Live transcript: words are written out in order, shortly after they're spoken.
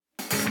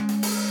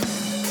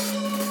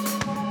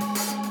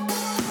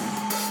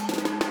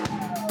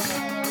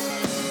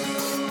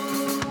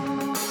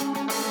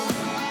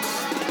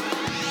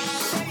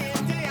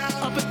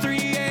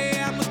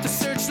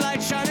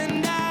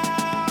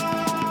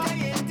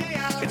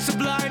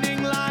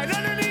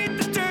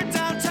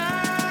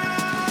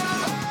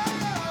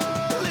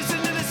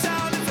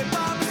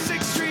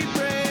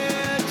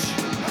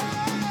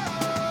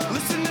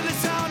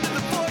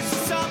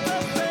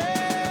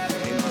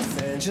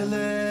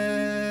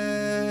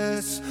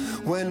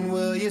When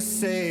will you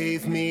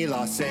save me,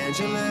 Los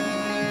Angeles?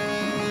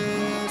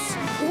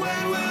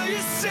 When will you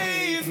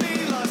save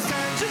me, Los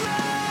Angeles?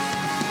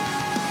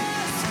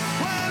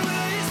 When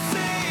will you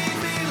save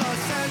me,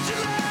 Los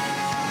Angeles?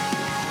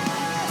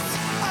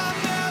 I'm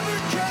never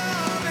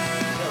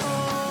coming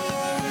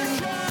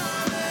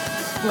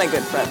home. My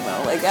good friend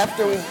though. Like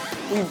after we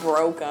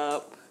broke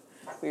up,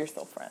 we were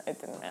still friends. It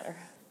didn't matter.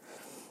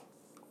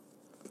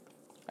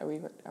 Are we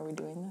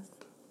doing this?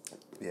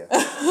 Yeah.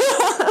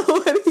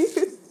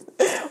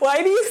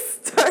 Why do you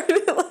start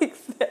it like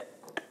that?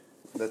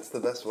 That's the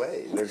best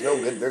way. There's no,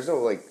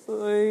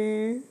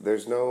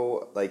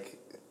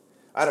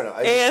 I don't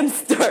know.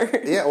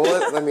 Start. Yeah, well,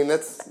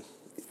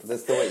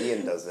 that's the way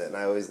Ian does it, and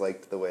I always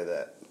liked the way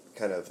that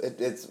kind of,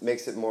 it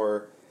makes it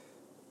more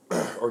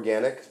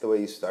organic, the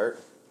way you start,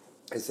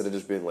 instead of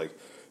just being like,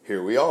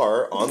 here we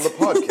are on the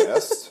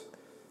podcast,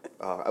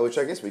 which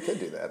I guess we could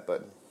do that,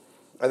 but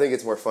I think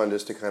it's more fun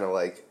just to kind of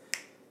like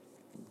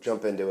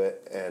jump into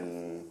it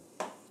and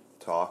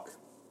talk.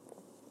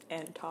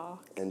 And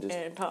talk. And just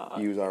and talk,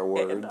 use our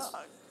words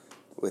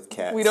with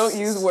cats. We don't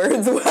use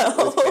words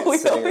well.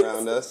 With cats sitting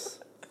around us.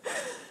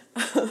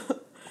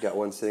 Got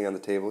one sitting on the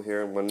table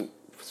here and one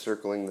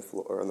circling the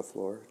floor on the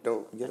floor.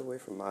 Don't get away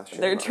from my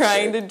shamrock. They're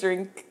trying to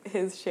drink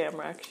his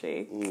shamrock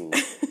shake. You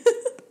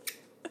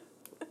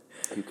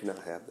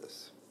cannot have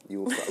this.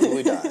 You will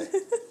probably die.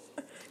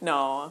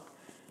 No.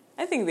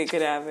 I think they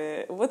could have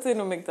it. What's in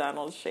a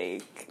McDonald's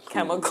shake?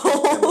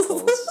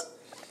 Chemicals.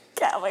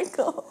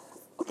 Chemicals.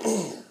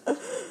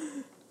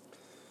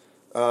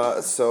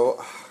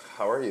 So,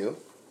 how are you?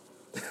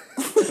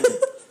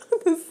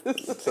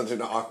 Such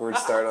an awkward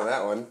start on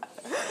that one.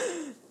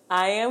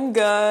 I am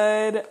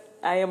good.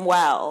 I am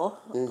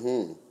well.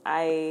 Mm-hmm.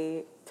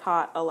 I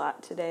taught a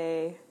lot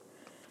today,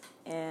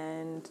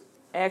 and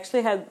I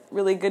actually had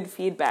really good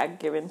feedback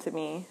given to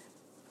me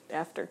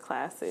after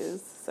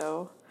classes,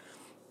 so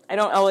I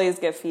don't always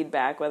get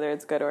feedback, whether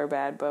it's good or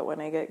bad, but when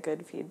I get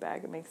good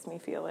feedback, it makes me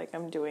feel like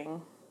I'm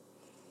doing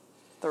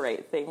the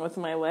right thing with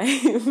my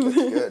life. That's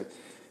good.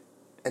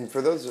 And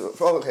for those,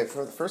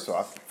 first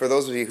off, for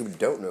those of you who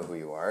don't know who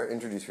you are,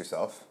 introduce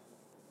yourself.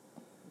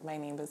 My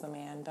name is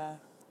Amanda.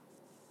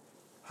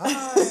 Hi,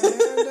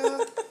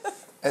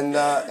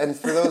 Amanda. And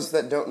for those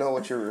that don't know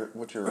what you're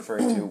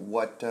referring to,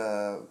 what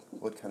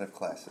kind of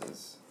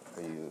classes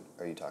are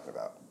you talking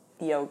about?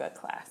 Yoga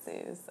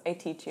classes. I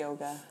teach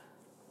yoga.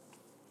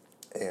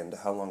 And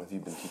how long have you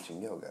been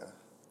teaching yoga?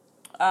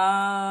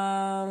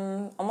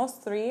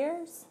 Almost 3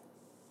 years.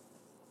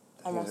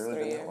 Almost really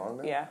 3 been that years. long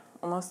now? Yeah,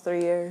 almost 3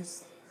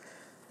 years.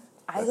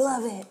 I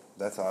love it.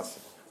 That's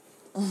awesome.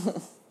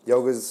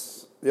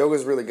 Yoga's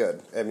really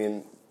good. I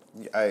mean,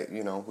 I've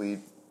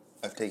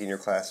taken your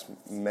class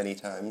many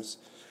times.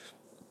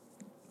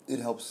 It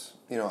helps,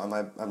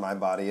 on my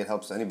body. It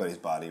helps anybody's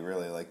body,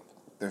 really. Like,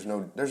 there is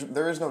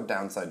no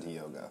downside to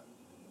yoga.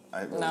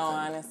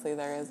 Honestly,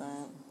 there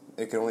isn't.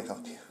 It can only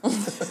help you.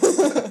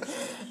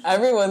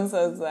 Everyone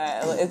says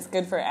that. It's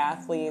good for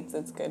athletes.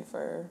 It's good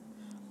for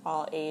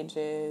all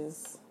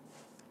ages.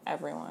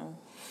 Everyone.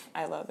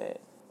 I love it.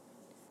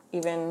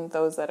 Even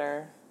those that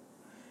are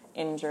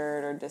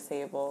injured or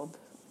disabled.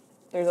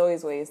 There's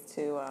always ways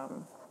to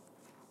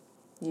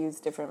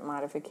use different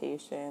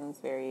modifications,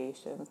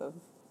 variations of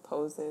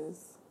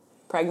poses.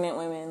 Pregnant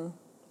women,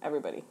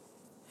 everybody.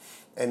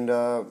 And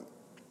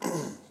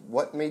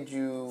what made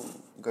you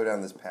go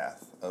down this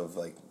path of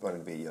like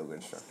wanting to be a yoga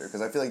instructor?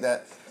 Because I feel like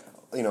that,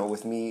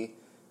 with me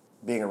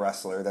being a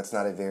wrestler, that's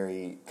not a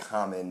very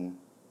common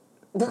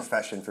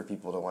profession for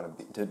people to want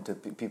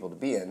to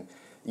be in.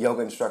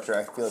 Yoga instructor,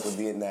 I feel like would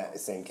be in that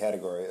same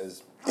category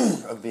as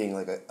of being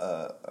like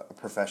a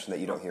profession that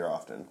you don't hear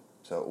often.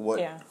 So what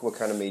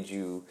kind of made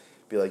you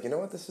be like,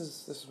 this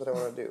is what I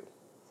want to do?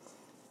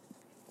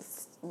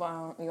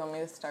 Well, you want me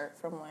to start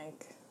from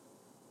like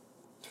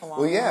a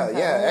long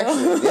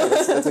actually,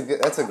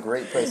 that's a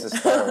great place to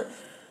start.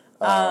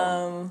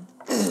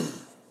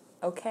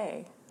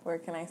 Okay, where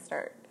can I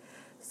start?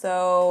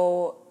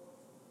 So,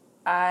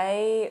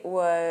 I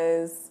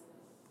was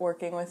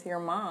working with your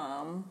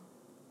mom.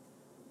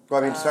 Well,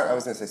 I mean, I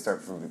was going to say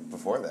start from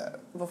before that.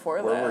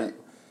 Where were you?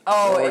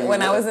 Oh,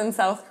 when I was in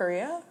South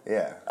Korea?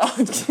 Yeah. Oh,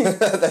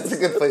 that's a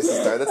good place to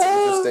start. That's an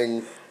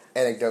interesting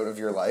anecdote of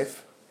your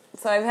life.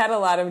 So I've had a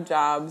lot of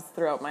jobs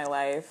throughout my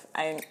life.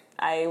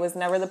 I was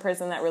never the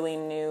person that really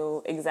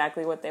knew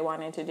exactly what they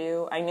wanted to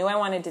do. I knew I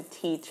wanted to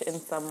teach in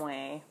some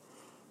way.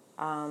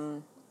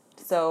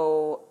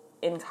 So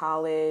in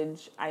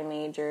college, I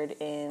majored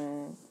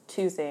in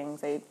two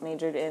things. I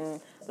majored in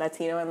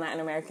Latino and Latin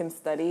American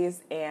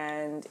studies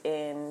and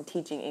in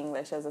teaching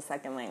English as a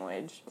second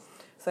language.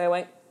 So I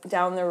went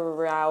down the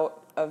route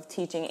of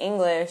teaching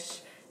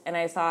English, and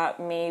I thought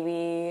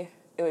maybe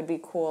it would be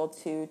cool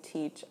to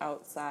teach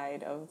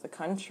outside of the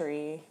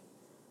country.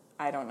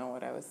 I don't know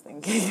what I was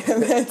thinking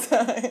at that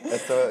time.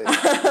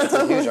 That's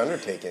a huge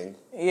undertaking.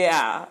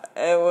 Yeah,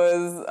 it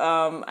was,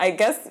 I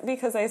guess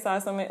because I saw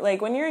so many,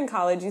 like when you're in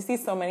college, you see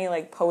so many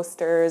like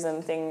posters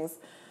and things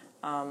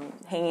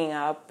hanging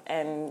up,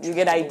 and you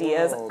get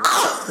ideas. World.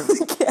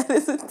 The cat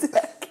is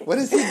attacking. What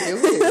is he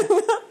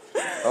doing?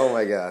 Oh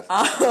my god.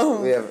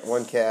 We have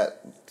one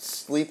cat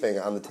sleeping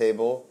on the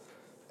table,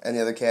 and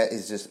the other cat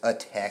is just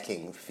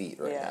attacking feet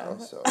right Yeah. now.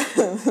 So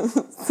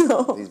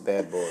So, these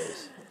bad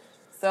boys.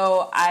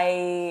 so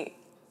I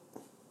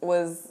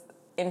was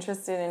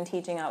interested in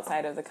teaching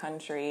outside of the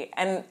country,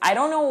 and I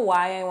don't know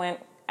why I went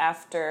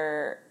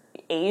after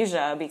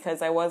Asia,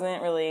 because I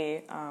wasn't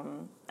really,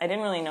 I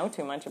didn't really know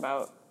too much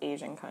about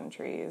Asian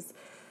countries,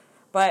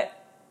 but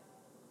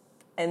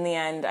in the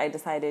end I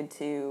decided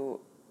to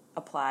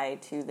apply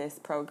to this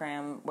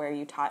program where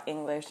you taught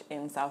English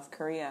in South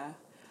Korea.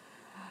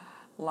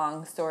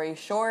 Long story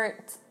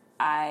short,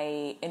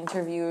 I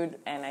interviewed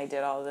and I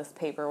did all this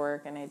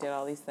paperwork and I did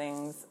all these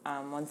things.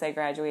 Once I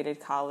graduated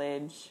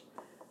college,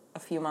 a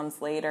few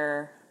months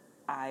later,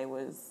 I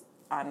was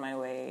on my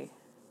way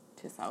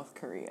to South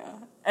Korea.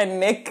 And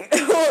Nick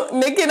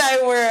and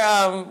I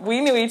were, we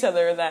knew each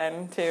other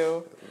then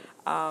too.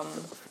 I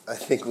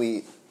think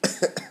we.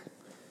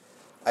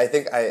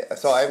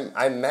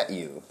 I met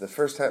you the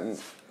first time.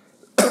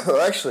 Or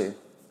actually,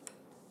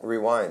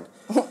 rewind.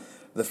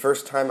 The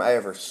first time I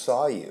ever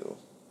saw you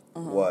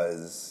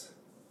was,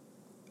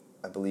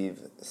 I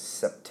believe,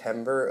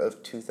 September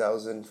of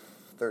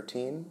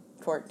 2013.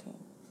 14.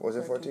 Was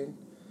it 14?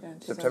 Yeah,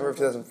 September of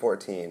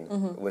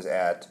 2014 was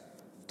at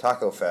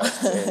Taco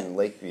Fest in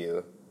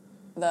Lakeview.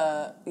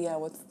 What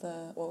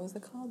was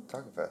it called?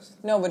 Taco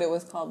Fest. No, but it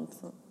was called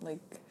like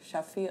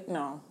Sheffield.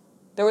 No,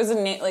 there was a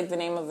name, like the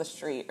name of the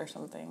street or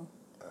something.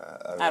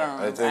 I don't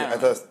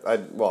remember.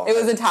 It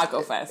was a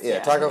Taco Fest. Yeah,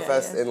 Taco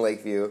Fest in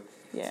Lakeview.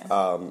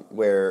 Yeah.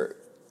 Where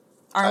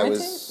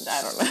Armitage?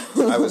 I don't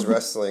know. I was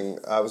wrestling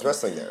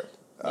there.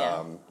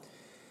 Yeah.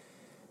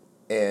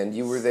 And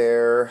you were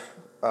there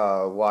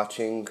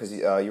watching because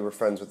you were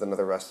friends with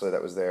another wrestler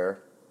that was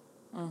there.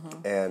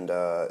 Mm-hmm. And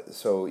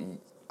so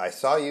I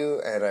saw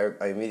you, and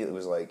I immediately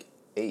was like,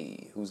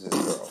 "Hey, who's this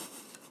girl?"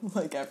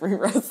 Like every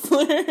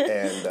wrestler.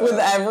 And with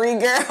every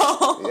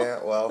girl. Yeah,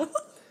 well.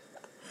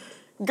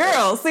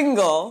 Girl,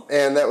 single.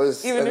 And that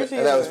was Even if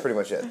that was pretty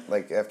much it.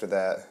 Like after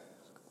that,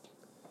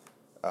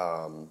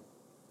 and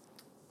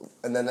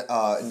then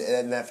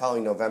that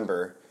following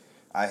November,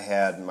 I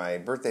had my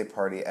birthday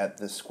party at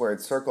the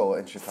Squared Circle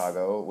in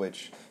Chicago.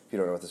 Which, if you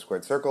don't know what the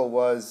Squared Circle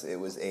was, it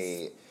was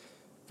a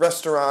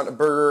restaurant, a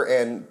burger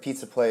and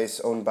pizza place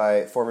owned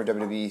by former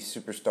WWE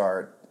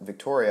superstar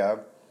Victoria.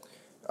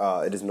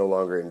 It is no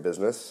longer in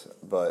business,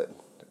 but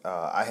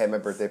I had my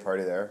birthday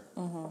party there,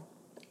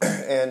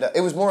 and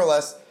it was more or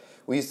less.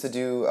 We used to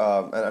do,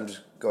 and I'm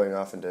just going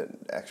off into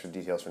extra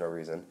details for no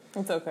reason.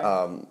 It's okay.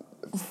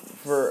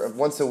 For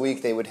once a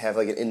week, they would have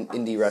like an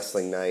indie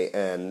wrestling night,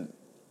 and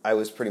I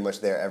was pretty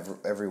much there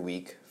every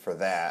week for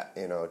that.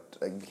 You know,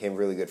 I became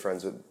really good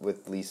friends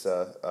with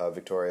Lisa,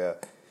 Victoria,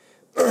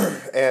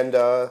 and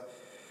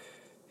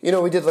you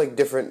know, we did like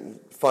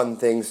different fun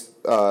things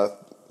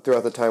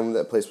throughout the time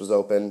that place was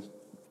open.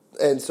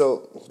 And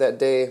so that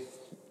day,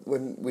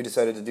 when we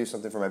decided to do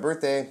something for my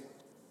birthday,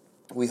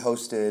 we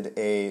hosted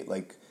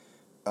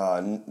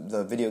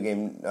the video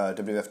game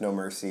WWF No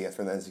Mercy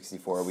from the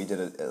N64. We did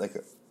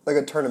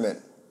a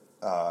tournament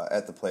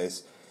at the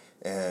place,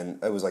 and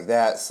it was like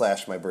that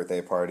 / my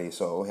birthday party.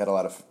 So we had a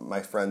lot of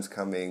my friends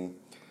coming,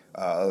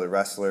 other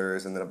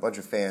wrestlers, and then a bunch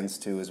of fans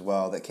too as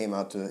well that came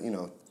out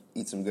to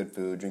eat some good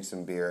food, drink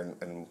some beer,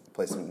 and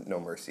play some No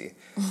Mercy.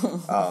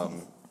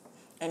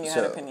 And you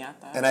had a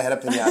piñata. And I had a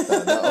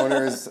piñata. The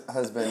owner's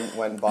husband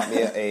went and bought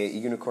me a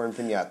unicorn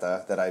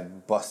piñata that I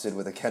busted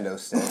with a kendo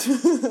stick.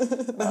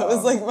 That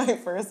was like my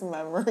first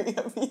memory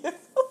of you.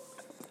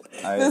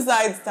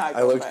 Besides Taco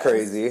I looked Fest.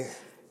 crazy.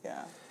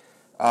 Yeah.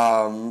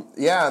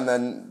 Yeah, and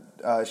then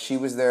she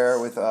was there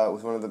with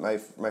one of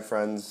my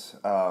friends,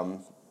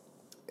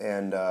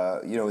 and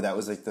that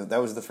was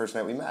that was the first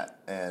night we met.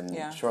 And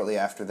shortly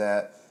after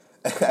that,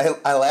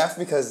 I laughed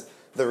because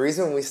the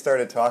reason we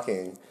started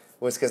talking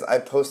was because I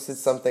posted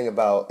something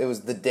about, it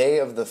was the day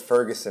of the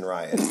Ferguson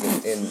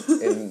riots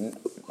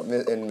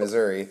in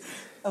Missouri.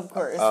 Of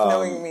course,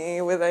 knowing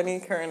me with any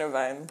current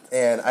event.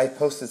 And I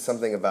posted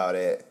something about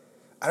it.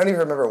 I don't even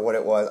remember what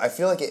it was. I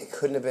feel like it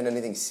couldn't have been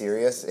anything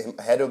serious. It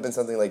had to have been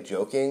something like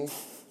joking,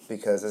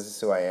 because this is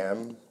who I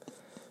am.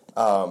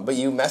 But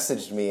you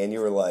messaged me and you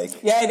were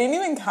like... Yeah, I didn't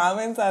even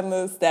comment on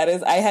the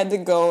status. I had to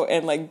go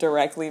and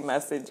directly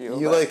message you.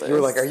 You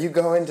were like, are you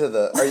going to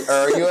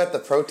are you at the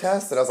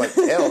protest? And I was like,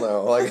 hell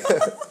no. Like,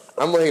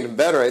 I'm laying in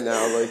bed right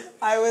now. Like,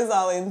 I was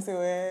all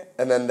into it.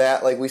 And then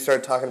we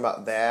started talking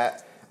about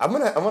that. I'm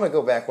gonna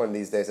go back one of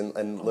these days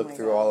and look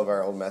through all of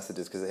our old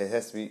messages, because it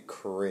has to be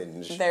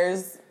cringe.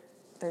 There's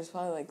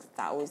probably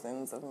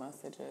thousands of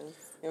messages.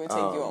 It would take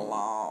you a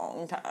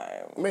long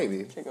time.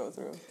 Maybe. To go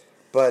through.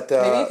 But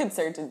maybe you could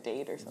search a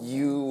date or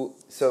something.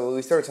 So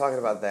we started talking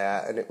about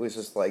that, and it was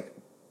just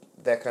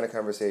that kind of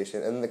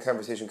conversation, and then the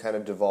conversation kind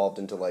of devolved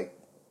into I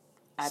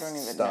don't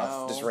even stuff,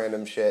 know. just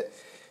random shit,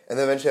 and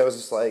then eventually I was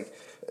just like,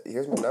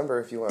 "Here's my number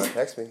if you want to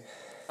text me."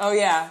 Oh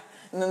yeah,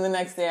 And then the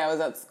next day I was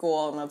at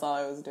school, and that's all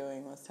I was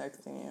doing was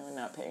texting you and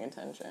not paying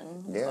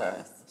attention. Yeah.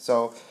 Class.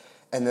 So,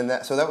 and then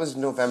that was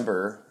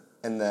November,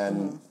 and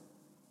then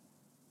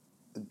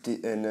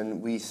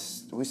we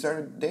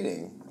started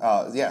dating.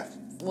 Yeah.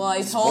 Well,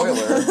 I told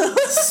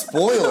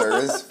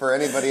Spoilers for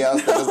anybody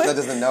else that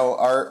doesn't know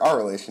our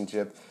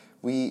relationship.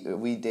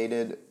 We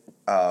dated.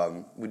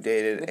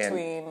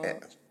 Between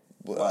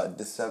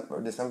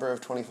December of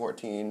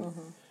 2014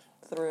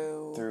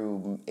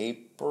 through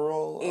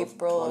April of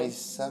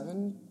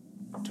 2016.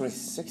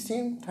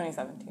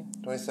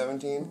 2017. Last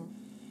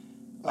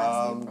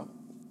April.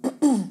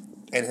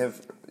 And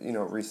have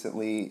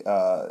recently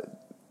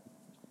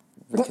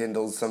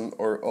rekindled some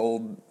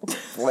old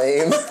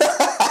flame.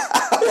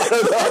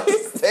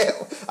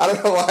 I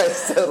don't know why I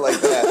said it like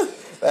that.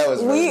 That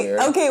was really weird.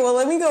 Okay, well,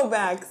 let me go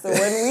back. So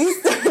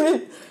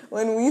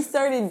when we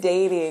started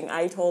dating,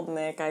 I told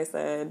Nick, I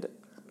said,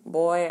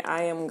 "Boy,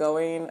 I am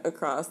going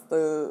across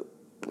the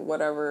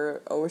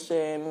whatever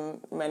ocean,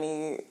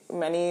 many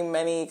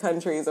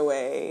countries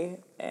away,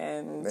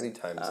 and many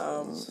time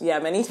zones. Yeah,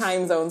 many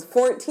time zones.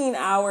 14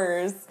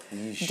 hours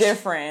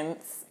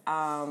difference.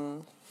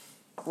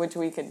 Which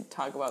we could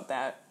talk about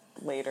that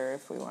later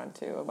if we want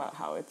to, about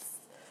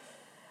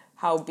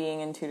how being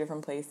in two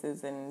different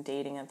places and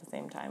dating at the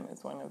same time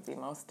is one of the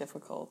most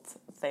difficult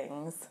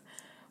things.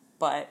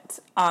 But,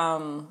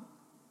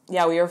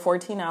 yeah, we were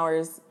 14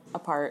 hours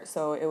apart,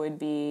 so it would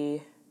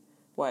be,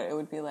 It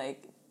would be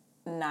like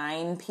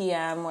 9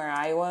 p.m. where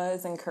I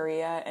was in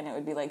Korea, and it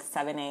would be like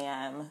 7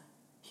 a.m.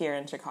 here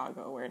in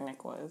Chicago where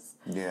Nick was.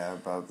 Yeah,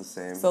 about the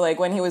same. So, like,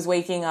 when he was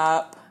waking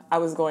up, I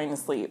was going to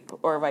sleep,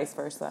 or vice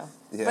versa.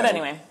 Yeah, but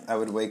anyway. I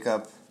would wake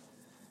up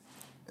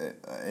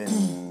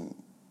and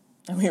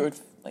we would,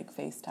 like,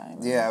 FaceTime.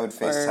 Yeah, I would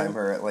FaceTime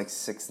her at, like,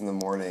 6 in the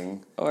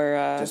morning. Or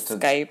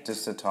Skype.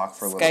 Just to talk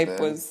for a little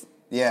bit.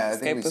 Yeah, I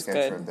think we was Skyped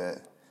good. for a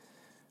bit.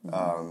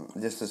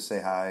 Just to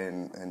say hi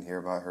and hear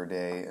about her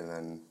day, and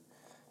then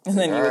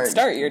you would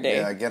start your day.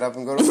 Yeah, get up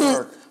and go to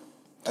work.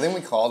 I think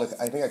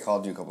I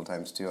called you a couple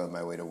times, too, on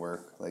my way to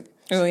work. Like,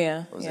 oh,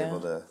 yeah. I was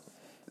able to...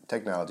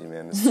 Technology,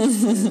 man.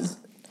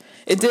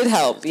 It did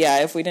help,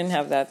 yeah. If we didn't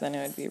have that, then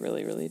it would be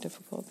really, really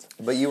difficult.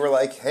 But you were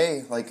like,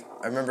 hey, like,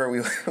 I remember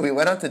we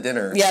went out to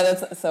dinner. Yeah,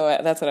 that's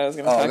what I was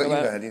going to talk about. Go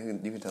ahead. You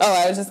can tell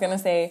I was just going to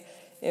say,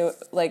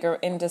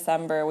 in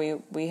December,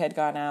 we had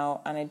gone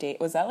out on a date.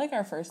 Was that, like,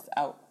 our first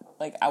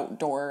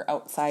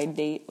outside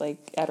date,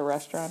 like, at a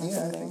restaurant or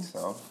something? Yeah, I think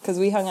so. Because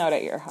we hung out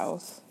at your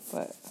house,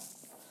 but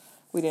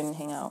we didn't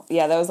hang out.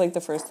 Yeah, that was, like,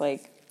 the first,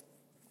 like,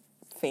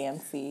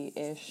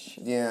 fancy-ish.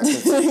 Yeah,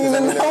 because I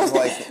mean, it was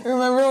like...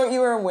 Remember what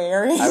you were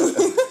wearing?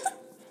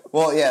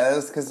 Well, yeah, that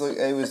was because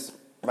it was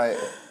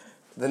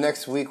the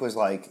next week was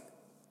like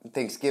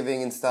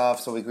Thanksgiving and stuff,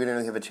 so we didn't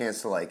really have a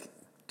chance to like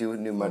do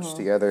much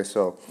together.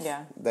 So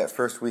yeah, that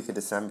first week of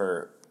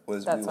December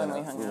was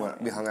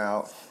we hung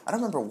out. I don't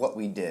remember what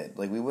we did.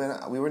 Like we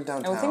went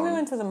downtown. I think we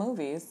went to the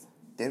movies.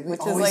 Did we?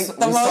 Which is like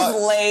the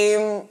most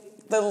lame.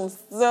 So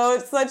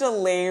it's such a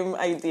lame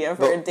idea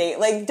for a date.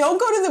 Like, don't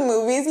go to the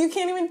movies. You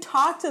can't even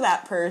talk to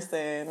that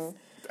person.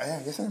 I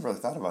guess I never really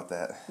thought about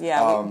that.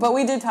 Yeah, but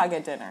we did talk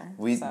at dinner.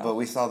 But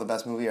we saw the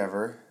best movie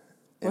ever.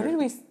 What did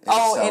we?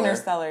 Oh,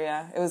 Interstellar.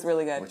 Yeah, it was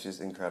really good. Which is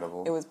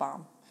incredible. It was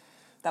bomb.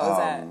 That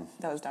was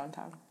that was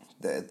downtown.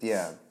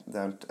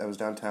 I was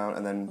downtown,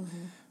 and then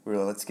we were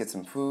like, let's get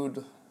some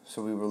food.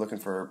 So we were looking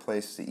for a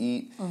place to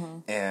eat,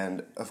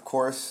 and of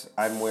course,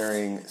 I'm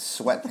wearing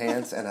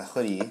sweatpants and a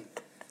hoodie.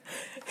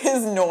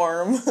 His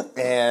norm.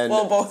 And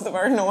well, both of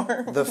our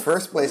norm. The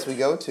first place we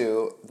go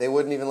to, they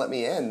wouldn't even let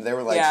me in. They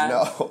were like,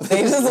 no.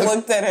 They just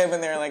looked at him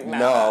and they were like, nah.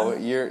 No,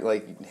 you're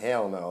like,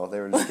 hell no. They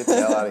were just, get the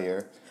hell out of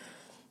here.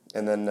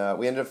 And then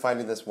we ended up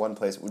finding this one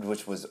place,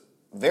 which was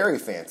very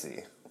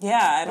fancy.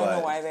 Yeah, I don't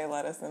know why they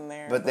let us in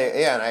there. But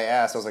and I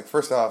asked, I was like,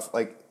 first off,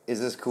 like, is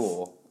this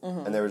cool?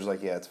 And they were just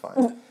like, yeah, it's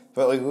fine.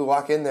 But like, we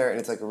walk in there and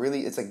it's like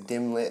it's like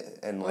dim lit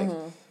and like,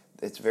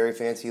 it's very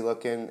fancy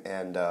looking,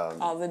 and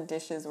all the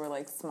dishes were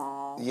like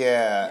small.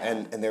 Yeah,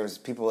 and there was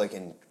people like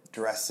in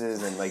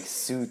dresses and like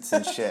suits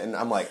and shit, and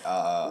I'm like,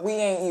 we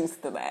ain't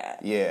used to that.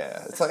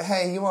 Yeah, it's like,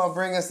 hey, you want to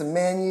bring us a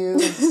menu?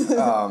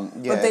 Yeah.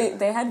 But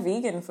they had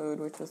vegan food,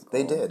 which was cool.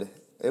 They did.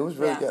 It was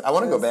really good. I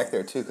want to go back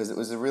there too because it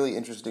was a really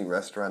interesting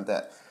restaurant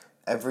that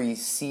every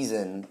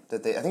season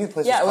that I think the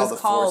place was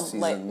called the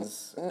Four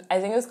Seasons. Like,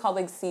 I think it was called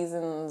like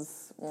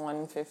Seasons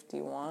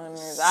 151 or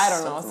I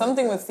don't know,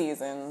 something with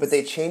seasons. But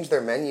they change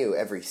their menu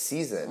every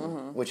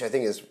season, which I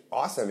think is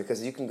awesome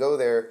because you can go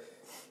there,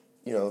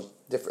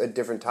 at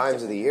different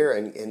times of the year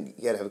and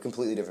yet have a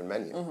completely different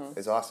menu.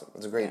 It's awesome.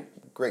 It's a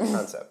great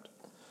concept.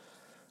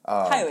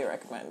 Highly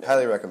recommended.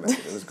 Highly recommended.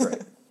 It was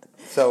great.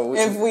 So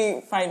if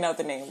we find out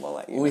the name, we'll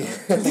let you know.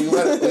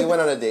 We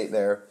went on a date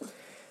there,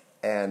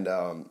 and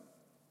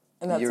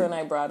that's when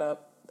I brought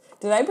up.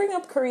 Did I bring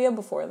up Korea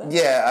before that?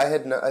 Yeah, I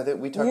had. I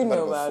think we talked about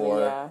it before.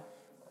 Yeah.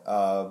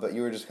 But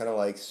you were just kind of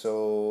like,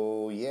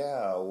 so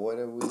yeah, what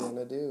are we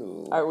gonna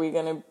do? Are we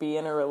gonna be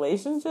in a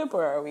relationship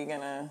or are we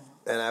gonna?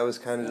 And I was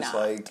kind of just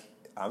like,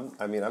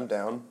 I'm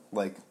down.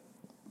 Like,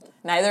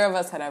 Neither of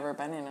us had ever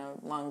been in a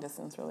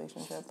long-distance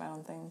relationship, I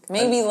don't think.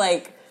 Maybe,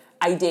 like,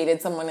 I dated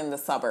someone in the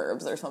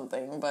suburbs or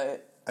something,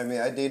 but... I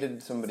mean, I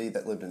dated somebody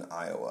that lived in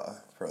Iowa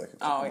for like a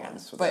couple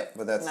months. So but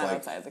that's not like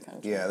outside the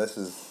country. Yeah, this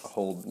is a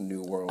whole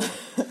new world.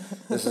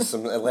 This is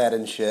some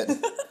Aladdin shit.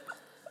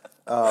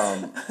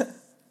 So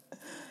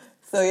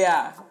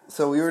yeah.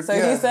 So we were. So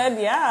yeah. he said,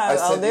 "Yeah,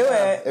 I'll do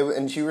yeah. it."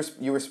 And you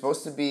were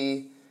supposed to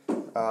be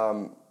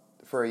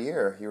for a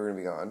year. You were gonna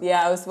be gone.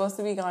 Yeah, I was supposed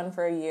to be gone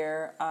for a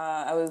year.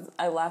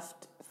 I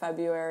left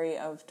February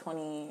of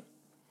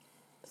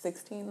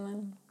 2016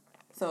 then.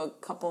 So a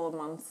couple of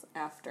months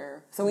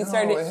after. So we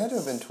started. It had to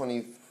have been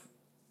 20.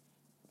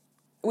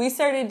 We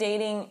started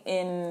dating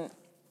in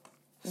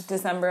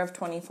December of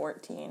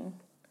 2014.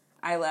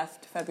 I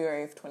left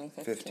February of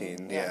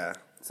 2015. Yeah.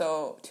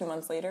 So 2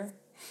 months later.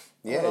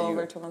 Yeah. A little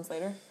over 2 months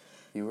later.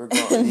 You were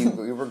gone.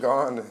 you were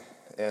gone.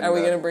 And, Are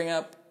we gonna bring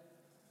up?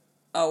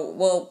 Oh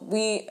well,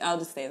 I'll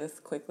just say this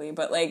quickly,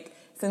 but like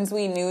since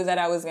we knew that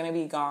I was gonna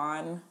be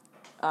gone,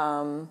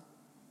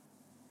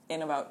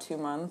 in about 2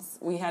 months,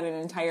 we had an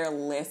entire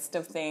list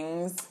of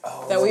things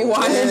that we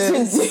wanted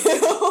to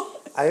do.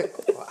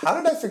 How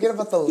did I forget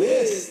about the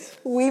list?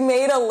 We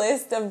made a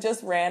list of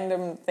just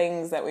random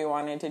things that we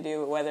wanted to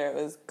do, whether it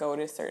was go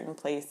to certain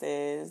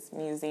places,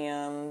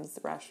 museums,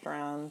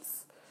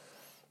 restaurants.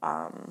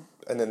 And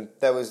then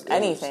that was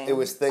anything. It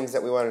was things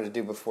that we wanted to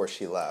do before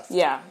she left.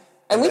 Yeah,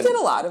 and we did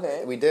a lot of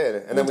it. We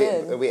did, and then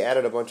we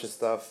added a bunch of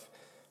stuff.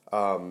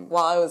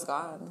 While I was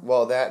gone.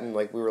 Well, that and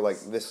like we were like,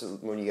 this is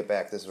when you get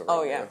back. This is what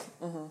we're gonna do.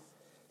 Mm-hmm.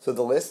 So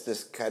the list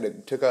just kind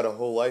of took out a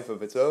whole life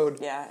of its own.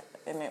 Yeah,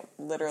 and it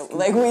literally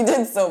like we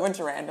did so much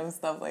random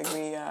stuff. Like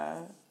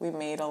we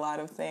made a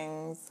lot of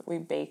things. We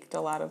baked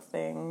a lot of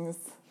things.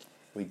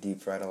 We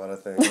deep fried a lot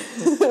of things.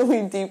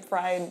 We deep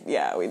fried.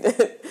 Yeah, we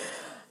did.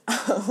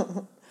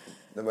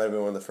 That might have been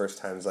one of the first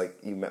times like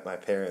you met my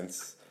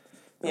parents.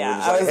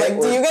 Yeah, I was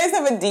like, do you guys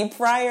have a deep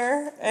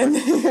fryer? And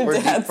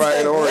we're deep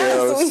frying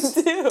Oreos. Yes,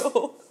 we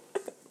do.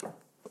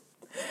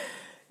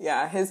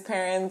 Yeah, his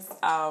parents,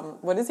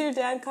 what does your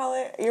dad call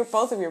it?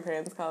 Both of your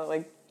parents call it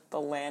like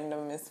the land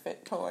of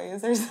misfit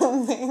toys or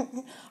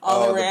something.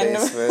 All the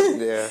random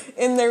basement, yeah.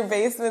 In their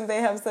basement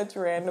they have such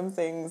random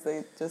things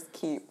they just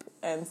keep.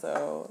 And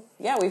so,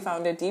 yeah, we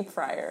found a deep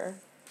fryer.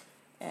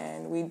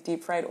 And we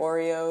deep fried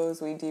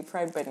Oreos, we deep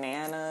fried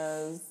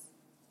bananas,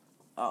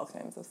 all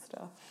kinds of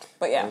stuff.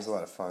 But yeah. It was a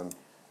lot of fun.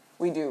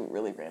 We do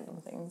really random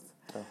things.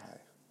 Oh, hi.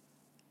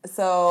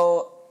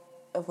 So,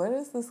 what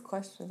is this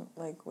question?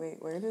 Like,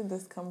 wait, where did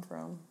this come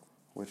from?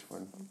 Which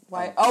one?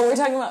 Why? Oh, we're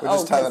talking about... We're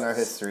just telling our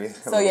history.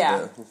 So,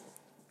 yeah.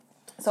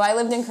 So, I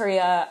lived in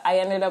Korea. I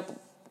ended up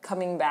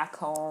coming back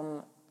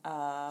home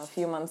a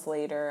few months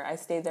later. I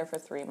stayed there for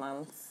 3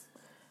 months.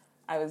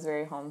 I was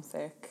very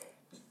homesick.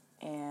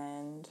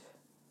 And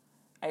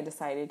I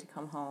decided to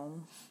come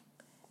home.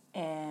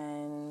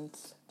 And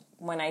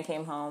when I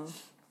came home...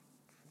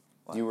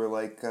 You were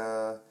like...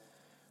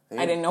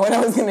 I didn't know what I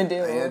was going to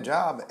do. I needed a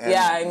job. And,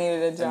 yeah, I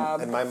needed a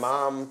job. And my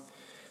mom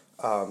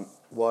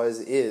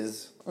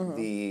is mm-hmm.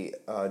 the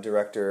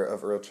director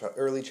of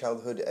early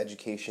childhood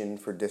education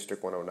for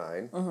District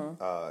 109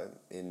 mm-hmm.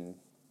 In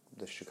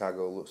the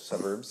Chicago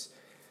suburbs.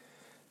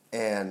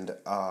 And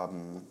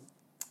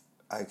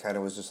I kind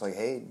of was just like,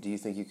 hey, do you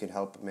think you can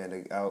help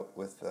Amanda out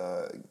with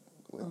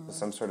mm-hmm.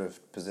 some sort of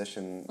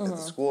position mm-hmm. at the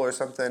school or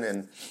something?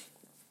 And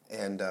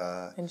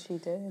she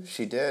did.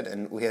 She did,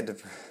 and we had to.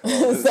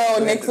 So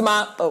Nick's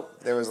mom. Oh,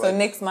 there was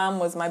Nick's mom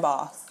was my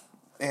boss.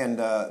 And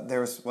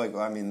there was like,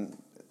 I mean,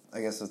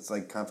 I guess it's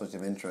like conflict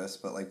of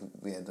interest, but like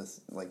we had to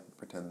like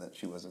pretend that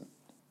she wasn't.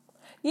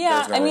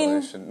 Yeah, no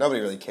relation.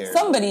 Nobody really cared.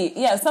 Some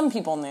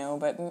people knew,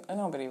 but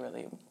nobody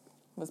really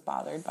was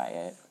bothered by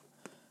it.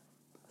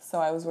 So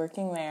I was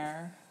working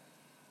there,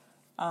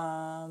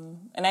 and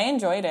I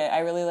enjoyed it. I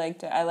really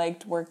liked it. I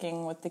liked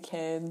working with the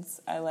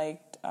kids. I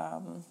liked.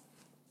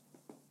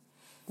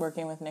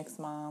 Working with Nick's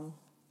mom.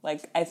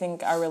 Like, I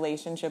think our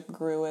relationship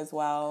grew as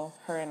well,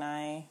 her and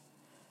I.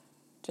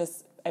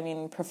 Just, I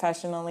mean,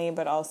 professionally,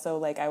 but also,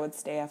 like, I would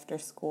stay after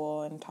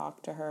school and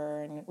talk to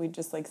her, and we'd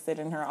just, like, sit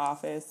in her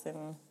office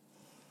and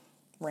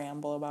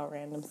ramble about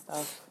random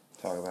stuff.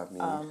 Talk about me.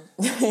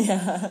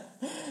 Yeah.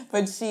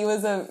 But she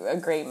was a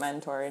great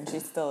mentor, and she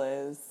still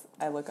is.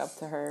 I look up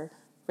to her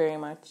very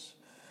much.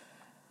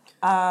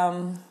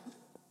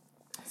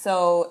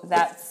 So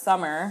that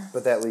summer...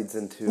 But that leads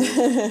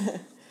into...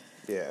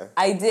 Yeah.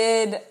 I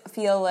did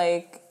feel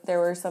like there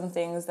were some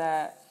things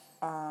that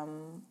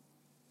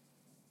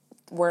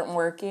weren't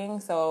working,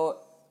 so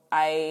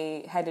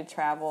I had to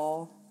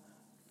travel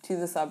to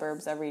the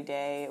suburbs every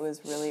day. It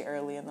was really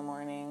early in the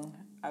morning.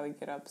 I would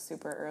get up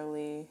super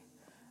early.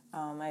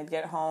 I'd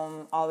get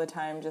home all the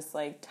time just,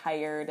 like,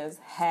 tired as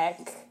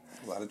heck.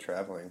 A lot of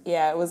traveling.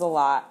 Yeah, it was a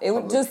lot.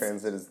 Public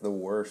transit is the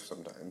worst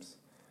sometimes.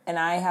 And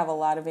I have a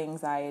lot of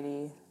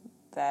anxiety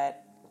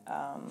that...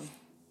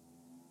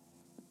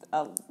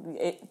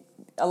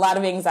 a lot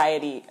of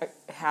anxiety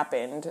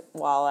happened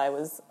while I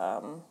was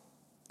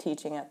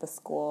teaching at the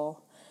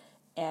school,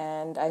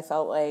 and I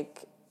felt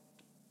like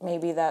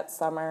maybe that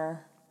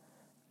summer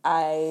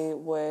I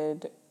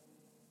would,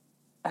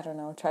 I don't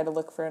know, try to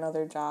look for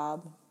another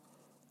job.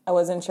 I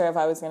wasn't sure if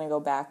I was going to go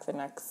back the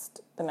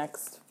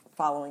next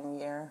following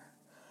year.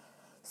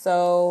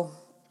 So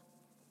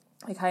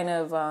I kind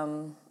of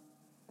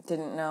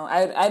didn't know.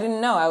 I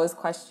didn't know. I was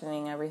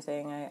questioning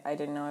everything. I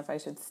didn't know if I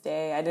should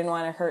stay. I didn't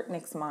want to hurt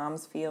Nick's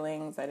mom's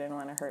feelings. I didn't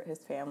want to hurt his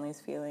family's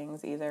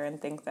feelings either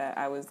and think that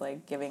I was,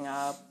 like, giving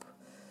up.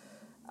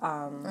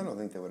 I don't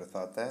think they would have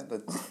thought that,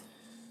 but...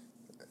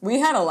 We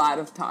had a lot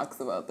of talks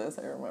about this,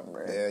 I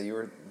remember. Yeah, you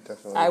were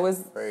definitely I was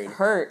afraid.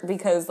 hurt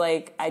because,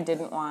 like, I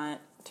didn't want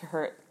to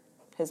hurt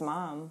his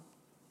mom.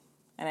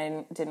 And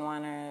I didn't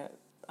want to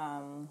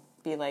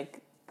be, like,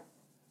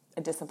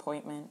 a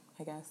disappointment,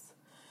 I guess.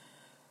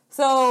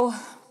 So,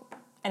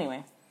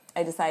 anyway,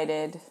 I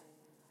decided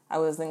I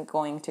wasn't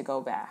going to go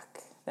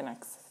back the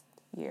next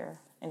year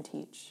and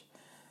teach.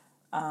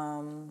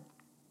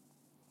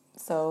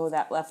 So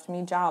that left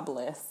me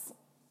jobless,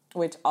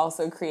 which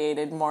also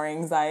created more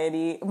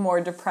anxiety, more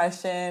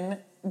depression,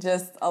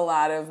 just a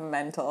lot of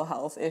mental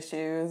health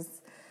issues.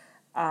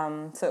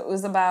 So it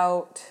was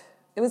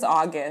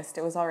August.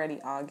 It was already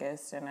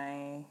August,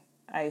 and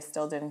I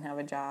still didn't have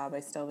a job. I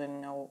still didn't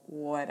know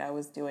what I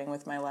was doing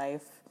with my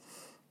life.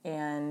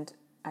 And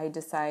I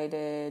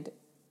decided,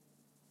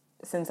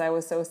 since I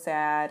was so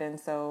sad and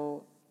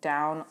so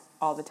down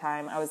all the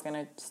time, I was going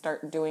to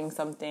start doing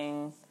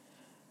something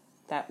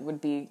that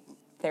would be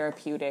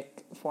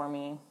therapeutic for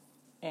me.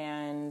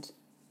 And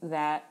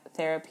that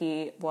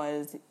therapy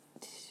was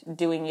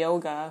doing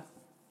yoga.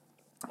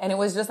 And it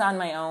was just on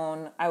my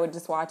own. I would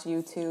just watch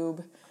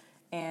YouTube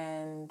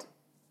and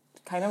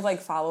kind of,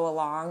 like, follow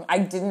along. I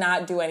did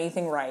not do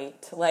anything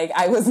right. Like,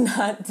 I was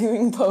not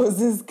doing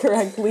poses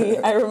correctly.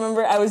 I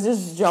remember I was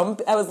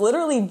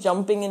literally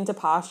jumping into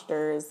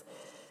postures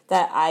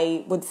that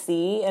I would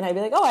see, and I'd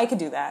be like, oh, I could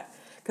do that.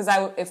 Because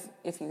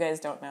if you guys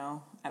don't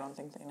know, I don't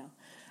think they know.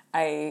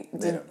 I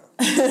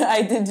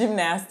did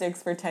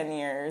gymnastics for 10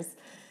 years.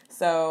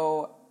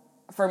 So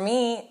for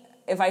me,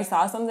 if I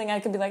saw something,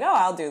 I could be like, oh,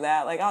 I'll do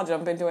that. Like, I'll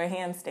jump into a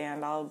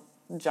handstand. I'll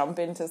jump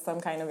into some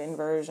kind of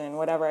inversion,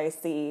 whatever I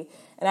see.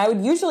 And I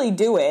would usually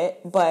do it,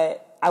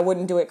 but I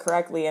wouldn't do it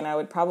correctly, and I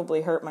would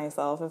probably hurt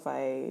myself if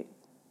I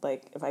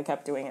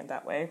kept doing it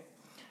that way.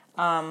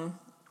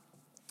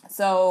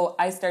 So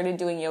I started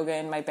doing yoga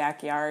in my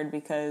backyard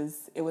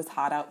because it was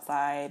hot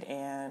outside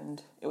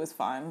and it was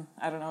fun.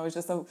 I don't know, it was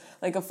just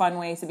a fun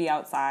way to be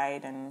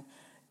outside and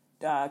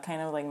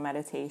kind of like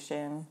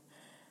meditation.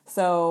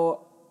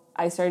 So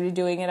I started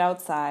doing it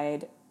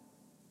outside.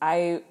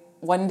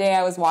 One day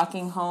I was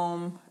walking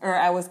home, or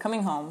I was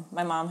coming home.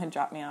 My mom had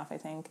dropped me off, I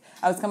think.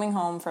 I was coming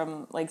home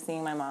from, like,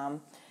 seeing my mom,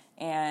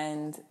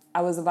 and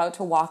I was about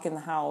to walk in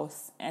the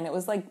house, and it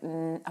was, like,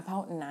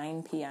 about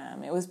 9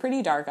 p.m. It was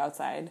pretty dark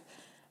outside,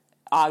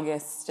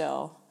 August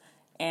still,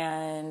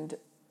 and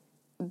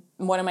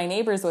one of my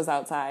neighbors was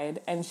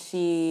outside, and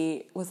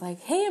she was like,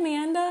 hey,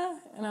 Amanda,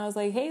 and I was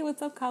like, hey,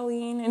 what's up,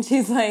 Colleen? And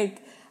she's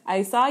like,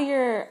 I saw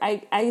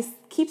I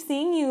keep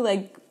seeing you,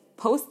 like,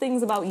 post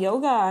things about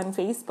yoga on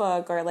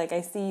Facebook, or, like, I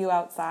see you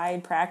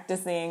outside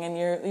practicing, and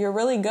you're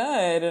really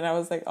good. And I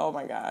was like, oh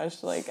my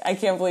gosh, like, I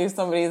can't believe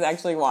somebody's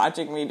actually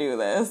watching me do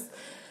this.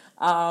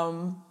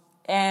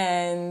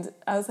 And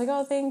I was like,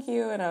 oh, thank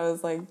you. And I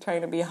was, like, trying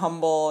to be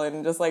humble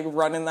and just, like,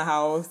 run in the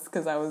house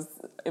because I was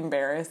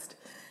embarrassed.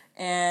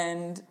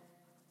 And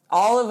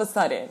all of a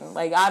sudden,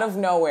 like, out of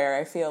nowhere,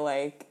 I feel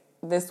like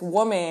this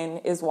woman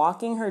is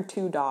walking her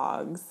 2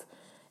 dogs,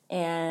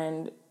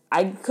 and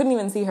I couldn't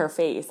even see her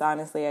face,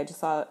 honestly. I just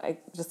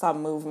saw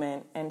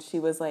movement, and she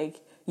was like,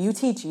 you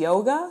teach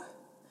yoga?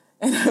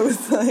 And I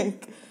was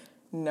like,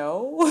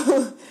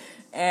 no.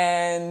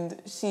 And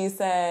she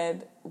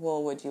said,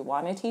 well, would you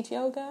want to teach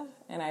yoga?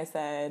 And I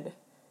said,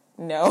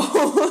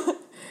 no.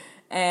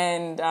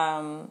 And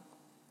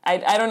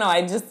I don't know,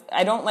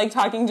 I don't like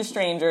talking to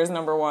strangers,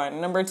 number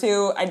one. Number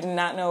two, I did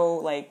not know,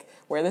 like,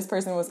 where this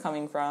person was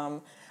coming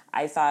from.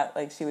 I thought,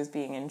 like, she was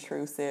being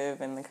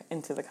intrusive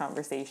into the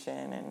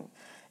conversation, and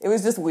it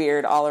was just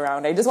weird all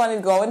around. I just wanted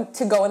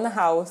to go in the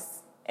house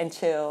and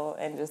chill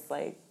and just,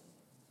 like,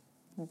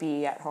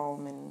 be at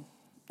home, and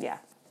yeah.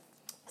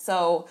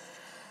 So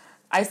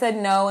I said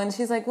no, and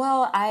she's like,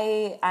 well,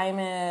 I'm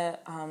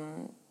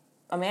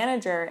a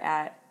manager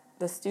at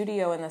the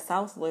studio in the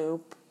South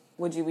Loop.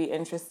 Would you be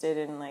interested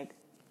in, like,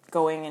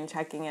 going and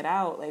checking it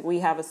out? Like, we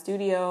have a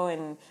studio,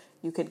 and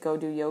you could go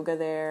do yoga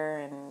there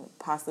and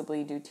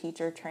possibly do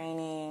teacher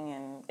training,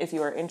 and if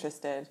you were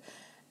interested.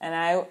 And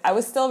I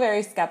was still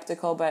very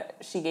skeptical, but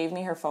she gave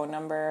me her phone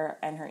number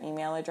and her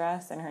email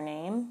address and her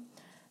name.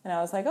 And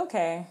I was like,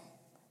 okay.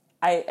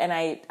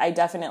 I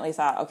definitely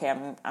thought, okay,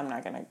 I'm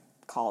not going to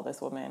call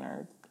this woman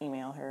or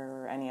email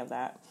her or any of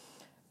that.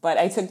 But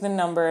I took the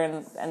number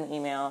and the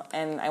email,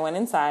 and I went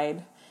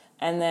inside.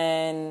 And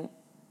then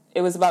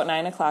it was about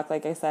 9 o'clock,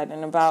 like I said,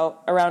 and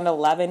around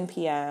 11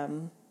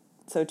 p.m.,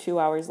 so 2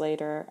 hours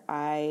later,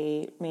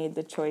 I made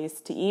the choice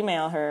to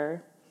email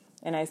her.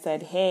 And I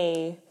said,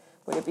 hey,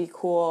 would it be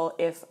cool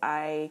if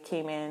I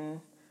came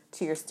in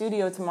to your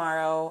studio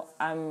tomorrow.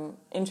 I'm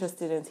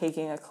interested in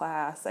taking a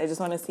class. I just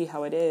want to see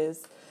how it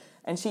is.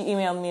 And she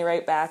emailed me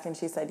right back and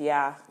she said,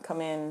 yeah, come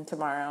in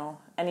tomorrow,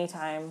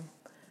 anytime.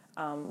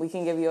 We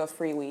can give you a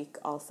free week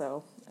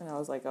also. And I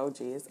was like, oh,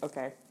 geez,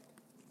 okay.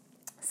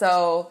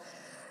 So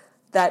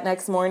that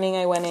next morning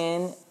I went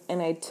in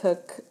and I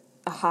took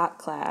a hot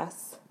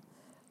class,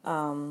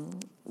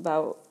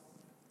 about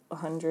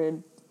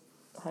 100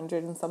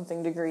 and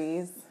something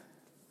degrees.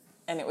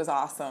 And it was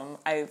awesome.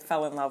 I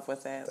fell in love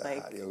with it.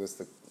 Hot yoga is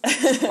the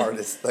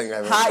hardest thing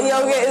I've ever Hot done in my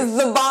yoga life. is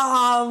the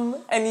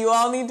bomb, and you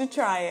all need to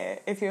try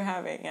it if you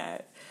haven't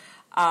yet.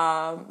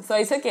 So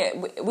I took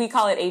it. We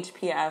call it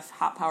HPF,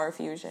 Hot Power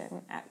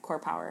Fusion, at Core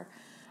Power.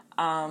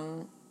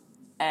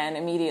 And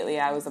immediately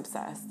I was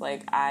obsessed.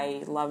 Like,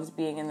 I loved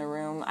being in the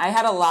room. I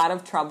had a lot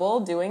of trouble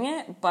doing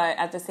it, but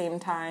at the same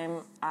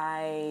time,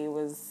 I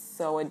was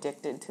so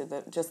addicted to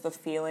the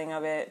feeling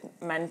of it,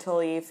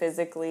 mentally,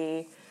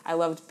 physically. I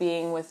loved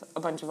being with a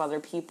bunch of other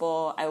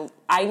people.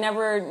 I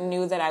never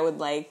knew that I would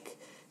like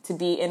to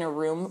be in a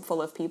room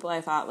full of people.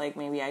 I thought like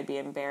maybe I'd be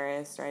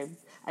embarrassed or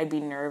I'd be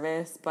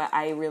nervous, but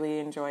I really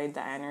enjoyed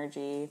the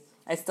energy.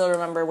 I still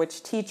remember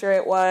which teacher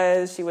it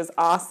was. She was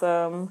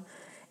awesome.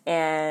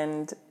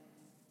 And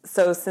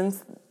so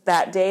since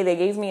that day, they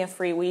gave me a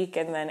free week,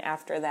 and then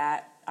after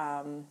that,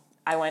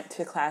 I went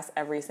to class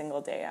every single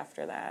day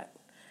after that.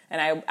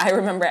 And I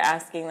remember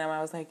asking them,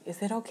 I was like,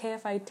 is it okay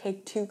if I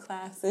take 2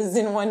 classes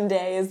in one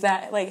day? Is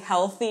that, like,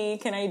 healthy?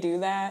 Can I do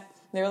that?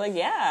 They were like,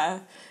 yeah,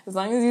 as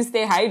long as you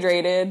stay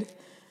hydrated.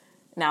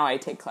 Now I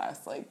take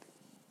class, like,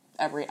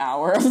 every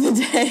hour of the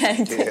day. I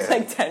take,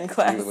 like, 10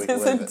 classes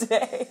a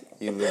day.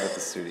 You live at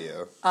the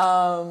studio.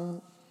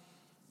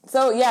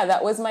 So, yeah,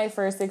 that was my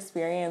first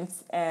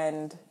experience,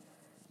 and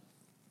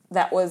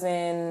that was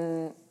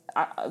in,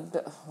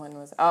 when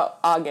was it?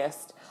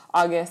 August,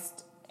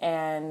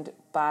 and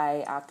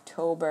by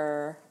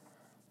October,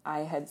 I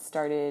had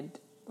started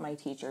my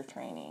teacher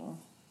training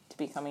to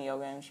become a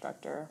yoga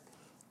instructor,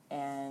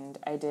 and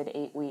I did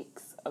 8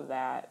 weeks of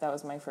that. That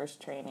was my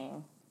first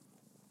training,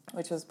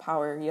 which was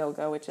power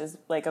yoga, which is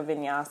like a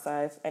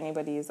vinyasa, if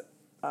anybody's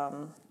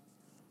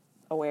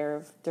aware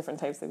of different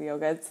types of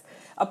yoga. It's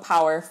a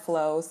power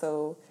flow,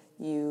 so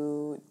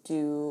you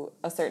do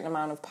a certain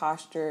amount of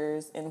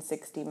postures in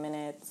 60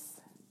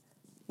 minutes.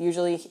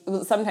 Usually,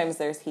 sometimes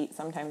there's heat,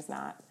 sometimes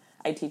not.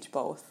 I teach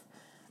both.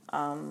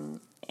 And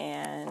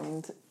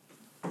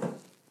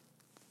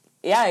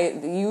yeah,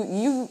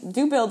 you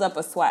do build up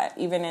a sweat,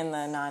 even in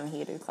the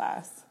non-heated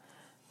class.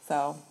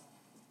 So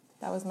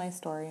that was my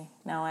story.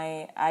 Now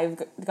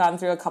I've gone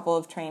through a couple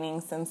of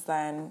trainings since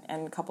then,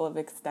 and a couple of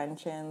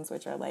extensions,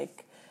 which are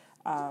like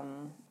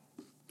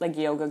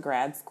yoga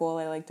grad school,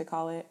 I like to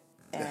call it.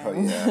 And Oh,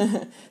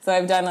 yeah. so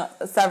I've done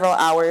several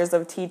hours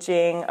of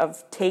teaching,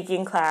 of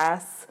taking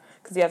class,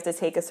 because you have to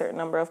take a certain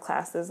number of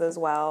classes as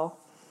well.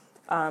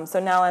 So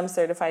now I'm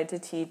certified to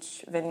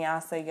teach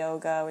Vinyasa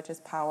yoga, which is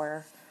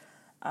power.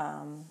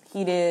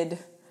 Heated,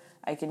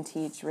 I can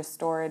teach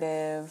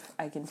restorative,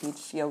 I can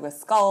teach yoga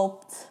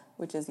sculpt,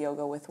 which is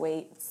yoga with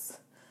weights.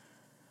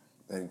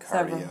 And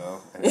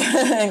cardio.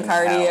 And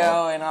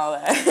cardio and all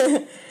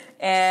that.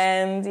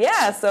 And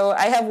yeah, so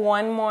I have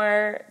one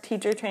more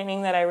teacher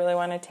training that I really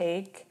want to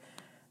take.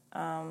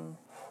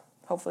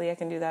 Hopefully I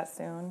can do that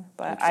soon.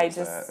 But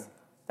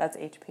that's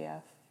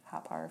HPF,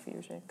 Hot Power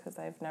Fusion, because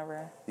I've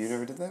never... You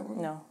never did that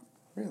one? No.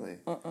 Really?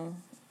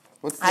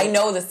 I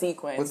know the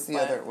sequence. What's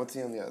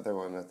the only other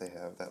one that they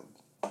have?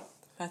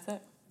 That's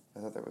it. I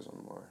thought there was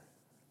one more.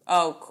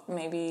 Oh,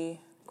 maybe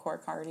Core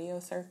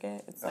Cardio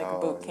Circuit. It's like a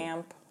boot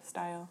camp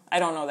style. I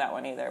don't know that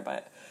one either,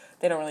 but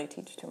they don't really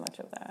teach too much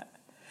of that.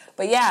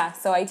 But yeah,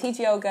 so I teach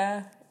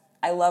yoga.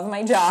 I love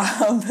my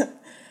job.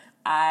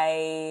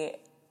 I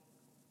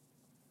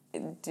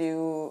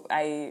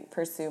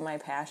pursue my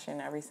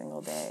passion every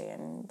single day.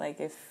 And like,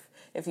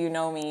 if you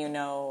know me, you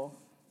know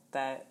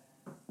that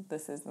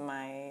this is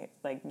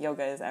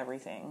yoga is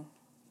everything.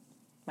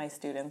 My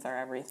students are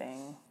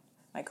everything.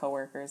 My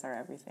coworkers are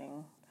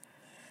everything.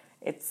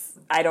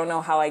 I don't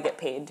know how I get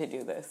paid to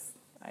do this.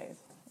 I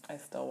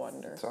still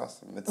wonder. It's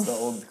awesome. It's the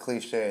old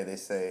cliche. They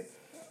say,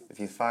 if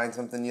you find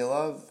something you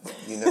love,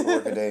 you never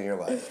work a day in your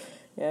life.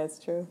 Yeah, it's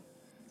true.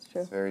 It's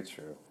true. It's very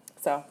true.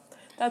 So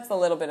that's a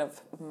little bit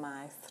of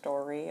my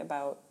story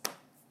about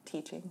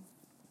teaching.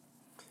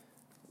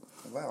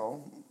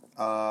 Well,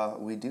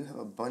 we do have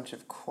a bunch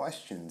of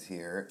questions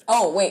here.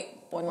 Oh, wait.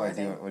 One more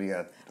thing. What do you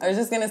got? I was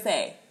just going to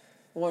say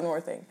one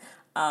more thing.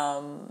 I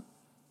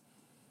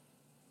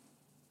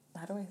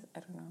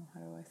don't know, how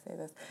do I say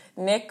this?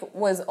 Nick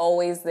was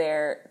always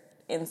there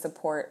in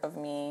support of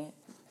me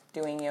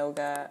doing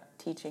yoga,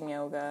 teaching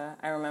yoga.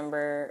 I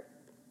remember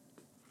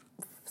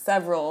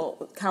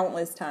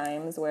countless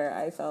times where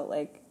I felt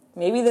like,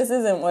 maybe this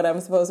isn't what I'm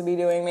supposed to be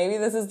doing. Maybe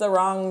this is the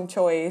wrong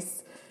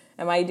choice.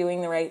 Am I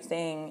doing the right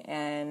thing?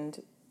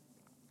 And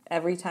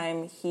every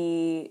time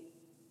he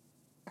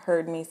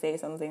heard me say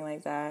something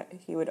like that,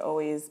 he would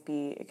always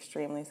be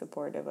extremely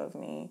supportive of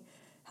me,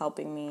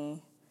 helping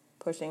me,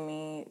 pushing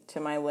me to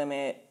my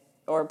limit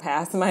or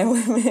past my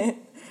limit.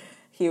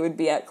 he would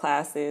be at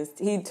classes.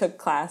 He took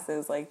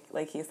classes,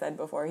 like he said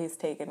before, he's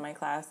taken my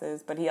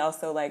classes, but he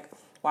also, like,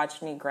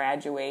 watched me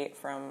graduate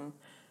from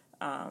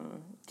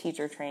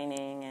teacher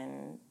training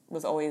and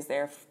was always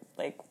there,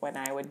 like, when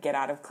I would get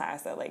out of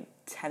class at, like,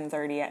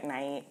 10:30 at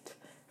night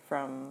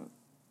from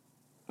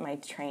my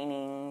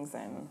trainings,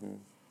 and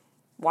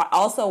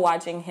also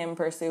watching him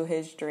pursue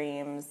his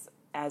dreams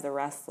as a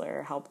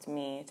wrestler helped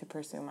me to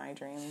pursue my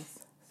dreams,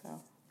 so.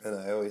 And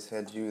I always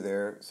had you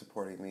there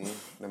supporting me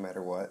no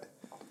matter what.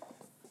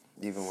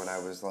 Even when I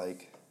was,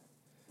 like,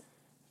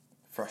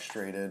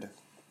 frustrated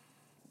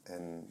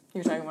and...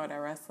 You're talking about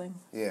our wrestling?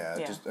 Yeah,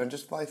 Yeah.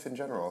 just life in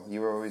general.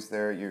 You were always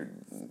there. You're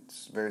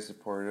very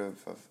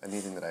supportive of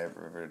anything that I've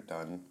ever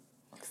done.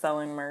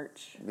 Selling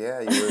merch. Yeah,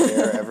 you were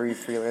there every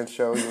freelance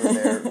show. You were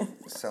there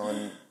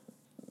selling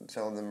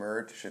the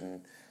merch,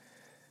 and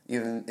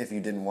even if you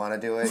didn't want to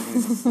do it,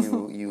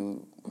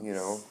 you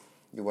know,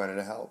 you wanted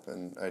to help,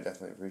 and I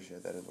definitely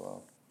appreciate that as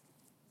well.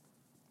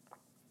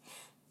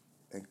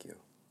 Thank you.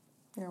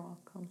 You're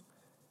welcome.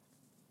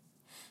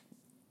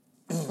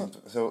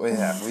 So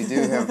yeah, we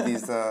do have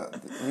these.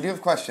 We do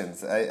have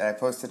questions. I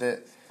posted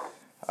it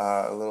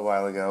a little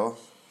while ago,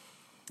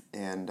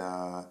 and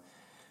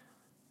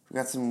we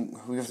have some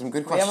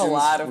good questions. We have a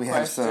lot of we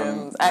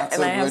questions, Have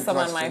and I have good some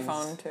on questions. my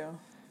phone too.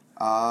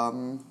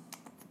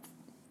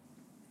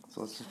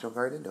 So let's just jump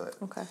right into it.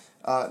 Okay.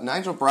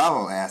 Nigel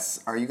Bravo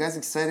asks, "Are you guys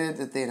excited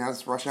that they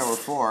announced Rush Hour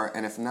 4?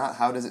 And if not,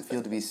 how does it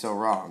feel to be so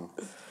wrong?"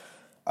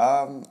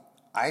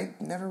 I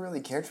never really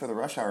cared for the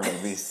Rush Hour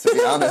movies, to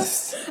be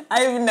honest.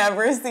 I've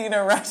never seen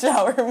a Rush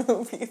Hour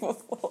movie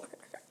before.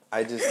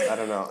 I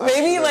don't know.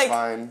 Maybe sure like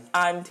fine.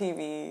 on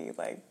TV,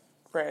 like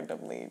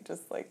randomly,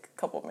 just like a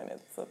couple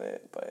minutes of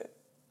it, but.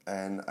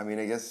 And I mean,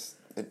 I guess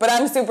But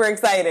I'm super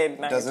excited.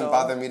 Nigel. doesn't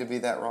bother me to be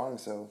that wrong,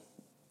 so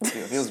it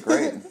feels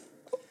great.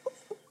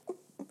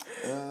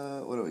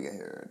 What do we got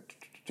here?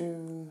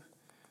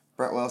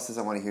 Brett Wells says,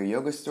 "I want to hear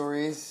yoga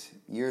stories."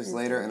 Years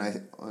later, and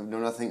I know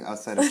nothing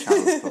outside of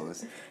Child's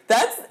Pose.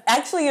 That's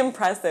actually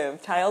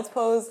impressive. Child's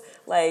Pose,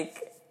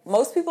 like,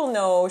 most people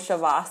know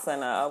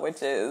Shavasana,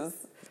 which is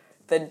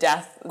the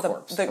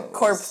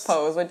corpse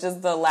pose, which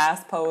is the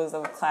last pose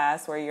of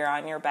class where you're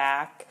on your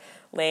back,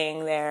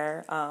 laying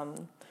there,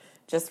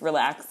 just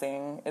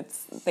relaxing.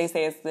 They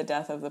say it's the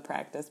death of the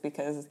practice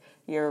because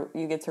you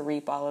get to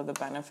reap all of the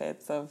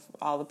benefits of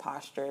all the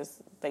postures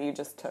that you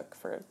just took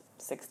for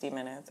 60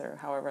 minutes or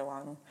however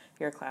long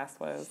your class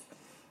was.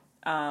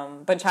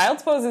 But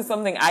Child's Pose is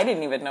something I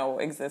didn't even know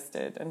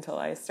existed until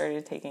I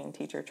started taking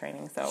teacher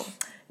training. So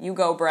you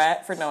go,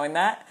 Brett, for knowing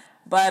that.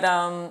 But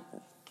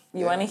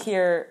you want to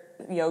hear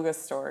yoga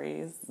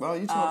stories. Well,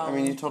 you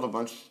told a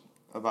bunch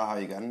about how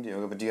you got into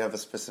yoga, but do you have a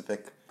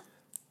specific...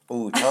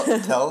 Ooh,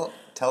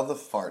 tell the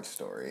fart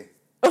story.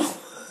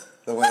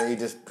 The one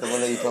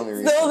that you told me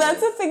recently. So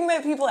that's the thing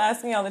that people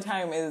ask me all the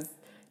time is,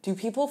 do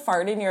people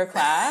fart in your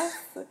class?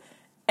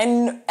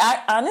 And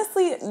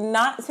honestly,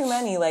 not too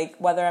many. Like,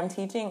 whether I'm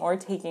teaching or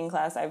taking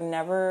class, I've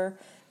never...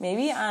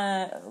 Maybe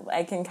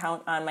I can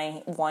count on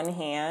my one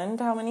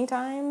hand how many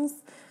times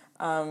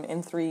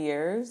in 3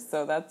 years.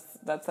 So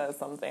that says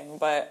something.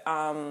 But,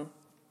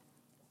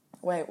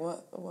 wait,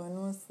 when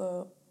was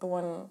the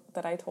one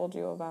that I told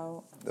you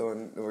about? The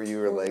one where you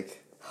were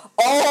like...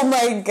 Oh,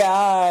 my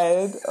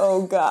God.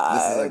 Oh, God.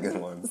 This is a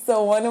good one.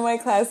 So one of my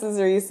classes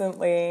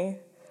recently,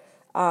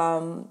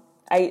 one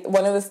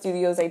of the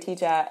studios I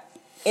teach at,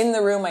 in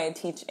the room I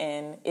teach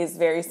in, is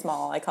very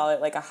small. I call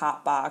it like a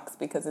hot box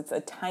because it's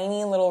a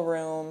tiny little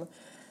room,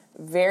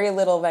 very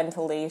little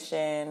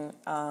ventilation.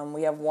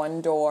 We have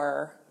one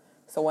door.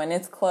 So when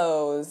it's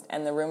closed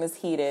and the room is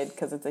heated,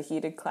 because it's a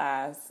heated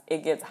class,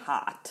 it gets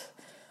hot.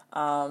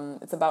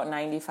 It's about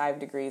 95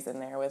 degrees in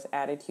there with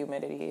added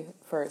humidity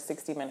for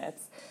 60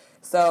 minutes.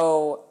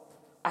 So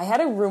I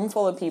had a room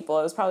full of people.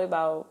 It was probably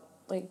about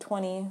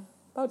 20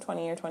 or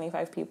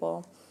 25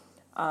 people.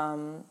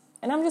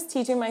 And I'm just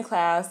teaching my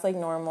class like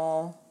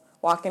normal,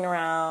 walking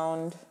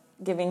around,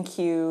 giving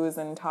cues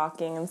and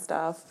talking and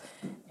stuff.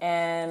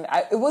 And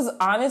it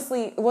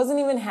wasn't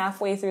even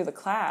halfway through the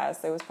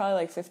class. It was probably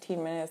like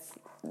 15 minutes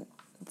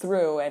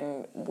through,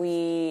 and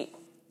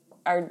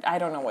I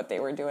don't know what they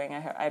were doing.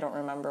 I don't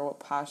remember what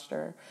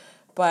posture,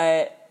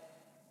 but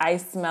I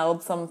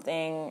smelled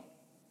something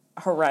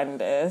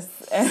horrendous.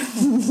 And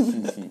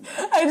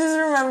I just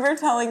remember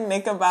telling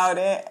Nick about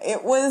it.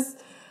 It was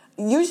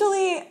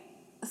usually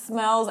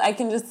smells, I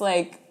can just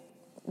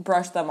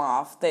brush them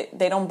off. They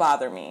don't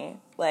bother me.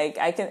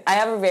 I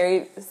have a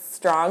very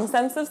strong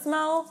sense of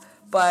smell,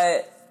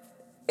 but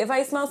if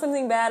I smell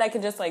something bad, I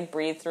can just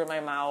breathe through my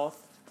mouth,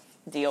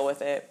 deal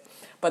with it.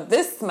 But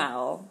this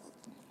smell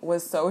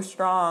was so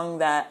strong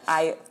that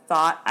I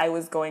thought I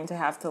was going to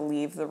have to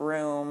leave the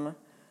room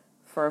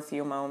for a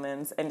few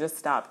moments and just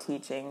stop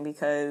teaching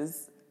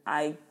because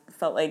I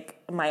felt like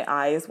my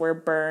eyes were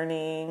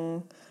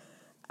burning.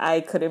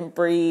 I couldn't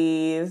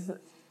breathe.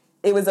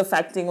 it was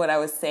affecting what I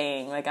was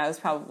saying. Like, I was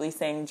probably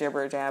saying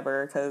jibber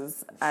jabber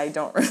because I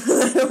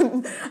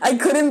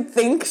couldn't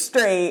think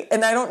straight.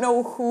 And I don't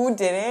know who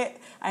did it.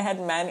 I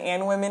had men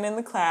and women in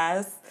the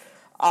class,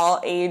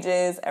 all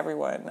ages,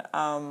 everyone.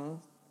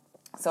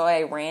 So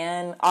I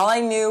ran. All I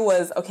knew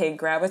was, okay,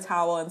 grab a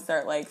towel and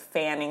start, like,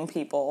 fanning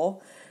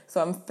people.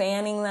 So I'm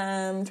fanning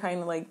them, trying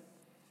to, like,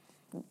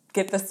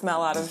 get the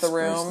smell out of the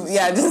room.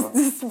 Just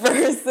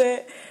disperse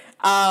it.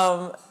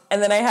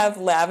 And then I have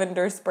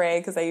lavender spray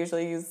because I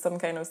usually use some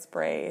kind of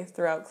spray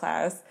throughout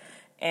class.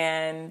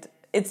 And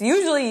it's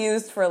usually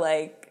used for,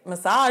 like,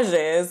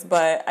 massages,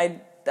 but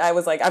I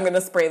was like, I'm going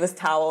to spray this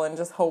towel and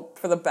just hope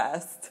for the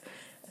best.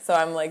 So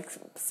I'm, like,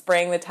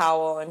 spraying the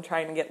towel and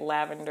trying to get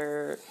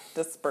lavender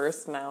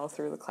dispersed now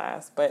through the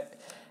class. But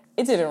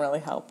it didn't really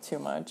help too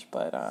much,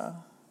 but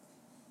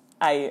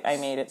I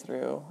made it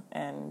through.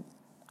 And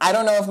I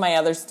don't know if my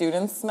other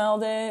students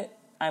smelled it.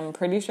 I'm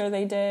pretty sure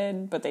they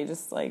did, but they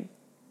just, like,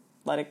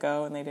 let it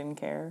go and they didn't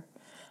care.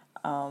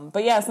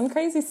 But yeah, some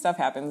crazy stuff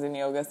happens in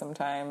yoga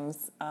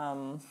sometimes.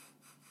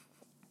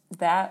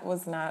 That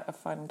was not a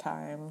fun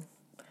time.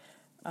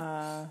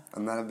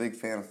 I'm not a big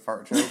fan of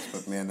fart jokes,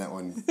 but man, that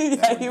one,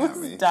 Yeah, he got was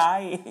me.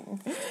 dying.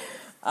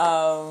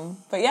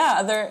 But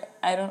yeah,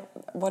 I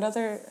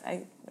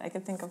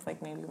could think of,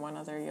 like, maybe one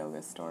other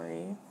yoga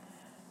story.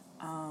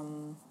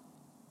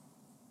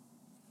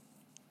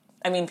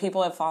 I mean,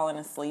 people have fallen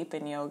asleep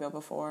in yoga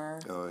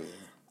before. Oh yeah.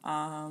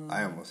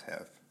 I almost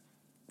have.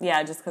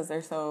 Yeah, just because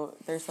they're so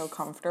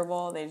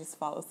comfortable, they just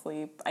fall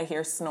asleep. I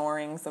hear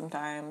snoring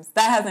sometimes.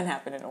 That hasn't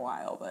happened in a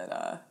while,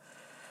 but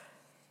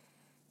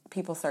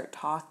people start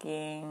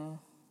talking.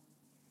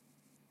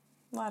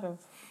 A lot of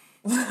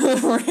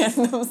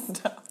random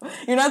stuff.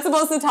 You're not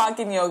supposed to talk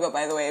in yoga,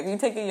 by the way. If you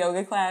take a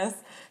yoga class,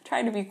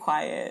 try to be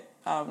quiet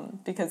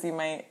because you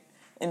might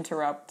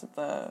interrupt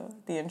the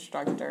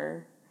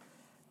instructor.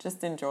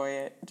 Just enjoy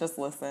it. Just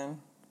listen.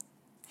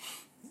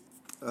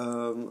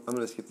 I'm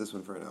gonna skip this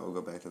one for now. We'll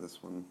go back to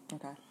this one.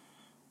 Okay.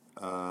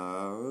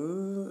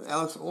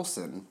 Alex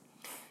Olson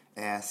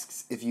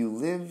asks, if you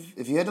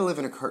had to live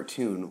in a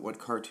cartoon, what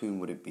cartoon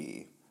would it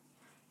be?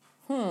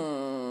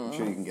 I'm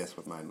sure you can guess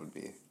what mine would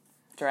be.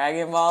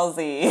 Dragon Ball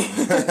Z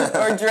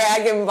or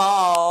Dragon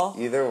Ball.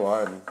 Either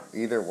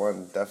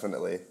one,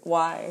 definitely.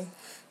 Why?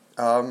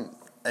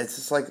 It's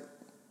just like,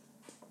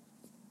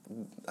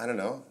 I don't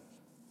know.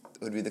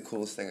 It would be the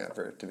coolest thing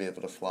ever to be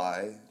able to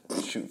fly,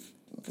 shoot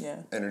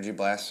energy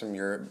blasts from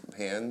your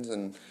hands,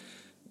 and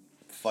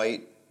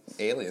fight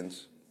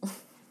aliens.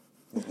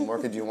 What more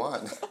could you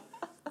want?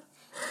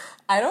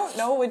 I don't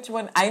know which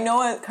one. I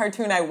know a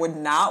cartoon I would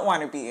not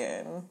want to be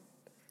in.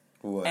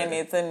 What? And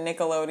it's a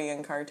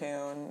Nickelodeon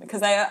cartoon.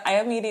 Because I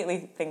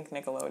immediately think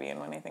Nickelodeon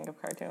when I think of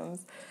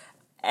cartoons.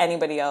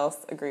 Anybody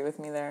else agree with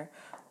me there?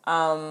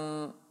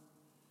 I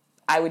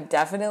would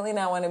definitely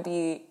not want to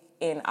be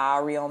in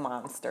Are Real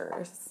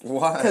Monsters.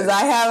 Why? Because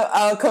I have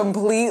a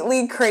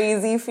completely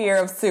crazy fear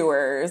of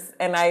sewers.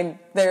 And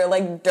they're,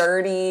 like,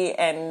 dirty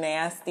and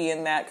nasty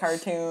in that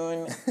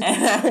cartoon.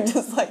 And I would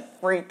just,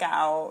 like, freak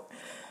out.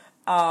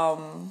 I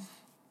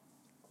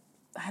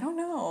don't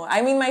know.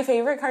 I mean, my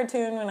favorite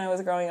cartoon when I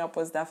was growing up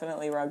was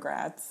definitely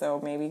Rugrats.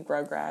 So maybe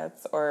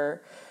Rugrats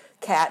or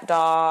Cat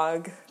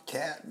Dog.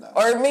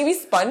 Or maybe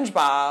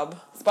SpongeBob.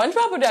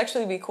 SpongeBob would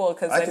actually be cool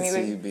because I could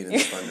see you being in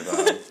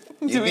SpongeBob.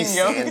 You'd be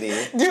Sandy.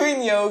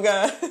 Doing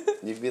yoga.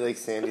 You'd be like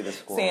Sandy the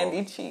squirrel.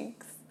 Sandy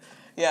cheeks.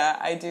 Yeah,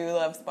 I do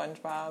love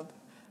SpongeBob.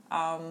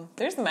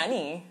 There's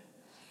many.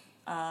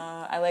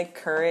 I like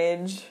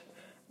Courage.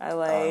 I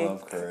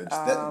love Courage.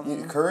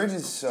 Courage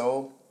is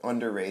so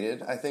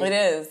underrated, I think. It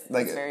is.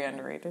 Like, it's very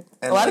underrated.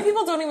 A lot of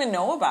people don't even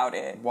know about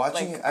it.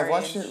 I've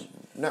watched it,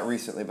 not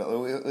recently, but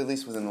at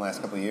least within the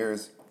last couple of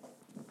years.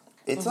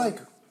 It's like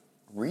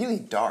really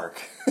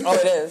dark. Oh,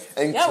 it is.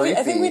 And yeah, creepy.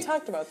 I think we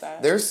talked about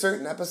that. There's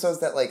certain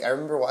episodes that, like, I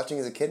remember watching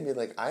as a kid and being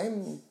like,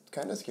 I'm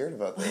kind of scared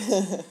about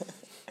this.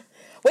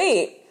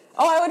 Wait.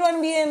 Oh, I would want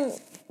to be in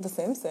The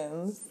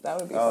Simpsons. That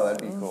would be cool. Oh,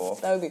 that'd be cool.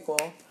 That would be cool.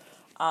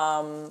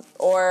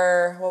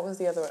 Or, what was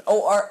the other one?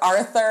 Oh, or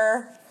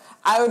Arthur.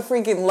 I would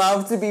freaking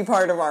love to be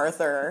part of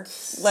Arthur.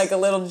 Like a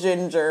little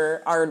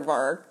ginger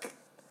aardvark.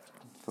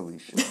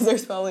 Felicia.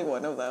 There's probably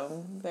one of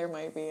them. There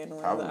might be in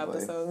one of the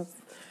episodes.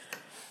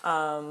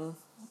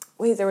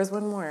 Wait, there was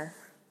one more.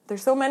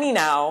 There's so many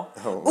now.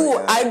 Oh my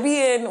God. I'd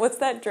be in, what's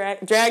that?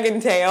 Dragon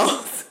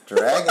Tales.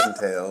 Dragon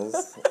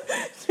Tales?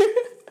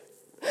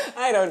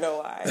 I don't know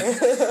why.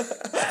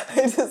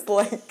 I just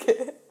like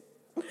it.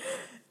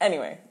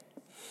 Anyway.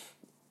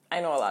 I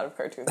know a lot of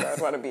cartoons I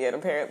would want to be in,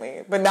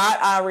 apparently. But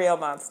not Real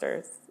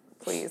Monsters.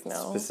 Please,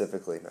 no.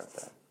 Specifically, not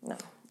that.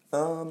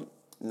 No.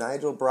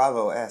 Nigel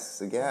Bravo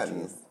asks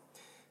again,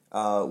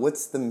 what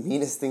is the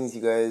meanest thing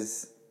you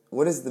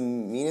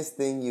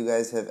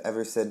guys have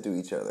ever said to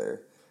each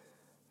other?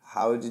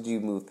 How did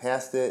you move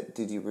past it?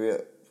 Did you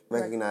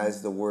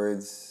recognize the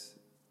words?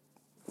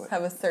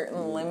 Have a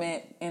certain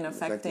limit in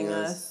affecting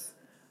us?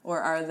 Or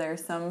are there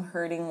some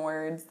hurting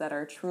words that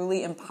are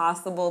truly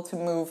impossible to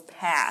move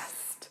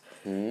past?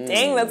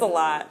 Dang, that's a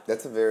lot.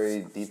 That's a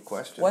very deep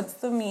question. What's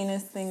the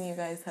meanest thing you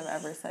guys have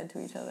ever said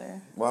to each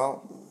other?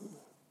 Well,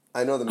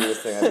 I know the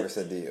meanest thing I ever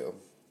said to you.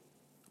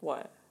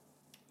 What?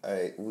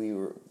 We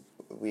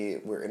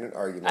were in an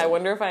argument. I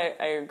wonder if I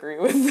agree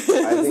with this.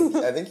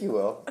 I think you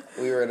will.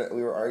 We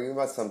were arguing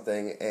about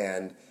something,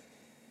 and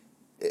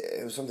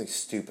it was something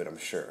stupid, I'm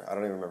sure. I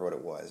don't even remember what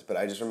it was, but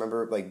I just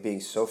remember like being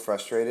so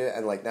frustrated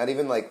and like not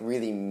even like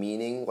really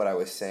meaning what I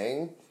was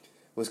saying.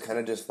 It was kind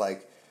of just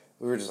like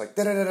we were just like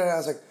da da da da. I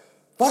was like,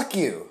 "Fuck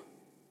you."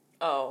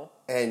 Oh.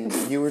 And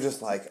you were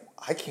just like,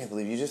 "I can't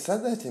believe you just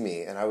said that to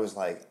me." And I was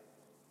like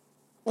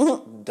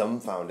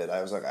dumbfounded.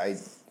 I was like,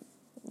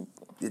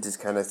 it just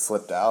kind of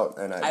slipped out,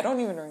 and I don't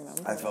even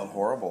remember. I felt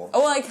horrible.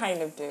 Oh, well, I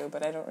kind of do,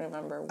 but I don't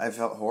remember. I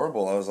felt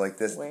horrible. I was like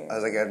this. Weird. I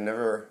was like, I've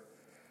never.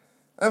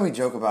 And we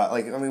joke about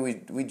like I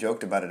mean we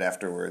joked about it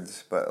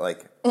afterwards, but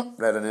like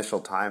that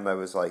initial time, I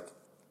was like,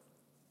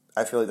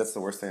 I feel like that's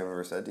the worst thing I've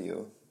ever said to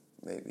you.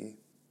 Maybe.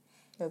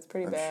 That's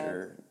pretty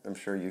bad. I'm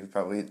sure you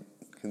probably.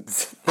 Can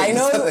I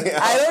know. something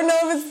else. I don't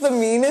know if it's the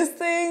meanest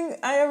thing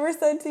I ever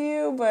said to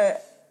you,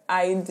 but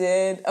I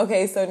did.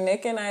 Okay, so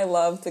Nick and I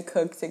love to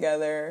cook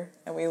together,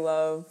 and we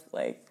love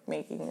like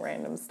making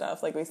random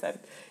stuff. Like we said,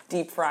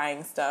 deep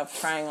frying stuff,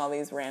 trying all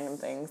these random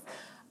things.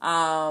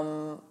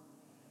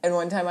 And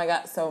one time I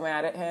got so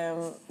mad at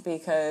him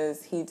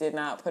because he did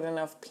not put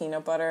enough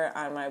peanut butter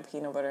on my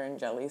peanut butter and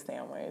jelly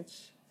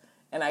sandwich.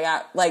 And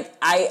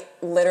I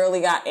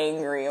literally got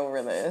angry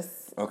over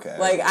this. Okay.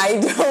 Like,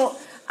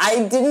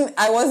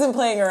 I wasn't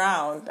playing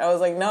around. I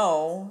was like,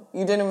 no,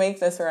 you didn't make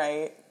this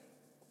right.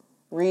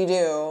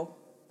 Redo.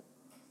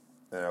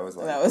 And I was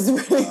like, That was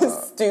really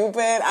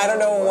stupid. I don't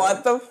know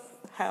what the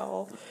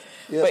hell.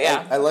 Yeah, But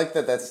yeah. I like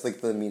that. That's like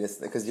the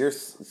meanest thing because you're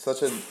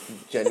such a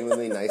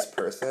genuinely nice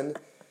person.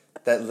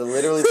 That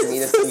literally the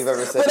meanest thing you've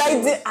ever said. But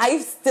to me. I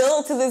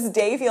still to this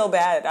day feel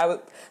bad.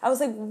 I was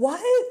like,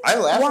 what? I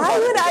laugh Why about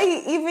it would because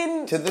I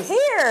even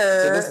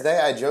care? To this day,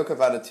 I joke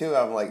about it too.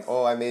 I'm like,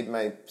 oh, I made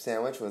my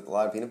sandwich with a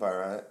lot of peanut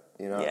butter on it.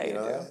 You know, Yeah, you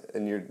know do. that,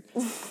 and you're.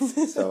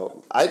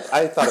 So I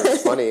thought it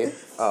was funny,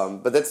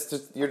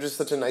 but you're just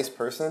such a nice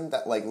person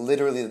that like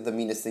literally the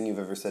meanest thing you've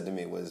ever said to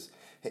me was,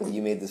 hey,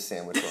 you made this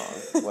sandwich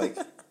wrong. Like,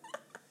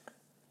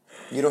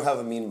 you don't have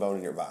a mean bone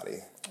in your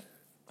body.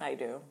 I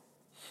do.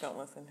 Don't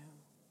listen to him.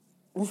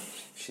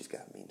 She's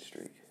got a mean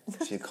streak.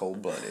 She's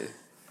cold-blooded.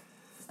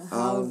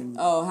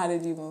 How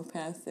did you move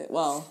past it?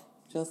 Well,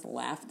 just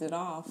laughed it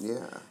off.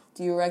 Yeah.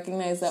 Do you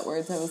recognize that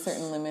words have a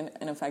certain limit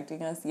in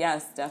affecting us?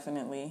 Yes,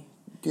 definitely.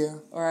 Yeah.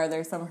 Or are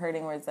there some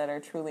hurting words that are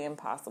truly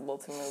impossible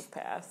to move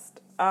past?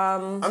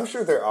 I'm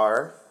sure there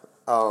are.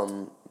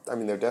 I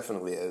mean, there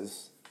definitely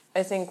is.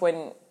 I think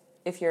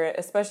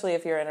especially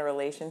if you're in a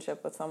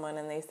relationship with someone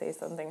and they say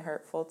something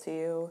hurtful to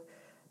you,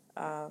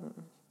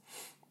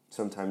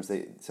 Sometimes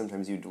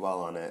you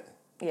dwell on it.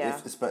 Yeah.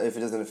 If it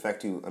doesn't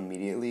affect you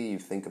immediately, you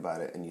think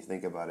about it and you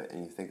think about it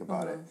and you think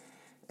about it,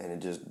 and it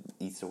just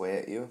eats away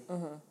at you.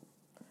 Mm-hmm.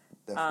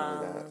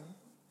 Definitely that.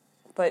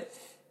 but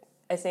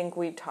I think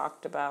we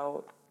talked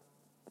about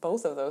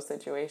both of those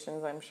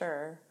situations, I'm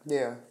sure.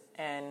 Yeah.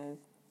 And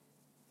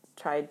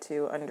tried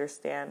to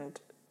understand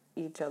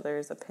each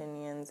other's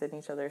opinions and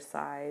each other's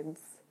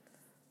sides.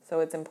 So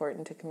it's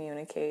important to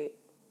communicate.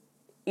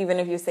 Even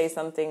if you say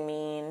something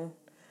mean,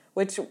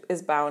 which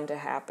is bound to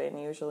happen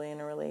usually in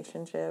a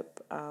relationship,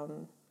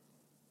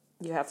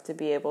 you have to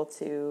be able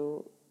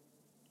to,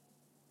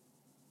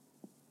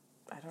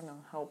 I don't know,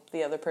 help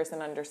the other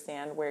person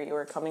understand where you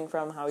were coming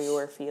from, how you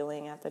were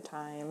feeling at the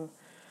time,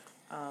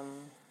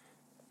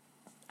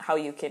 how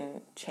you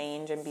can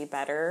change and be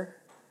better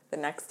the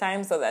next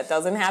time so that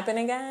doesn't happen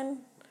again,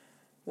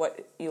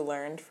 what you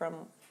learned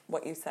from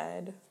what you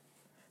said.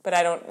 But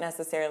I don't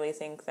necessarily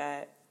think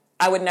that,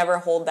 I would never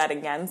hold that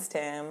against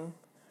him.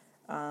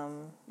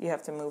 You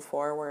have to move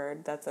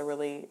forward. That's a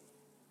really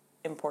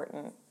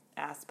important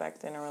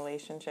aspect in a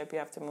relationship. You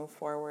have to move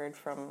forward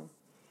from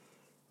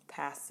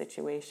past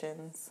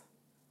situations.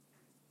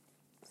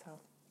 So.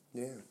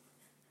 Yeah.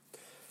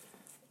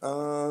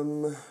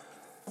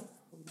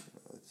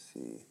 Let's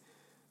see.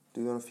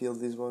 Do you want to field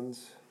these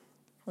ones?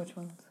 Which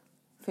ones?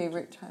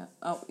 Favorite child?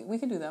 Oh, we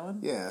could do that one.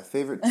 Yeah.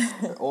 Favorite.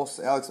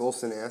 Alex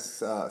Olson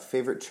asks,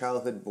 favorite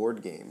childhood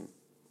board game.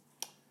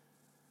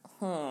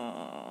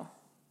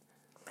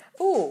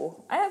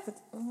 Ooh, I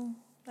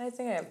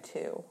think I have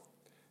 2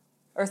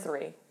 or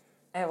 3.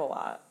 I have a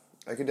lot.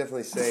 I could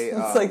definitely say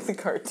It's like the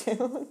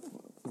cartoon.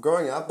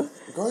 growing up,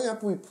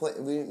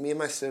 me and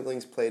my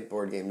siblings played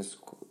board games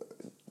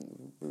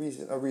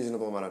a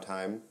reasonable amount of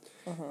time.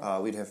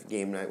 We'd have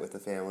game night with the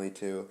family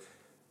too.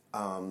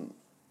 I'm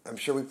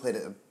sure we played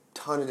a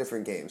ton of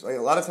different games. Like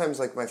a lot of times,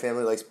 like my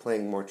family likes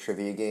playing more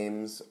trivia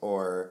games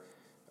or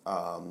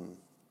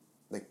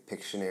like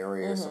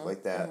Pictionary or stuff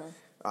like that.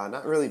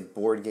 Not really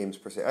board games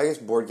per se. I guess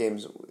board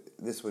games.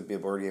 This would be a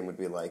board game. Would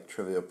be like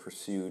Trivial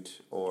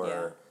Pursuit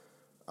or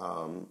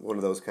one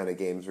of those kind of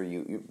games where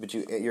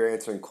you're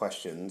answering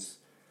questions.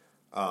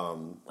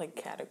 Like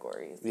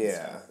categories.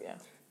 Yeah. Yeah.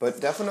 But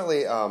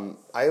definitely,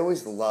 I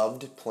always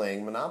loved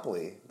playing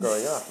Monopoly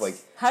growing up. Like,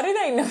 How did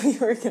I know you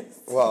were going to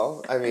say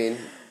well, I mean,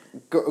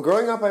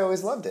 growing up, I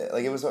always loved it.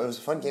 Like, it was a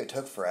fun game. It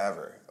took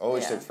forever.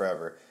 Always Yeah. took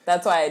forever.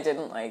 That's why I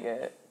didn't like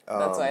it.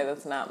 That's why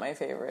that's not my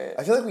favorite.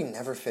 I feel like we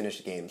never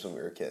finished games when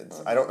we were kids.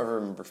 Mm-hmm. I don't ever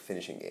remember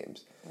finishing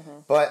games.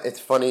 But it's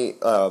funny,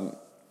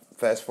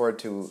 fast forward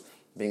to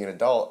being an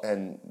adult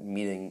and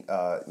meeting,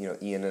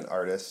 Ian and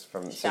Artis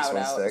from Shout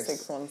out 616.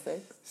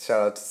 616.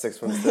 Shout out to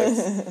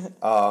 616.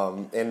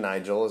 And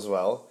Nigel as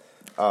well.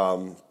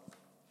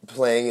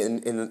 Playing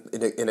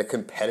in a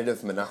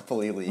competitive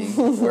Monopoly league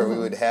where we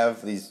would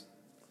have these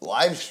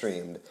live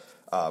streamed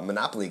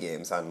Monopoly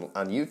games on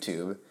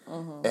YouTube.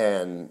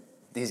 And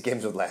these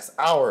games would last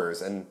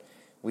hours, and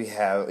we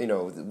have,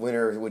 the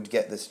winner would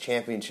get this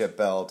championship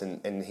belt,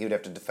 and he would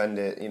have to defend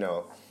it,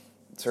 a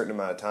certain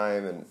amount of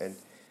time, and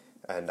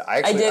I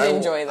actually did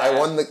enjoy that. I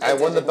won the I did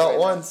belt enjoy that.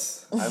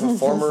 once. I'm a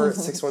former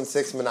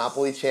 616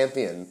 Monopoly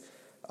champion.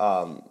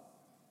 A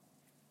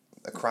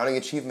crowning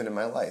achievement in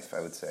my life, I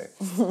would say.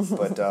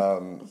 But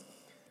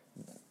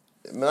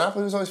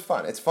Monopoly was always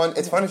fun. It's fun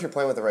if you're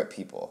playing with the right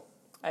people.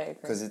 I agree.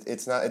 Because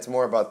it's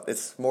more about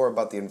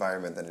the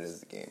environment than it is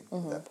the game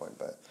at that point.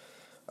 But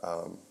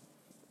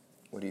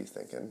what are you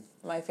thinking?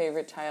 My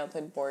favorite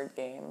childhood board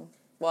game.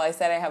 Well, I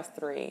said I have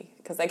 3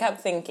 because I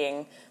kept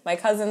thinking. My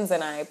cousins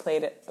and I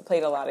played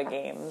a lot of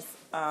games.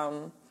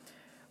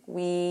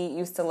 We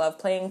used to love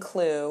playing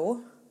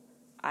Clue.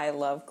 I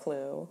love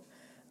Clue.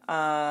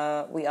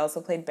 We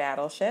also played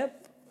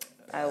Battleship.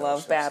 I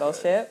love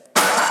Battleship's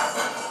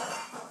Battleship.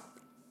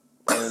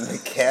 And the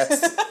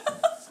cats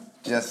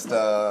just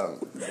Are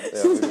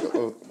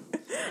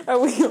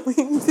we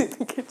going to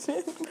the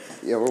kitchen?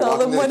 yeah, we're Tell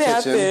walking them to the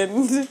what kitchen.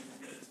 happened.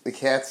 The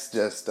cats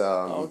just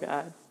Oh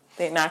God!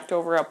 They knocked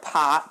over a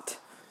pot.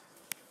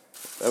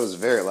 that was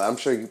very loud. I'm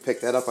sure you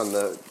picked that up on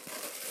the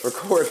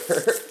recorder.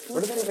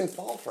 Where did that even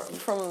fall from?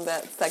 From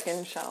that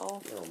second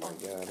shelf. Oh my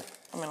God!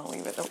 I'm gonna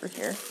leave it over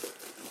here.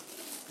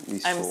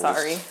 These I'm fools.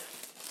 sorry.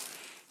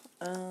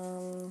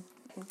 I'm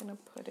gonna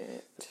put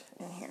it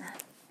in here.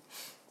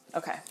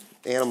 Okay.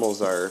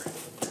 Animals are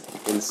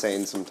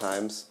insane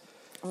sometimes.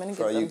 I'm gonna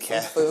For all get you them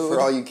cat some food. for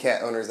all you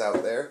cat owners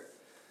out there,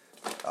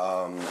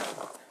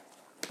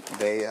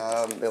 they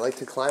like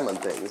to climb on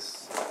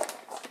things.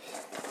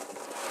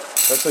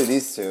 Especially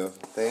these two.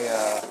 They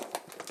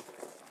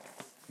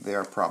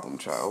are problem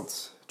children.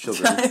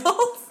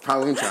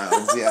 Problem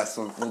childs. Yeah,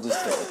 so we'll just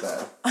stick with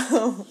that.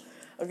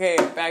 Okay,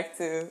 back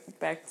to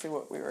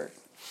what we were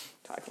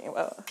talking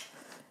about.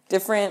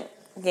 Different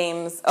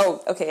games.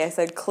 Oh, okay. I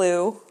said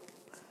Clue.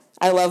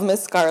 I love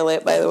Miss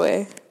Scarlet, by the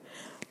way.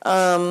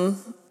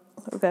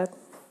 Okay.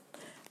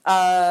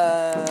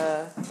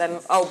 Then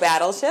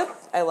Battleship.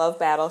 I love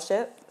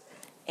Battleship.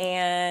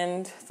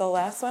 And the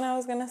last one I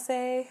was gonna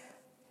say.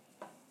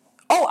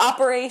 Oh,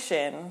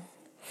 Operation.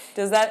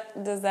 Does that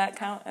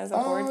count as a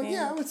board game?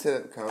 Yeah, I would say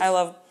that counts. I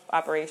love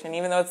Operation,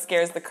 even though it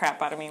scares the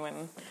crap out of me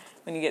when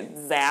you get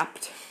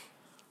zapped.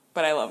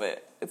 But I love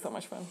it. It's so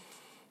much fun.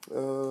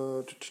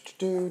 Let's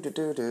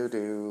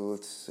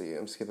see.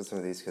 I'm skipping some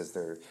of these because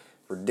they're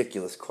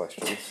ridiculous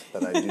questions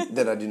that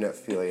I do not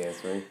feel like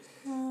answering.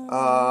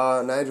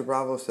 Nigel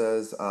Bravo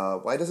says,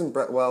 "Why doesn't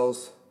Brett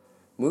Wells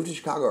move to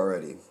Chicago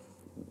already?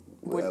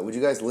 Would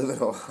you guys live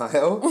in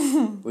Ohio?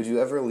 Would you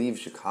ever leave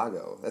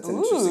Chicago?" That's an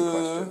interesting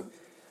question.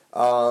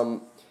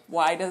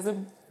 Why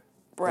doesn't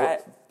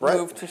Brett Brett-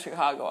 move to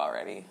Chicago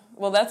already?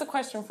 Well, that's a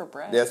question for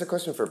Brett. Yeah, that's a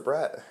question for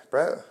Brett.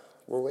 Brett,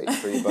 we're waiting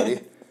for you, buddy.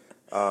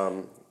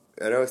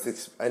 I know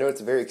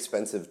it's very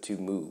expensive to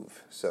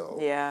move. So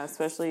Yeah,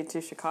 especially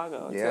to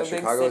Chicago. yeah, to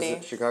a big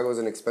city. Chicago is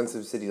an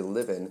expensive city to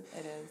live in.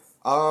 It is.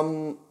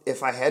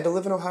 If I had to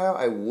live in Ohio,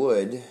 I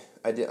would.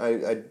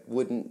 I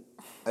wouldn't.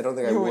 I don't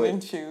think I You would.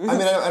 wouldn't choose. I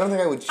mean, I don't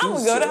think I would choose. I'm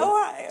gonna go to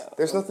Ohio.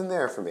 There's nothing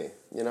there for me,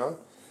 you know.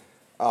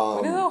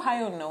 What is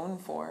Ohio known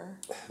for?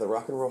 The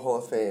Rock and Roll Hall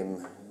of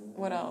Fame,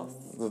 What else?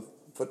 the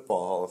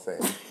Football Hall of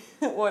Fame,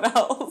 What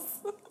else?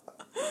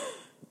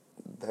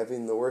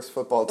 having the worst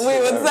football team. Wait,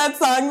 what's ever. that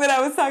song that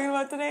I was talking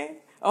about today?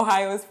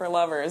 Ohio is for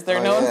lovers. They're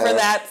Oh, known yeah. for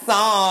that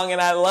song,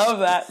 and I love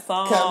that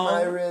song. Cut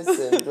my wrist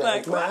and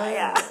Like, break my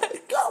yeah.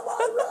 Cut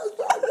my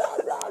wrist.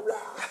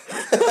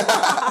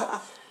 Rah,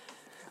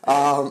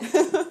 rah,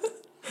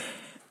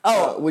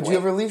 rah. Would you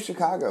ever leave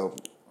Chicago?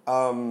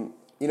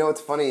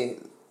 It's funny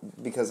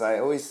because I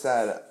always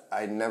said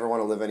I never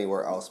want to live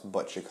anywhere else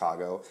but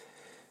Chicago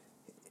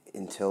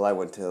until I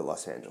went to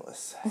Los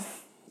Angeles.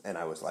 And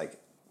I was like,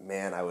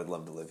 man, I would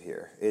love to live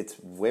here. It's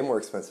way more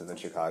expensive than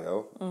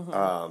Chicago,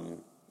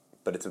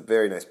 but it's a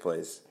very nice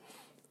place.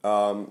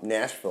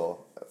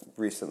 Nashville,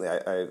 recently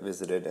I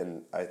visited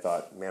and I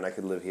thought, man, I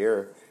could live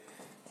here.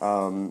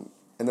 And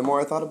the more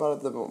I thought about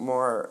it, the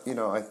more,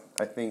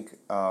 I think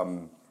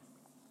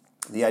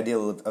the idea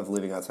of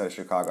living outside of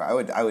Chicago, I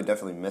would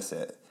definitely miss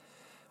it.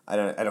 I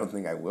don't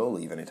think I will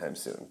leave anytime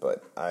soon,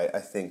 but I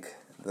think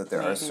that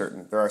there are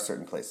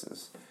certain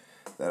places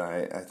that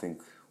I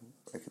think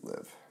I could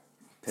live.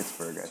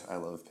 Pittsburgh. I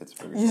love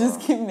Pittsburgh. You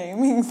just keep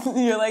naming.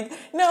 You're like,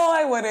 no,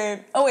 I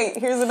wouldn't. Oh wait,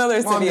 here's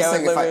another Well, I'm city just I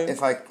would saying, live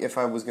in. if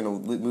I was gonna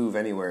move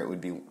anywhere, it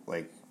would be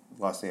like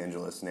Los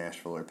Angeles,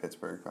 Nashville, or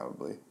Pittsburgh,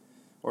 probably.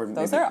 Or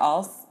Those maybe, are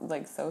all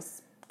like so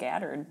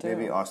scattered too.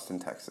 maybe Austin,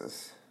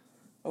 Texas.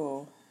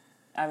 Ooh,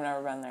 I've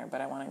never been there,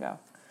 but I want to go.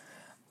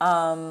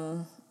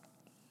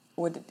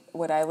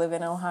 Would I live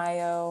in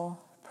Ohio?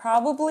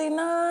 Probably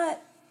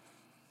not.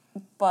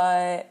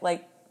 But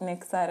like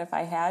Nick said, if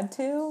I had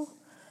to,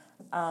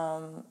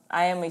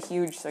 I am a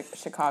huge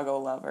Chicago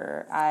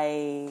lover.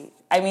 I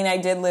mean, I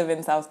did live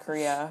in South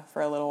Korea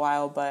for a little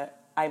while, but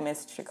I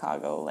missed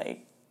Chicago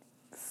like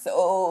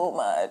so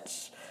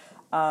much.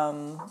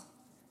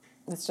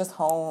 It's just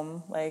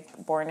home,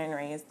 like born and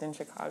raised in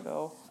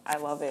Chicago. I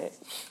love it.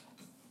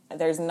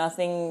 There's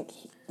nothing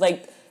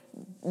like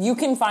you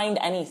can find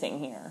anything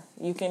here.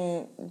 You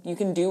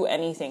can do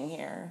anything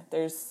here.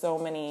 There's so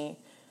many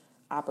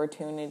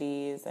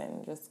opportunities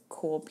and just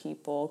cool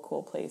people,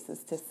 cool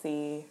places to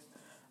see.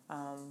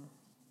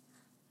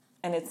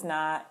 And it's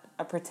not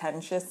a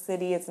pretentious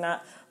city. It's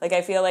not like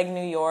I feel like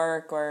New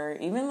York or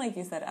even like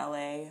you said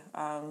LA.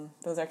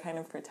 Those are kind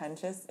of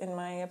pretentious in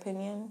my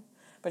opinion.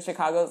 But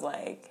Chicago's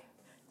like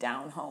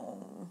down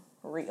home,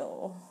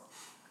 real.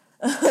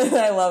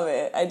 I love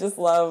it.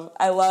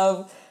 I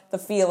love the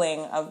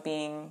feeling of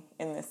being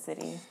in this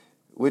city.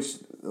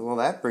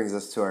 That brings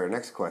us to our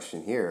next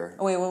question here.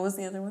 Oh wait, what was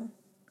the other one?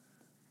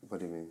 What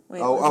do you mean?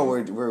 Wait,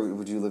 where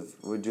would you live?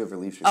 Would you ever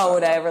leave Chicago? Oh,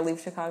 would I ever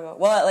leave Chicago?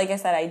 Well, like I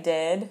said, I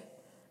did,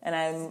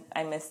 and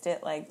I missed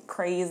it like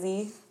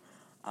crazy.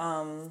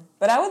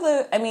 But I would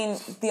live. I mean,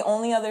 the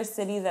only other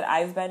city that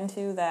I've been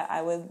to that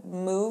I would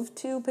move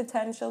to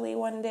potentially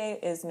one day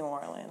is New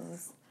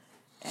Orleans,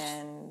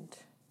 and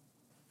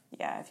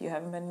yeah, if you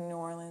haven't been to New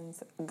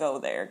Orleans, go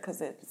there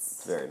because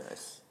it's very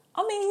nice,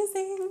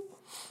 amazing.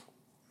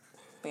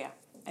 But yeah.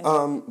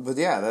 Anyway. But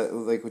yeah,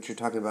 like what you're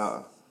talking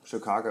about,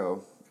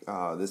 Chicago.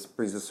 This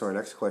brings us to our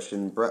next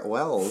question. Brett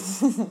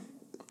Wells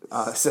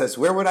says,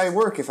 "Where would I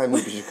work if I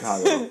moved to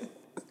Chicago?"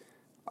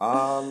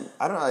 I don't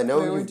know. I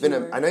know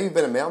you've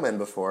been a mailman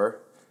before.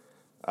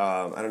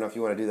 I don't know if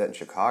you want to do that in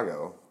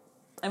Chicago.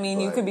 I mean,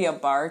 you could be a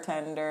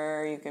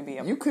bartender. You could be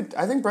a. You could.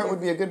 I think Brett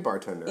would be a good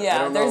bartender.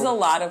 Yeah, there's a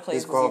lot of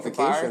places you could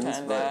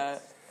bartend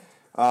at.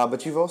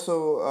 But you've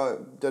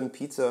also done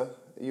pizza.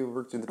 You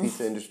worked in the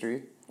pizza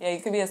industry. Yeah,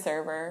 you could be a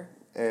server.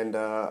 And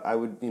I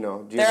would,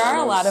 there are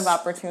a lot of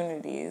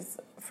opportunities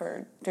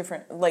for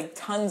different, like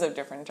tons of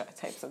different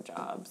types of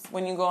jobs.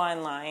 When you go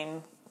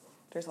online,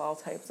 there's all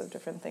types of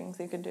different things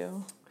you could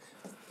do.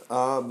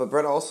 But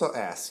Brett also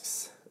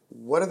asks,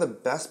 what are the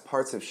best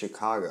parts of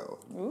Chicago?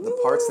 Ooh. The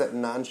parts that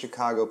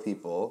non-Chicago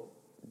people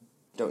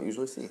don't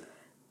usually see.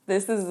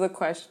 This is the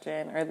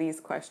question, or these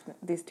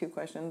two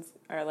questions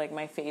are like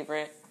my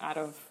favorite out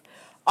of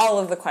all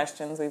of the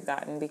questions we've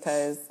gotten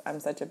because I'm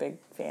such a big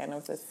fan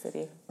of this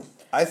city.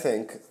 I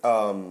think,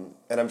 and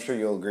I'm sure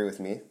you'll agree with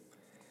me,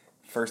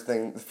 the first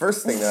thing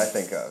that I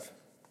think of.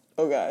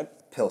 Oh God.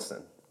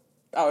 Pilsen.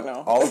 Oh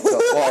no.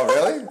 Well,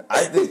 really?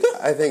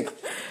 I think.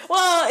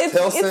 Well, it's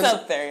Pilsen,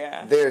 up there,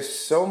 yeah. There's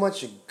so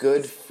much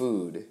good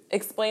food.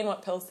 Explain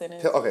what Pilsen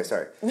is. Okay,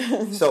 sorry.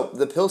 So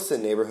the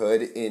Pilsen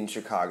neighborhood in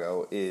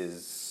Chicago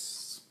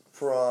is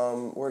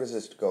from, where does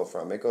this go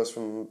from? It goes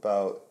from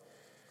about.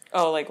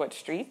 Oh, like what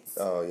streets?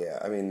 Oh yeah,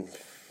 I mean.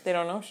 They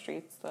don't know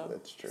streets though.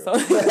 That's true. So,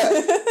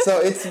 so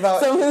it's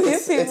about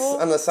it's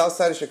on the south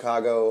side of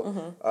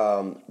Chicago,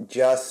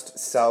 just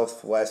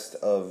southwest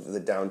of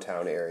the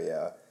downtown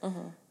area,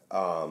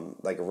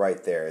 like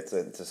right there. It's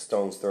a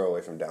stone's throw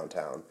away from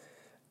downtown.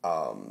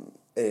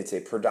 It's a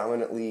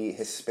predominantly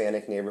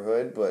Hispanic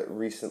neighborhood, but in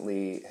recent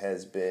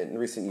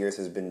years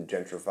has been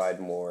gentrified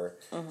more,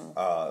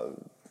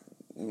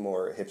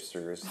 more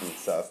hipsters and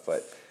stuff,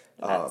 but.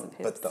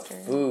 But the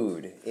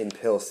food in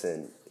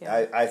Pilsen,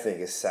 yeah. I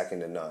think, is second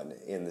to none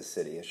in the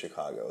city of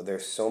Chicago.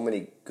 There's so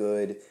many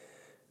good.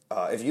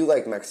 If you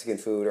like Mexican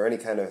food or any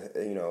kind of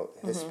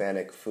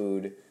Hispanic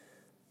food,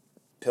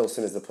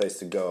 Pilsen is the place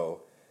to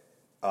go.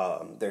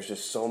 There's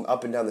just so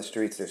up and down the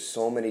streets. There's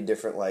so many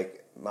different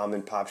like mom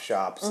and pop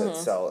shops that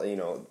sell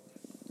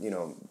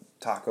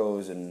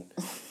tacos and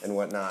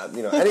whatnot.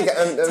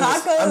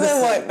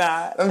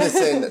 Whatnot. I'm just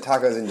saying that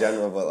tacos in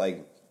general, but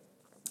like.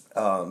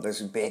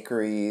 There's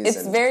bakeries.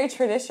 It's very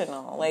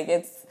traditional. Like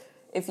it's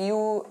if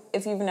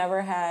you've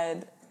never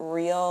had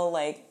real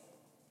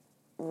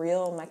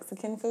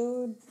Mexican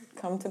food,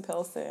 come to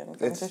Pilsen.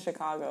 Come to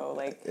Chicago.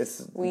 Like it's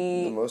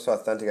the most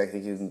authentic I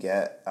think you can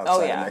get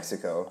outside of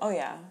Mexico. Oh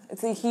yeah,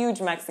 it's a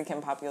huge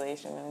Mexican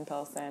population in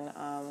Pilsen.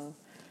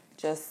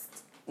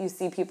 Just you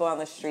see people on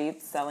the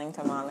streets selling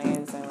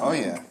tamales and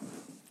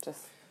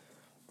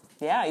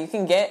you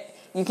can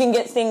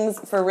get things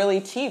for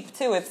really cheap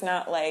too. It's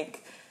not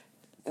like.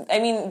 I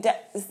mean,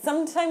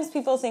 sometimes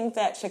people think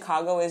that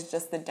Chicago is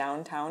just the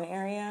downtown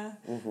area,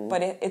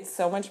 but it's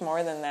so much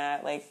more than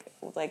that.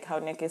 Like how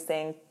Nick is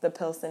saying, the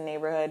Pilsen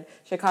neighborhood.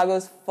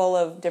 Chicago's full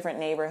of different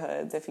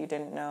neighborhoods, if you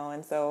didn't know,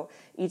 and so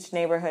each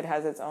neighborhood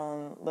has its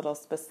own little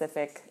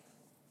specific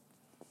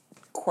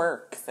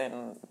quirks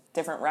and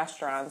different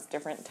restaurants,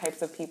 different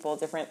types of people,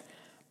 different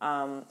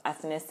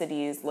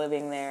ethnicities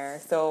living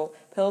there. So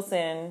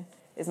Pilsen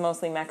is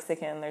mostly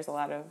Mexican. There's a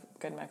lot of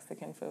good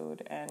Mexican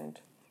food. And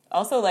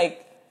also,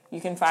 like,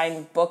 you can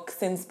find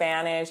books in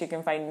Spanish, you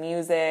can find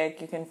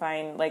music, you can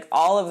find, like,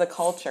 all of the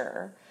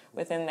culture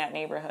within that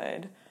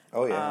neighborhood.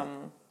 Oh, yeah.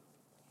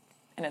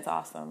 And it's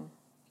awesome.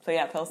 So,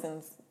 yeah,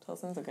 Pilsen's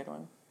a good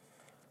one.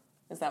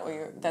 Is that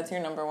what that's your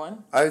number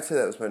one? I would say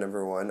that was my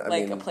number one. I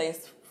Like mean, a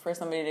place for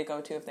somebody to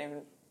go to if they...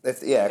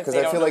 because they I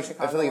don't feel know like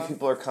Chicago well. if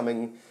people are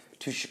coming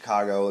to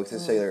Chicago, like to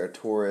say they're a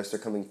tourist,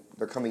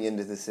 they're coming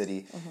into the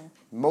city.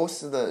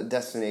 Most of the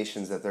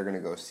destinations that they're going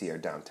to go see are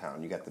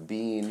downtown. You got the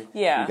Bean,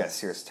 Yeah. you got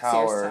Sears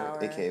Tower,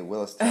 aka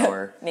Willis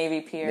Tower,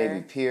 Navy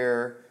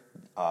Pier.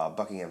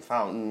 Buckingham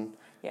Fountain.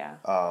 Yeah.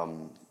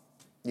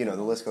 The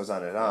list goes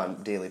on and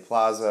on. Daily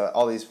Plaza,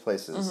 all these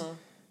places.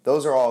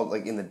 Those are all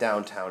like in the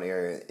downtown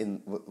area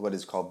in what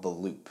is called the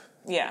Loop.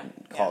 Yeah.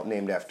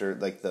 Named after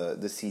like the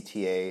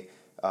CTA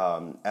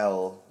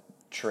L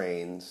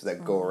trains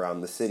that go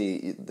around the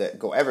city, that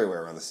go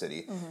everywhere around the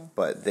city,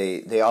 but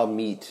they all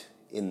meet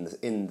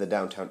in the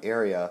downtown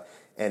area,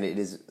 and it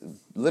is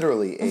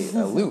literally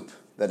a loop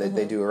that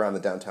they do around the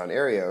downtown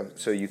area,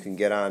 so you can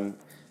get on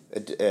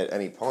at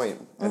any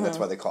point, and that's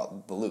why they call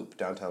it the Loop,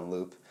 downtown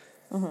Loop.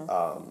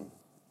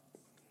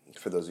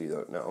 For those of you who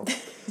don't know.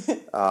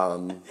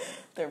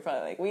 They're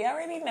probably like, we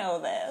already know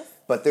this.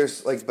 But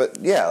there's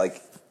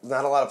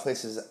not a lot of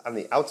places on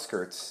the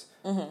outskirts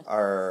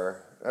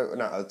are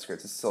not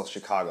outskirts. It's still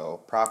Chicago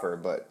proper,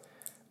 but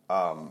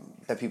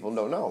that people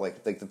don't know,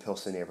 like the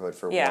Pilsen neighborhood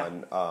for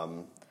one.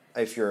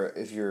 If you're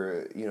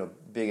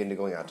big into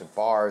going out to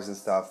bars and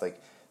stuff,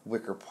 like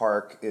Wicker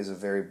Park is a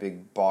very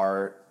big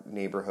bar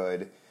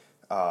neighborhood.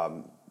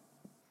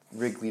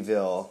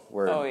 Wrigleyville,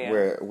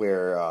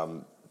 where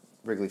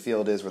Wrigley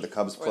Field is, where the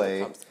Cubs play,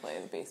 the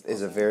baseball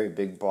is a game. very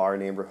big bar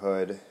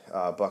neighborhood.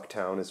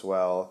 Bucktown as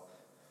well.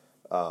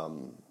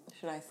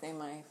 Should I say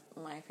my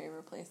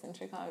favorite place in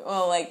Chicago?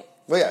 Well, like...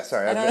 Well, yeah,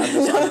 sorry. I'm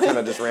kind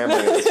of just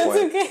rambling at this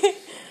point. It's okay.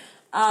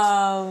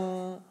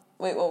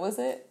 Wait, what was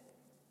it?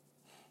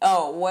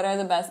 Oh, what are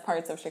the best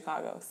parts of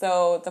Chicago?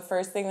 So the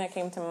first thing that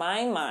came to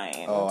my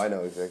mind... Oh, I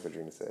know exactly what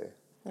you're going to say.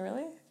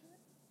 Really?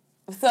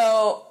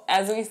 So,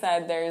 as we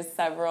said, there's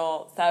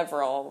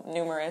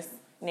numerous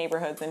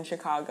neighborhoods in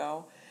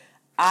Chicago.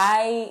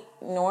 I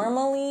don't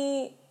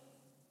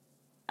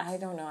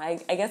know. I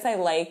guess I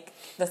like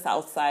the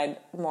South Side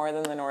more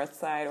than the North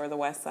Side or the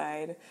West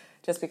Side,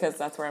 just because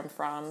that's where I'm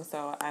from.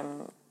 So I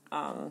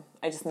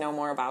just know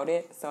more about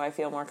it. So I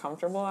feel more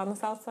comfortable on the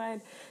South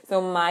Side. So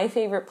my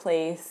favorite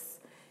place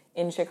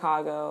in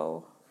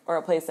Chicago, or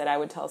a place that I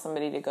would tell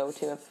somebody to go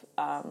to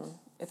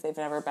if they've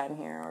never been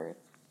here, or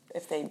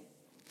if they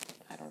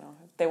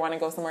want to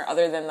go somewhere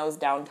other than those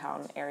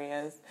downtown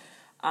areas,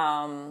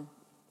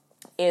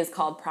 is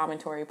called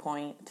Promontory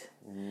Point.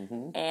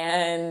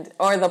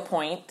 Or the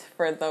Point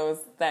for those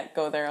that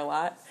go there a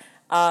lot.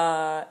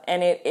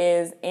 And it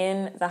is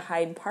in the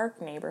Hyde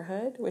Park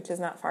neighborhood, which is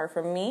not far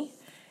from me.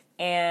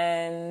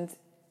 And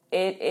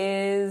it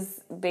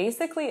is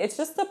basically, it's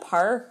just a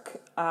park.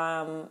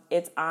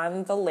 It's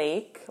on the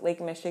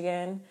Lake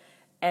Michigan.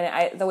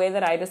 And the way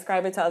that I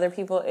describe it to other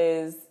people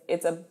is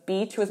it's a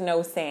beach with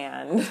no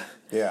sand.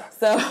 Yeah.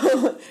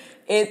 So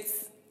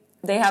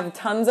they have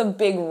tons of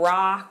big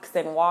rocks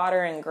and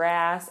water and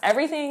grass,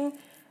 everything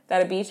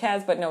that a beach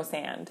has, but no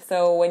sand.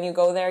 So when you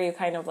go there, you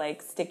kind of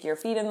like stick your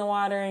feet in the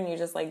water and you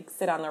just like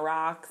sit on the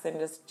rocks and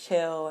just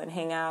chill and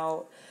hang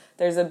out.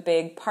 There's a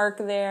big park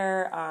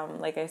there,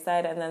 like I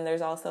said, and then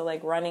there's also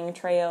like running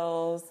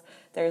trails.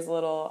 There's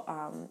little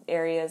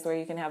areas where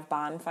you can have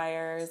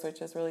bonfires,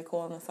 which is really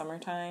cool in the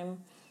summertime.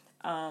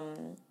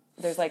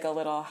 There's like a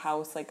little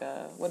house, like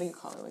what do you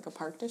call it? Like a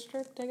park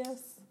district, I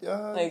guess?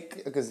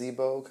 Like a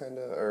gazebo, kind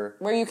of, or...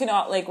 Where you can,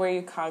 where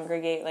you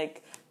congregate,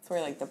 like, it's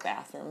where, like, the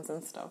bathrooms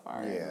and stuff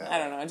are. Yeah. I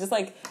don't know, just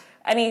like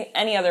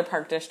any other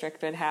park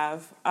district would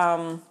have.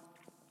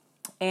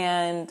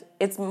 And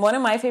it's one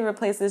of my favorite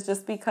places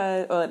just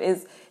because,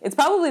 it's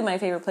probably my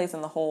favorite place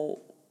in the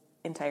whole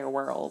entire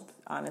world,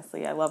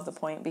 honestly. I love the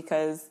Point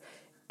because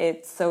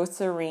it's so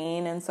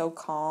serene and so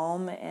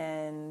calm,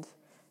 and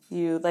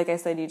you, like I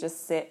said, you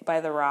just sit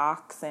by the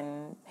rocks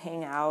and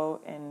hang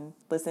out and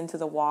listen to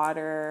the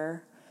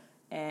water,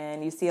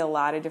 and you see a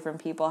lot of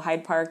different people.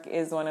 Hyde Park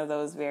is one of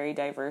those very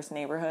diverse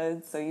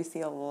neighborhoods, so you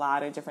see a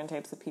lot of different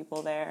types of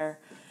people there,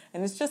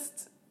 and it's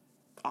just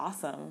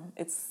awesome.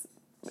 It's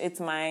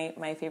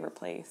my favorite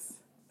place.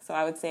 So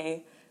I would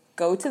say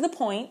go to the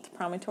Point,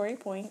 Promontory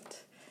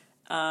Point,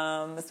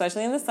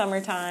 especially in the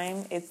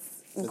summertime.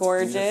 It's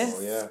gorgeous.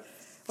 Beautiful, yeah.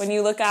 When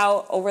you look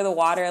out over the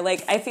water,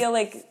 like, I feel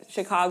like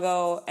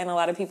Chicago, and a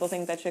lot of people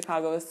think that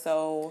Chicago is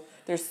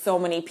there's so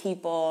many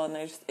people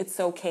and it's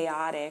so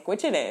chaotic,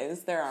 which it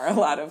is. There are a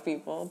lot of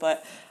people,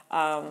 but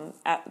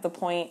at the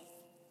Point,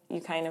 you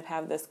kind of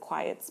have this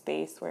quiet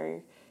space where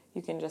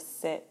you can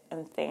just sit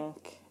and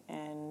think.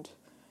 And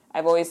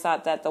I've always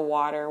thought that the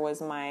water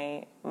was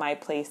my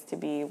place to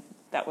be,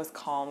 that was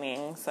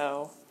calming.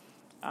 So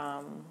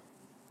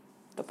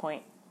The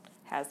Point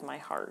has my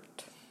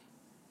heart.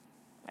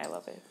 I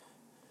love it.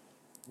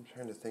 I'm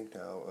trying to think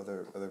now.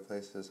 Other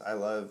places. I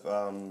love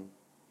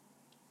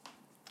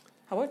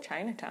How about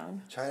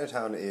Chinatown?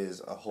 Chinatown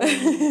is a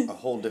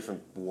whole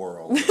different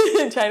world.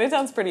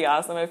 Chinatown's pretty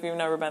awesome if you've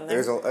never been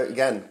there. There's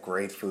again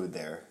great food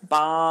there.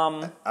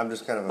 Bomb. I'm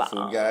just kind of a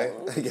food guy,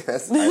 I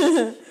guess.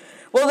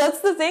 Well,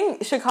 that's the thing.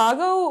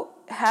 Chicago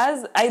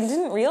has, I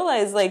didn't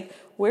realize, like,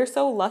 we're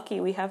so lucky.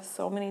 We have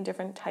so many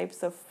different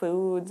types of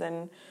foods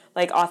and,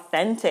 like,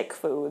 authentic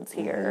foods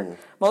here.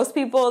 Mm-hmm. Most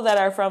people that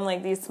are from,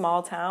 like, these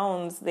small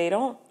towns,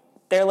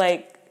 they're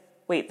like,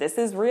 wait, this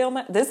is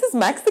this is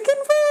Mexican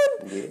food?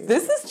 Yeah.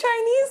 This is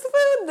Chinese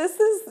food? This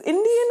is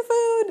Indian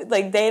food?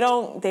 Like, they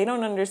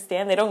don't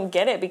understand. They don't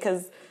get it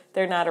because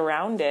they're not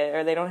around it,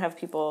 or they don't have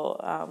people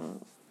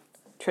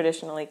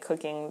traditionally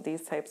cooking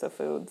these types of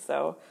foods.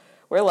 So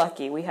we're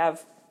lucky. We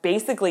have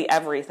basically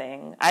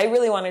everything. I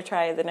really want to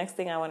try, the next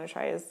thing I want to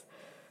try is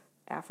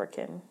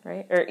African,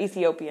 right? Or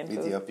Ethiopian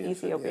food.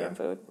 Ethiopian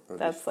food, yeah.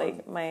 That's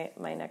like my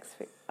next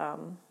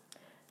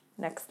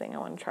thing I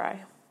want to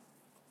try.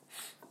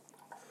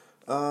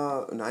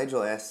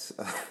 Nigel asks,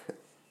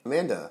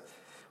 Amanda,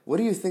 what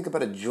do you think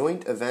about a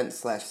joint event /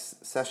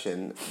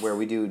 session where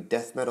we do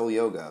death metal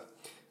yoga?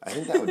 I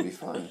think that would be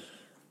fun.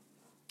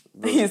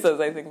 He says,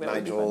 I think that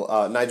would be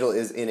fun. Nigel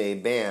is in a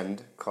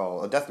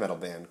death metal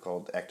band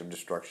called Active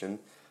Destruction.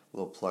 A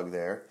little plug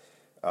there.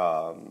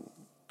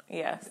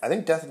 Yes. I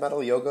think death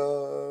metal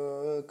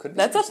yoga could be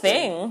That's a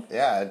interesting. thing.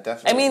 Yeah,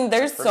 definitely. I mean,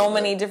 there's so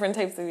many different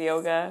types of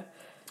yoga.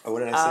 Oh, what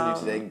did I send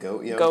you today?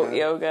 Goat yoga? Goat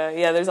yoga.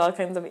 Yeah, there's all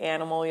kinds of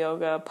animal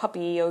yoga,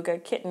 puppy yoga,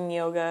 kitten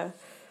yoga,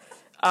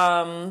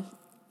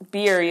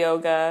 beer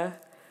yoga.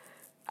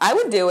 I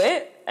would do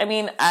it. I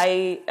mean,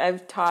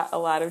 I've taught a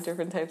lot of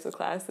different types of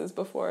classes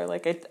before.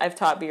 Like, I've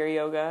taught beer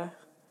yoga.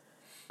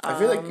 I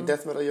feel like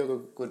death metal yoga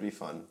would be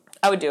fun.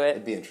 I would do it.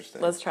 It'd be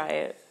interesting. Let's try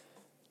it.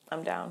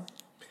 I'm down.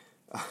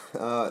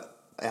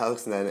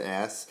 Alex then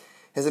asks,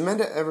 has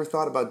Amanda ever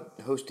thought about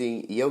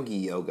hosting Yogi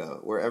Yoga,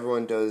 where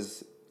everyone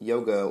does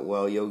yoga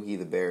while Yogi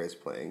the Bear is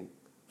playing?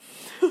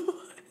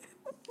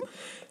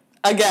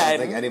 Again. I don't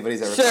think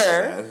anybody's ever thought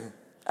of that.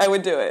 I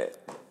would do it.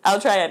 I'll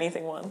try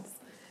anything once.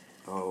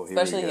 Oh, here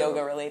Especially we go.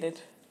 yoga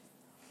related.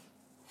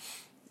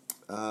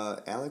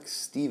 Alex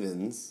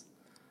Stevens.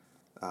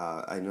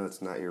 I know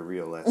it's not your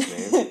real last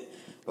name.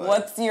 But,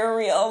 What's your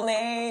real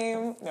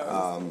name?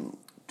 No.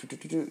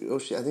 oh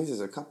shit! I think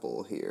there's a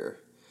couple here.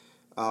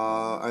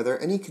 Are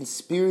there any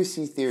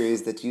conspiracy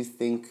theories that you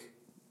think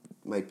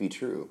might be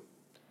true?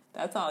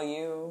 That's all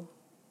you.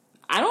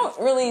 I don't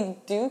really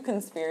do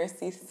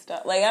conspiracy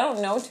stuff. Like, I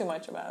don't know too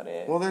much about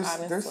it. Well, there's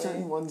honestly.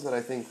 certain ones that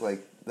I think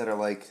that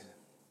are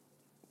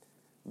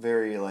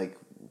very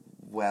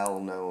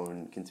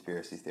well-known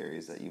conspiracy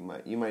theories that you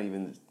might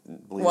even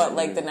believe. What,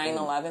 like the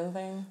 9/11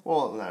 thing?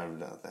 Well,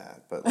 not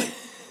that, but like.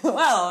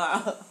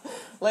 Well,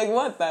 like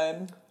what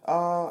then?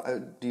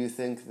 Do you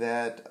think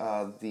that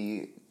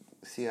the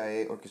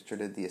CIA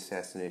orchestrated the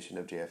assassination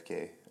of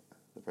JFK,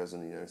 the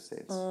President of the United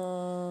States?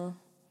 No.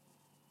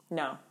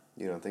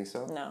 You don't think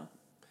so? No.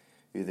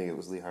 You think it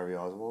was Lee Harvey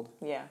Oswald?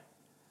 Yeah.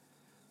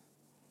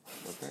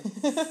 Okay.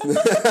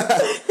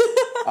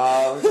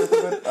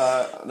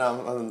 Now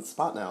I'm on the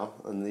spot now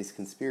on these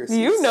conspiracies.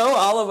 You know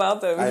all about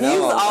them. I know,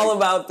 He's all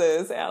about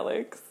this,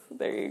 Alex.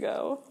 There you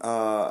go.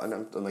 And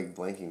I'm like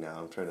blanking now.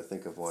 I'm trying to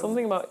think of one.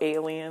 Something about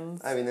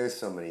aliens. I mean, there's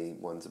so many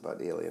ones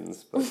about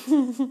aliens, but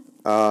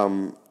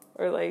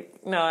Or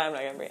like, no, I'm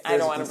not going to bring I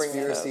don't want to bring that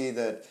up. There's a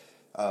conspiracy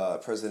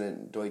that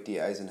President Dwight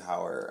D.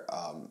 Eisenhower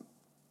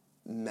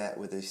met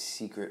with a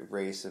secret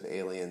race of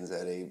aliens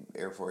at a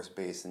Air Force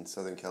base in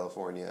Southern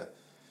California,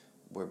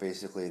 where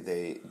basically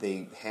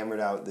they hammered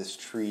out this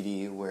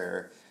treaty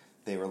where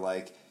they were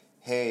like,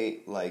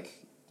 hey,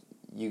 like,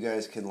 you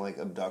guys can like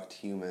abduct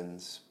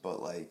humans,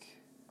 but like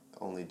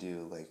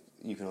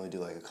you can only do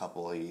like a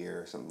couple a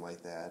year or something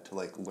like that to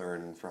like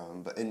learn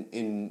from. But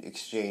in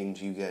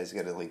exchange, you guys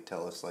got to like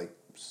tell us like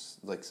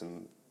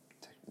some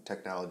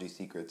technology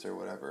secrets or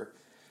whatever.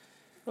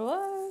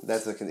 What?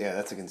 That's a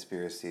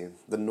conspiracy.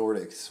 The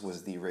Nordics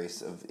was the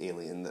race of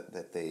alien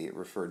that they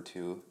referred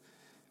to.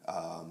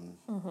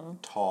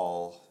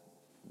 Tall,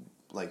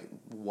 like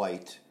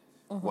white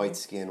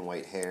skin,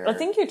 white hair. I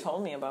think you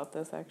told me about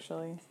this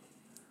actually.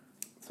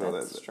 So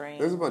That's strange.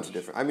 There's a bunch of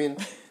different. I mean,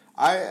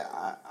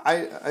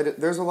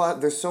 there's a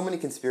lot. There's so many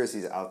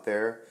conspiracies out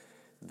there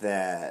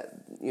that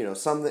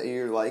some that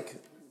you're like,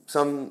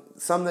 some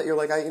that you're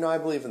like, I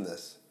believe in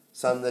this.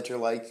 Some that you're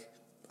like,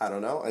 I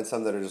don't know, and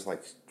some that are just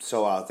like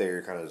so out there.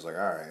 You're kind of just like,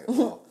 all right,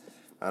 well,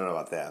 I don't know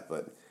about that,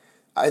 but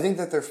I think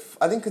that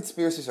I think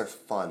conspiracies are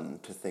fun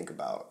to think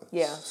about.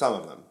 Yeah. Some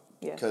of them.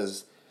 Yeah.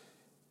 Because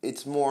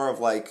it's more of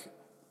like,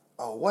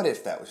 oh, what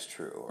if that was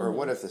true? Or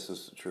what if this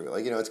was true?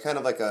 Like, it's kind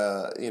of like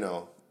a,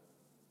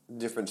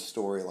 different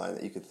storyline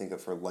that you could think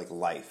of for like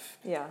life.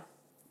 Yeah.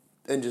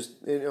 And just,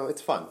 it's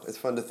fun. It's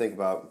fun to think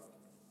about.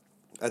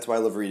 That's why I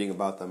love reading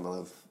about them. I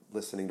love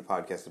listening to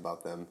podcasts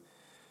about them.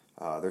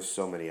 There's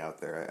so many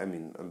out there. I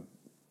mean, I'm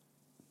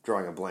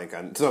drawing a blank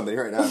on something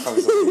right now. I'm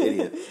probably something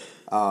idiot.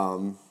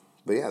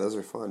 But yeah, those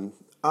are fun.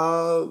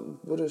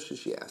 What else should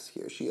she ask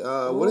here?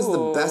 What is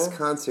the best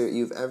concert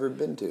you've ever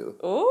been to?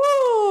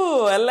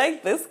 Ooh, I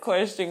like this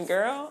question,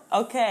 girl.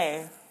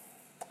 Okay.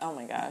 Oh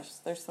my gosh,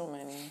 there's so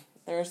many.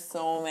 There's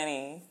so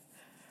many.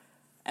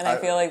 And I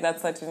feel like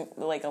that's such a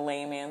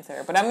lame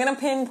answer. But I'm going to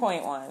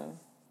pinpoint one.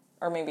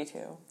 Or maybe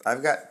two.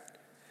 I've got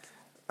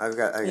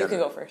You can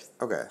go first.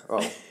 Okay.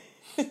 Oh.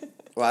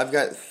 Well, I've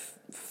got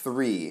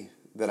three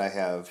that I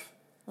have.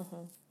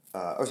 Mm-hmm.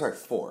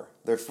 4.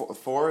 There are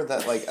four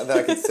that that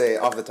I could say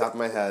off the top of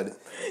my head.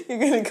 You're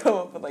gonna come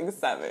up with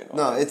 7.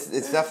 No, it's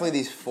definitely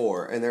these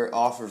 4, and they're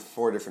all for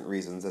 4 different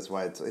reasons. That's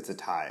why it's a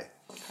tie.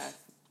 Okay.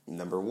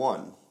 Number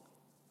 1.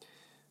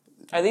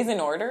 Are these in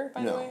order,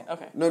 by the way?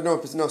 Okay.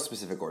 No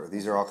specific order.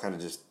 These are all kind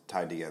of just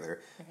tied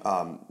together.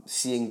 Okay.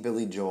 Seeing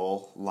Billy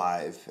Joel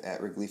live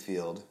at Wrigley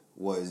Field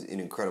was an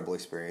incredible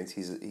experience.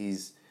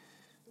 He's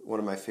one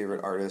of my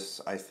favorite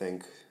artists, I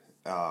think,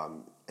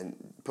 and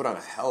put on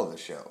a hell of a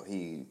show.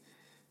 He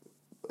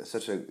was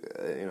such a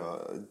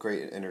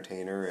great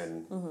entertainer,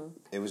 and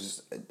it was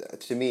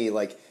just, to me,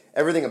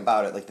 everything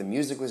about it. The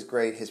music was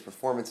great, his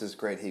performance was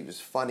great, he was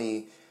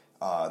funny.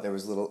 There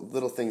was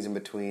little things in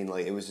between.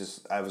 It was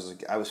just I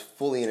was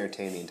fully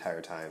entertained the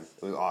entire time.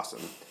 It was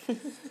awesome.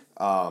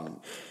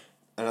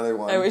 Another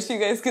one. I wish you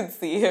guys could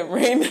see him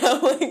right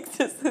now,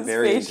 just his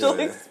facial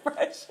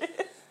expression.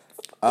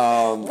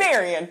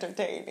 Very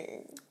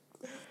entertaining.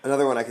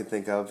 Another one I could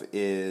think of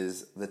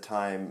is the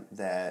time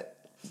that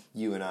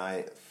you and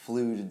I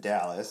flew to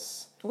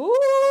Dallas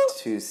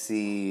to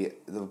see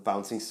the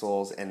Bouncing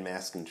Souls and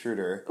Masked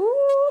Intruder.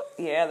 Ooh,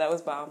 yeah, that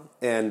was bomb.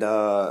 And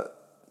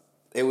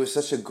it was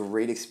such a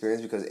great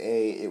experience because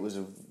it was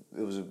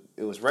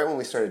right when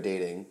we started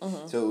dating,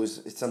 so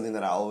it's something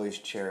that I always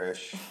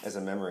cherish as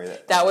a memory.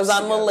 That was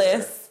on the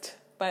list,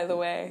 by the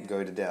way.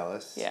 Go to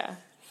Dallas. Yeah,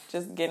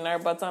 just getting our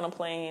butts on a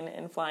plane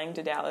and flying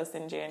to Dallas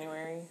in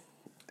January.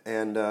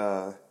 And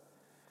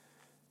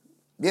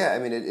yeah, I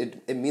mean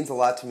it means a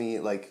lot to me,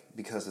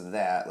 because of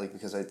that,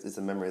 because it's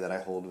a memory that I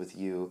hold with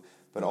you.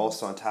 But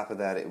also on top of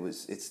that,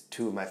 it's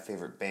 2 of my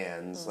favorite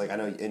bands. I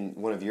know in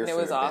one of your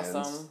favorite bands. It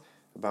was awesome.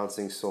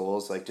 Bouncing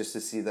Souls, just to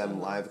see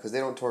them live, because they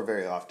don't tour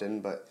very often,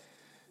 but...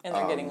 And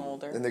they're getting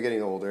older. And they're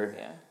getting older.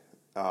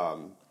 Yeah.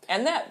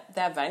 And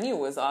that venue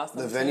was awesome,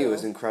 The venue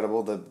was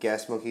incredible. The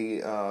Gas Monkey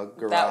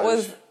Garage. That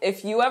was...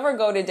 If you ever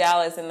go to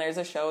Dallas and there's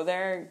a show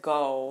there,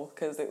 go,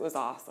 because it was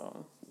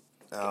awesome.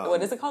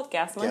 What is it called?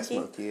 Gas Monkey? Gas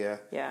Monkey, yeah.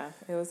 Yeah,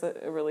 it was a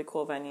really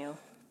cool venue.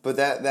 But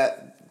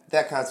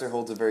that concert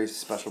holds a very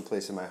special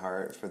place in my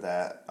heart for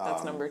that.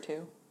 That's number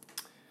 2.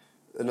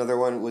 Another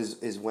one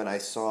is when I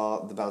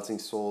saw the Bouncing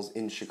Souls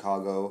in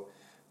Chicago,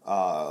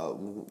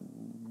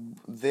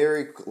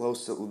 very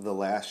close to the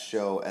last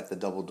show at the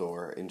Double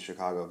Door in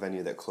Chicago, a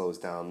venue that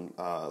closed down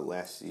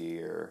last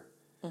year.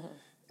 Mm-hmm.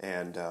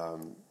 And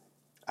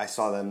I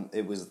saw them.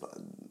 It was,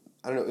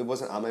 I don't know, it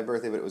wasn't on my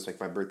birthday, but it was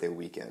my birthday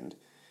weekend.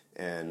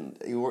 And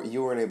you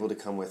weren't able to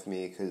come with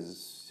me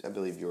because I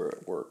believe you were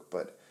at work,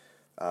 but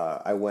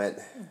I went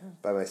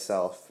by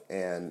myself,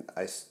 and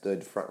I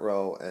stood front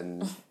row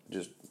and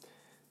just...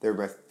 They were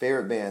my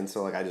favorite band,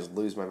 so I just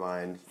lose my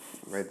mind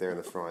right there in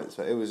the front.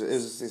 So it was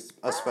just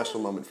a special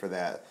moment for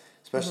that,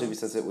 especially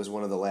since it was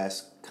one of the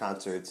last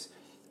concerts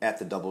at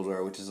the Double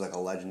Door, which is a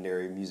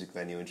legendary music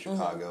venue in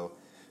Chicago.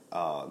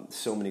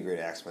 So many great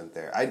acts went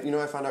there. I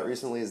found out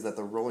recently is that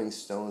the Rolling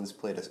Stones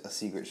played a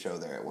secret show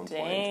there at one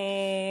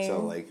point.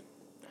 So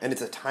and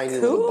it's a tiny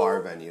little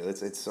bar venue.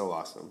 It's so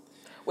awesome.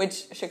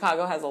 Which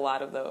Chicago has a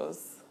lot of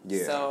those.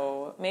 Yeah.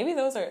 So maybe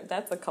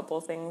that's a couple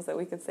of things that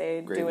we could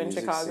say great do in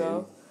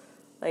Chicago. Scene.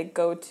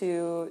 Go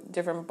to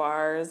different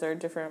bars or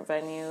different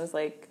venues,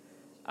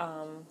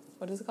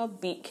 what is it called?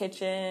 Beat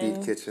Kitchen.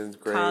 Beat Kitchen's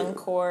great.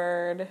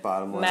 Concord.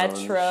 Bottom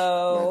Lounge.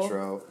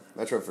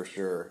 Metro for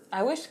sure.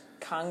 I wish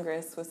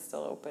Congress was still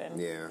open.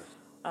 Yeah.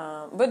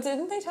 But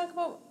didn't they talk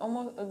about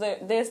almost?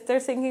 They're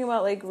thinking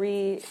about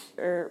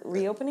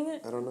reopening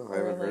it. I don't know. I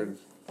haven't heard.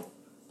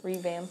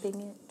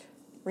 Revamping it,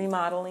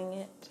 remodeling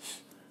it.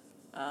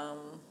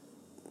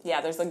 Yeah,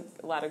 there's a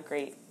lot of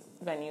great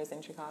venues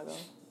in Chicago.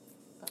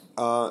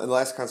 And the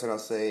last concert I'll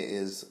say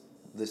is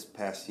this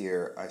past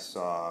year I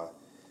saw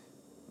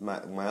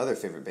my other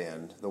favorite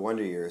band, the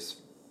Wonder Years,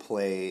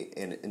 play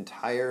an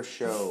entire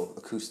show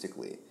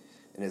acoustically,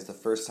 and it's the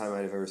first time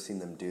I've ever seen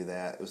them do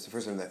that. It was the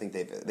first time I think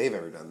they've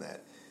ever done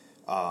that.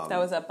 That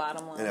was at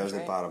Bottom Lounge, and that was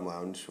right? At Bottom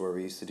Lounge, where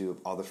we used to do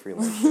all the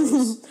freelance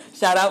shows.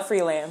 Shout out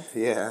freelance.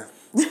 Yeah,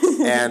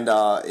 and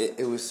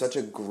it was such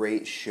a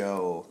great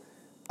show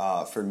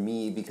for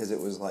me because it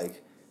was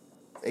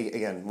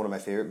again, one of my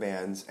favorite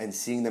bands, and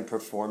seeing them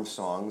perform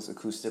songs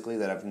acoustically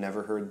that I've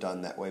never heard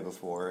done that way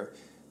before,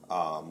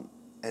 and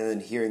then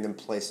hearing them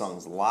play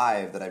songs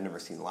live that I've never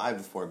seen live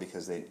before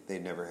because they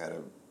never had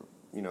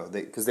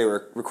because they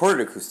were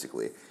recorded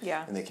acoustically,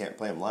 and they can't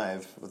play them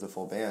live with a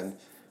full band,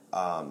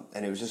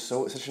 and it was just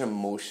such an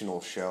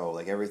emotional show,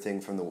 everything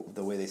from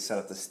the way they set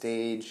up the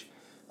stage,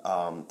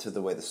 to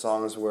the way the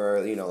songs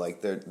were,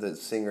 the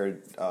singer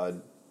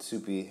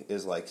Soupy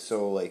is like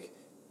so like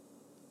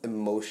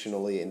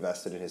emotionally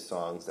invested in his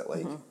songs that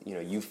like you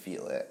know you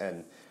feel it,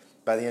 and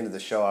by the end of the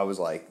show I was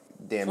like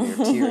damn near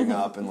tearing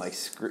up and like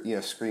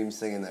scream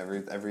singing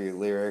every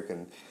lyric,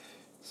 and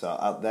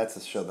so that's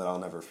a show that I'll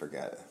never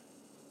forget.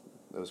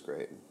 It was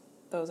great.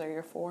 Those are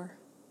your 4?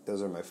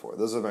 Those are my 4.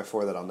 Those are my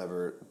 4 that I'll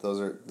never. Those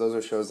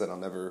are shows that I'll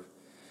never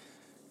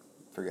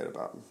forget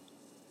about.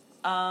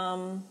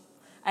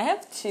 I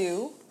have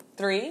 2,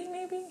 3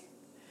 maybe.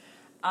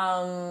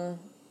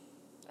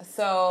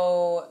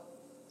 So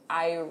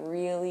I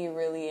really,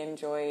 really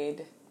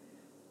enjoyed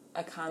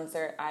a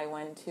concert I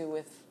went to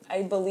with,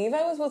 I believe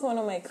I was with one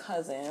of my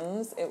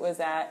cousins. It was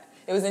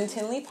in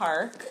Tinley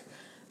Park,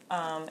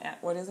 at,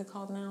 what is it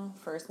called now?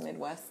 First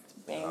Midwest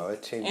Bank. Oh,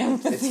 it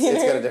changed.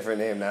 It's got a different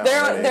name now.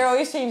 They're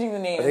always changing the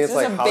name. I think it's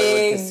like just a Hollywood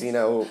big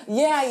Casino.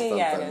 Yeah, it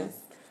something. is.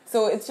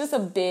 So it's just a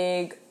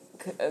big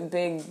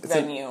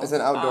venue. It's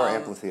an outdoor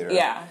amphitheater.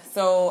 Yeah.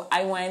 So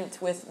I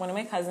went with one of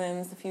my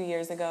cousins a few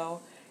years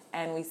ago,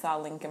 and we saw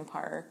Linkin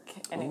Park,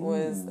 and it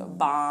was a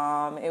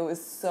bomb. It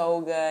was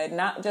so good,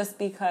 not just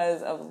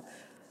because of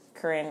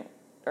current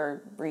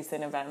or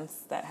recent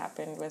events that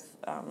happened with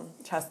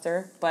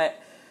Chester,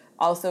 but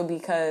also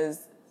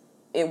because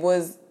it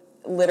was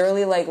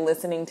literally like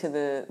listening to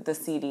the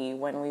CD.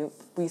 When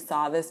we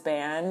saw this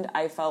band,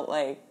 I felt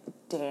like,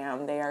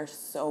 damn, they are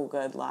so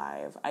good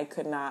live. I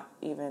could not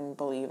even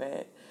believe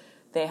it.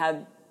 They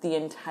had the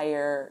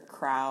entire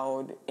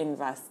crowd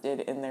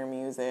invested in their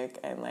music,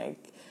 and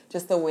like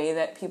just the way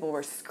that people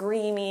were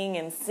screaming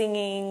and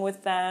singing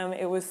with them.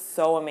 It was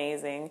so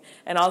amazing.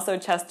 And also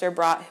Chester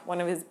brought one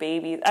of his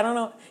babies. I don't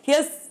know. He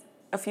has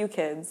a few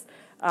kids.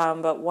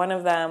 But one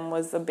of them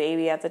was a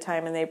baby at the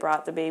time, and they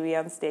brought the baby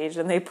on stage,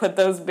 and they put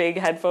those big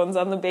headphones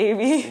on the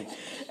baby,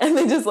 and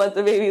they just let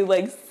the baby,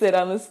 like, sit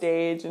on the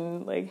stage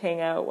and, like, hang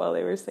out while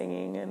they were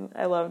singing, and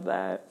I loved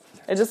that.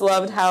 I just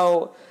loved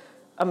how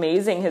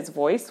amazing his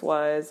voice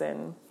was,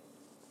 and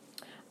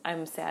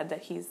I'm sad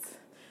that he's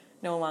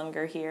no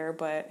longer here,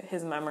 but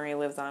his memory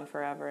lives on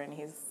forever, and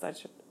he's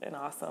such an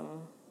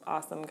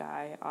awesome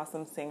guy,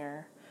 awesome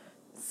singer,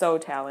 so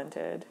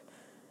talented,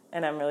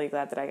 and I'm really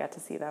glad that I got to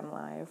see them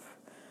live.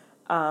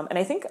 And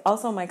I think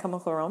also My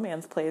Chemical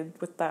Romance played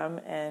with them,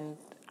 and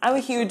I'm a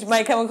huge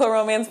My Chemical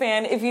Romance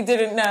fan, if you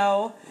didn't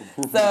know.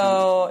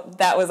 So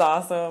that was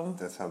awesome.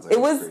 That sounds like a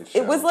great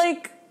show. It was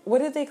like, what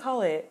did they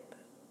call it?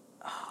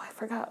 Oh, I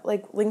forgot.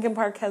 Like, Linkin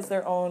Park has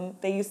their own,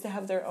 they used to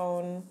have their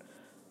own,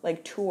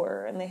 like,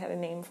 tour, and they had a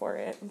name for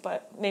it,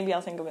 but maybe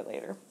I'll think of it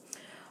later.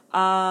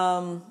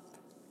 Another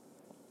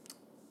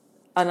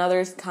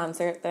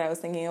concert that I was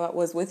thinking about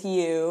was with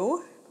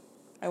you.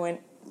 We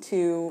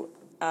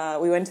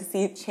went to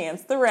see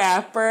Chance the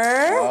Rapper.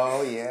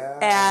 Oh,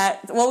 yeah.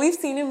 We've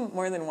seen him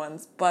more than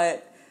once,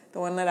 but the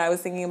one that I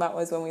was thinking about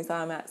was when we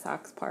saw him at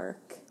Sox Park.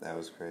 That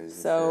was crazy.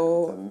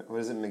 So, what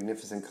is it,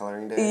 Magnificent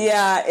Coloring Day?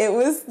 Yeah, it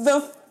was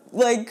the,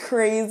 like,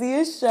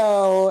 craziest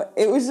show.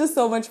 It was just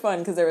so much fun,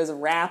 because there was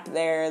rap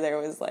there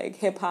was, like,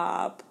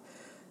 hip-hop.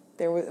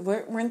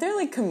 Weren't there,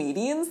 like,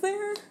 comedians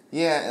there?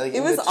 Yeah, like,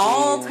 it was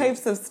all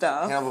types of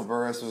stuff. Hannibal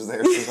Buress was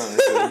there for some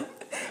reason.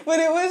 But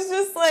it was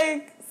just,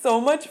 like, so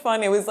much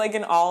fun. It was like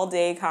an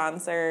all-day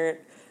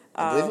concert.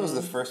 I believe it was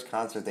the first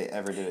concert they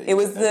ever did. It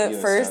was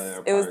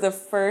the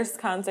first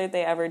concert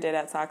they ever did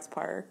at Sox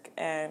Park,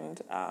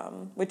 and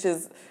which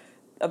is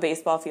a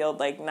baseball field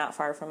like not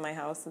far from my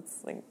house.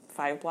 It's like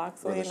 5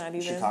 blocks away, not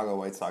even. Chicago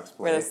White Sox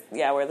play.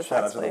 Where the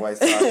Shout Sox out to play. the White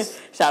Sox.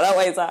 Shout out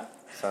White Sox.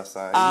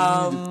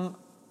 Southside.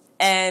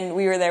 And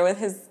we were there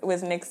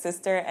with Nick's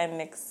sister and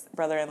Nick's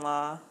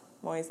brother-in-law,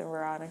 Moise and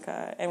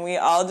Veronica, and we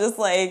all just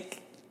like.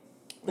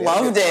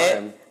 Loved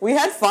it. We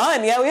had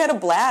fun. Yeah, we had a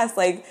blast.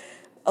 Like,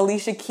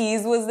 Alicia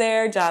Keys was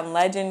there. John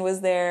Legend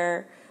was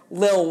there.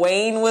 Lil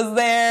Wayne was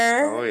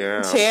there. Oh,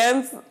 yeah.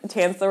 Chance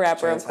the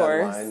Rapper, of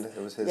course. Headlined.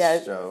 It was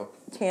his show.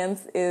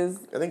 Chance is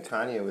I think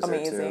Kanye was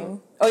amazing. there,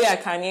 too. Oh, yeah,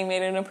 Kanye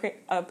made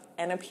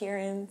an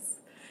appearance.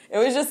 It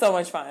was just so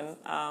much fun.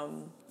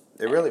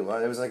 It really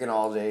was. It was like an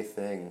all-day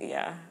thing.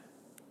 Yeah.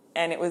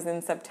 And it was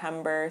in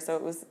September,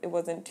 so it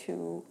wasn't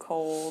too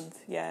cold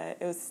yet.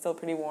 It was still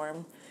pretty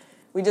warm.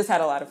 We just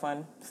had a lot of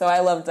fun. So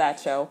I loved that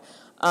show.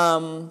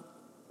 And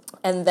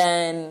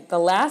then the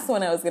last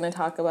one I was going to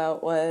talk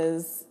about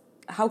was,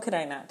 how could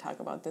I not talk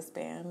about this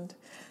band?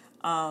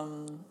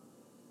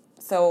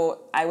 So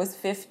I was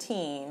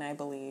 15, I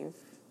believe.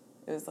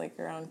 It was like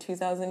around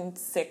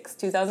 2006,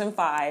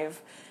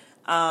 2005.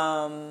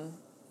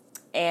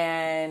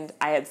 And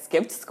I had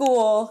skipped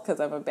school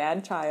because I'm a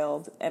bad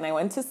child. And I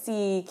went to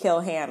see Kill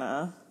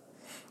Hannah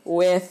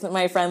with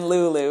my friend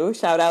Lulu.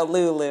 Shout out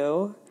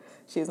Lulu.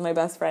 She was my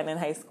best friend in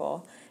high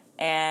school.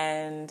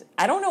 And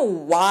I don't know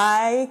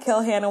why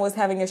Kill Hannah was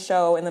having a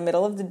show in the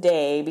middle of the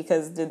day,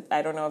 because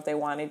I don't know if they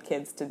wanted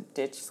kids to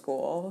ditch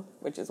school,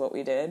 which is what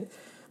we did.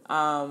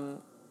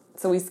 So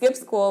we skipped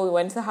school. We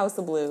went to House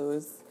of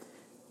Blues,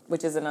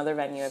 which is another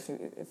venue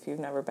if you've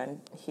never been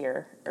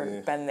here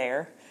or been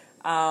there.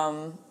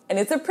 And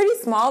it's a pretty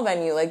small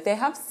venue. Like, they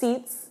have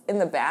seats in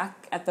the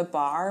back at the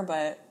bar,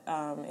 but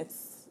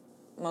it's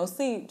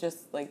mostly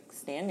just like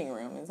standing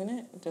room, isn't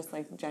it? Just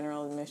like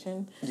general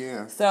admission.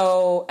 Yeah.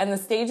 So, and the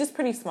stage is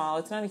pretty small.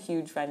 It's not a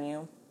huge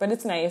venue, but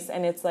it's nice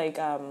and it's like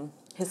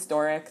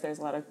historic. There's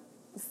a lot of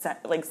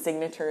like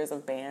signatures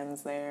of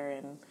bands there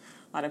and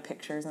a lot of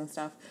pictures and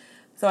stuff.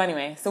 So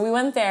anyway, so we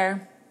went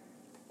there.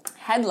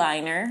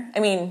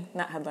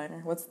 Not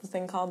headliner. What's the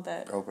thing called?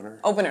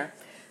 Opener.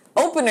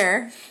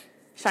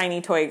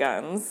 Shiny Toy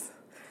Guns.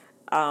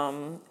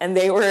 And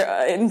they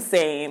were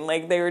insane.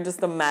 Like, they were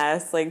just a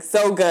mess. Like,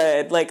 so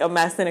good. Like, a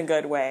mess in a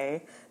good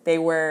way. They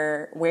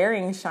were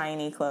wearing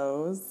shiny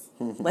clothes,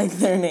 like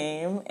their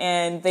name.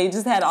 And they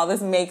just had all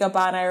this makeup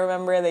on, I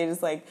remember. They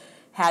just, like,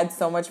 had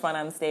so much fun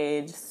on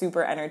stage.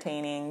 Super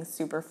entertaining,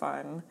 super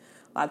fun.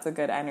 Lots of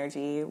good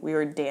energy. We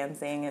were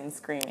dancing and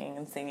screaming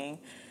and singing.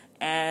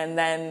 And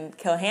then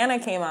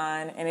Kilhanna came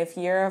on, and if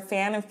you're a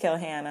fan of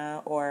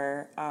Kilhanna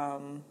or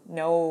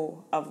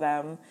know of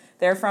them,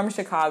 they're from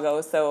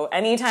Chicago. So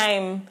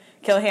anytime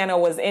Kilhanna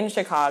was in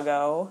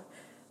Chicago,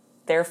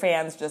 their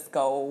fans just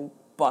go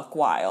buck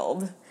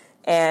wild.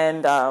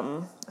 And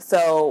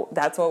so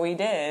that's what we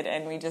did,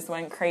 and we just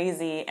went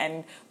crazy,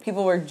 and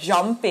people were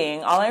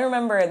jumping. All I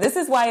remember, this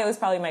is why it was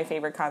probably my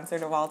favorite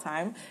concert of all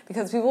time,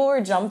 because people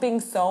were jumping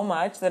so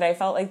much that I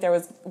felt like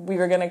we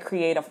were going to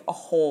create a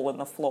hole in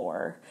the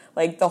floor.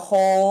 Like, the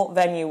whole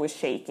venue was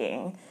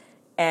shaking.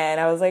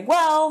 And I was like,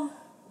 well,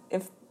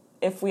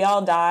 if we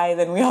all die,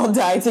 then we all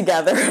die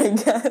together, I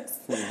guess.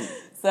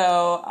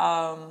 So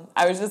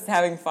I was just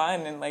having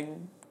fun and, like,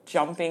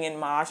 jumping in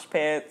mosh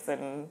pits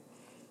and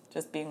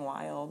just being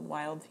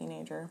wild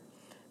teenager.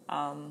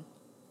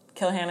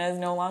 Kilhanna is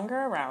no longer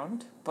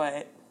around,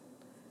 but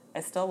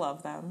I still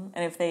love them.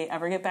 And if they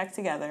ever get back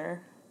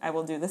together, I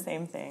will do the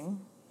same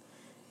thing.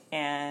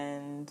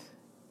 And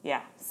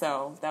yeah,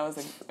 so that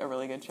was a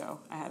really good show.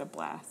 I had a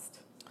blast.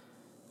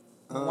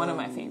 One of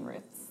my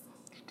favorites.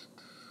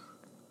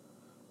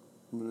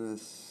 I'm going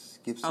to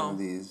skip some of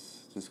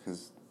these just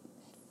because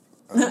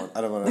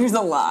I don't want There's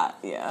a lot,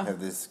 yeah. have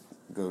this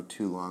go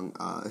too long.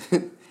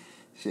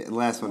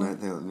 Last one I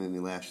think made me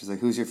laugh. She's like,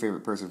 "Who's your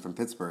favorite person from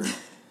Pittsburgh?"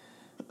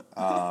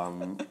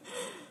 I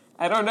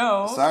don't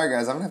know. Sorry,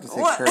 guys, I'm gonna have to say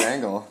What? Kurt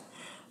Angle.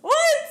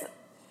 What?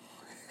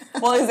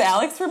 Well, is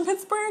Alex from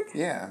Pittsburgh?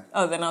 Yeah.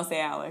 Oh, then I'll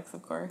say Alex,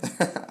 of course.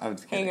 I'm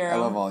just Hey, kidding. girl. I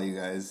love all you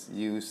guys.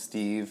 You,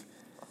 Steve.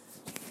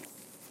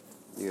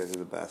 You guys are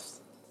the best.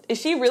 Is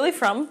she really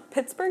from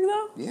Pittsburgh,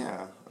 though?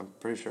 Yeah, I'm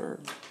pretty sure.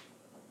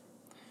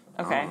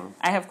 Okay.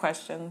 I have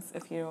questions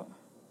if you...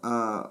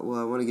 Well,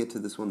 I want to get to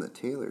this one that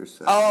Taylor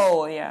said.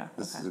 Oh, yeah.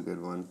 This Okay. is a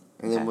good one.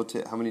 And then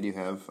how many do you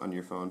have on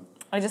your phone?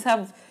 I just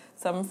have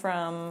some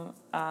from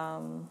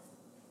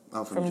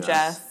From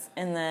Jess,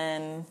 and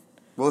then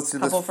Well, let's do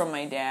a couple this. from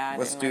my dad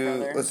and my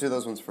brother. Let's do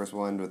those ones first.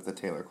 We'll end with the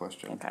Taylor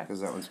question. Okay.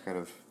 Because that one's kind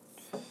of...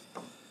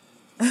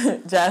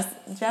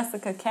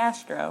 Jessica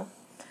Castro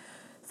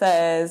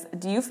says,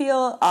 do people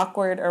feel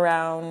awkward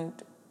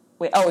around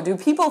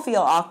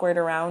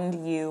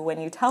you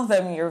when you tell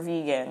them you're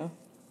vegan?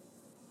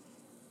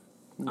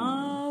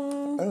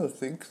 I don't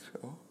think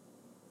so.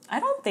 I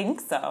don't think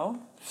so.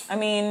 I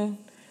mean,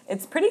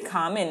 it's pretty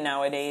common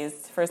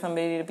nowadays for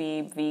somebody to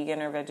be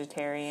vegan or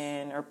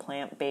vegetarian or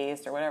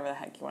plant-based or whatever the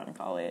heck you want to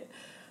call it.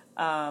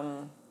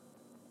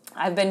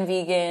 I've been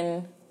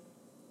vegan,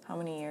 how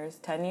many years?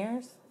 10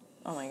 years?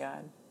 Oh my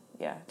God.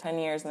 Yeah, 10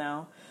 years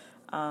now.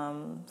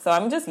 So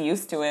I'm just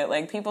used to it.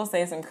 Like, people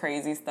say some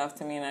crazy stuff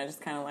to me and I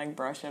just kind of like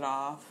brush it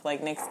off.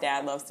 Like, Nick's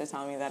dad loves to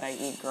tell me that I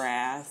eat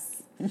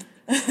grass.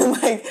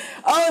 Like,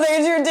 oh,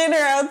 there's your dinner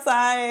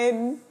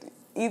outside.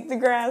 Eat the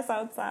grass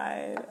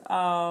outside.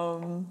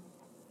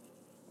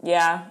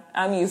 Yeah,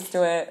 I'm used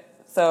to it.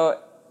 So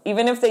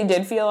even if they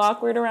did feel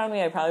awkward around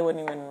me, I probably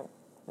wouldn't even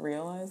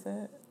realize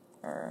it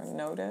or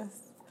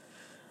notice.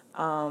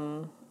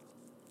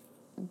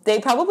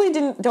 They probably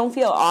don't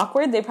feel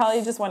awkward. They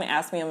probably just want to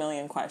ask me a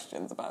million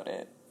questions about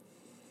it.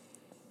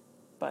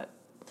 But,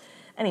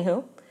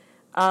 anywho,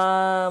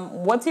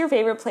 what's your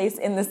favorite place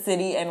in the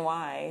city and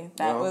why?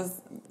 I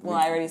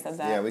already said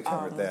that. Yeah, we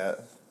covered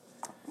that.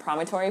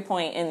 Promontory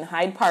Point in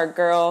Hyde Park,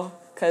 girl,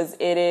 because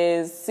it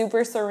is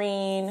super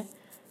serene,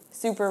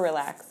 super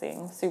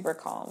relaxing, super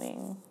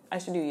calming. I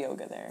should do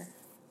yoga there.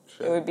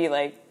 It would be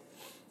like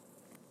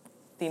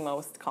the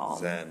most calm.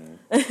 Zen.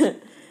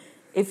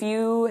 If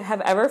you have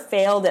ever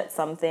failed at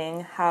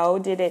something, how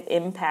did it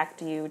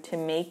impact you to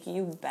make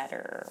you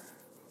better?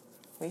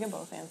 We can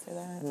both answer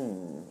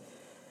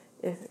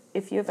that.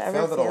 If you've ever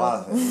failed at a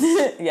lot of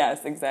things.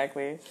 Yes,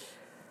 exactly.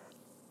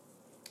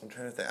 I'm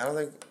trying to think.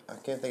 I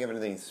can't think of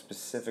anything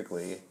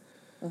specifically.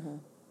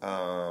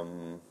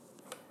 Mm-hmm.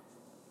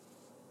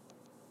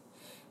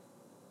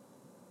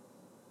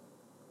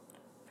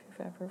 If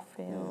you've ever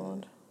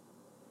failed.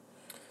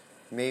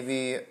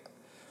 Maybe,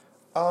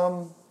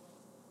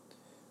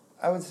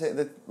 I would say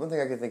that one thing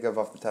I could think of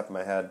off the top of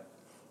my head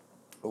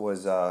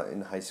was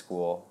in high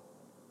school,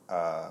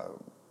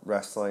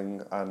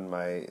 wrestling on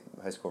my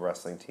high school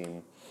wrestling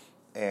team,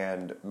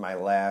 and my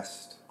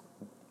last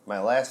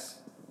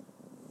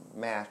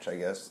match, I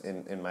guess,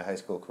 in my high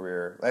school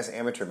career, last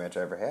amateur match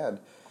I ever had,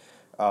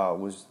 it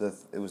was the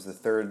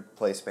third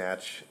place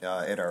match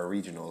at our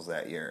regionals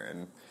that year,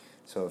 and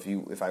so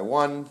if I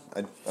won,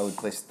 I would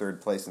place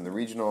third place in the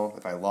regional.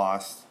 If I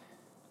lost,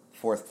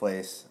 fourth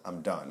place,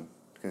 I'm done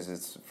because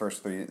it's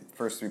first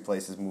three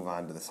places move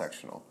on to the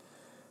sectional,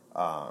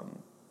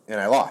 and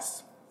I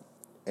lost,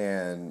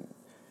 and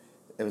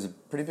it was a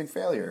pretty big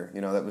failure.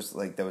 That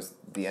was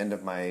the end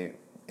of my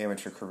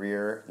amateur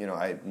career.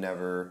 I'd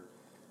never.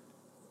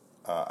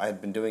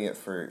 I'd been doing it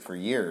for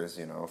years,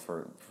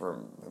 for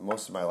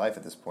most of my life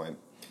at this point,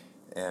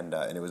 and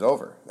it was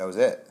over. That was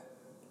it,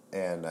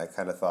 and I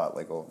kind of thought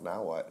well,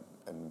 now what?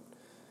 And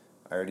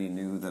I already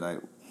knew that I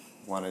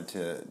wanted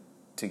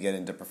to get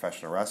into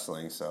professional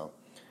wrestling, so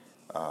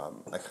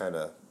I kind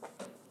of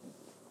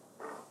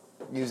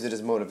used it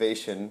as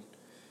motivation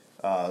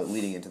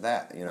leading into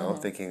that.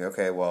 Thinking,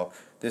 okay, well,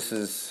 this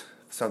is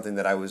something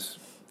that I was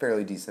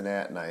fairly decent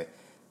at, and I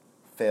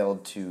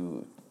failed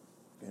to,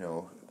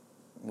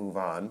 move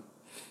on,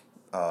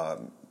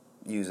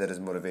 use that as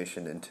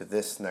motivation into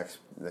this next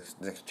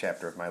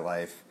chapter of my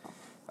life,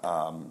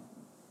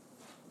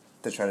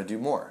 to try to do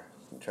more,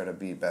 try to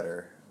be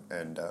better,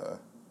 and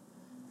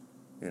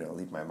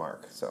leave my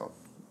mark. So,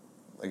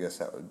 I guess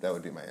that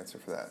would be my answer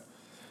for that.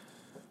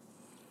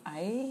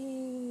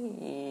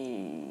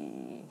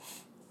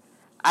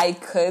 I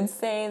could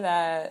say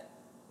that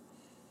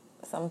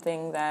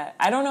something that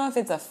I don't know if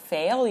it's a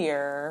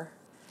failure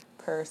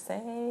per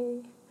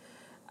se.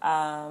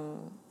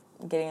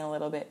 Getting a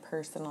little bit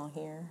personal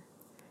here,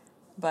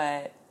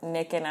 but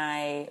Nick and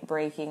I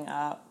breaking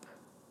up,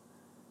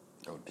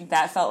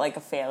 that felt like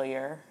a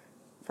failure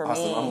for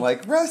me. I'm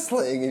like,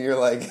 wrestling, and you're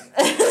like,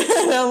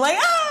 and I'm like,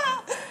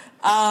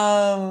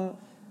 ah.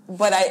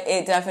 But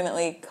it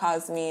definitely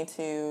caused me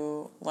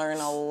to learn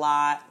a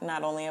lot,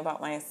 not only about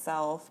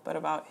myself but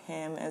about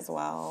him as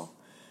well,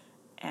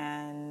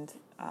 and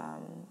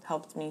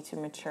helped me to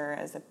mature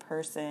as a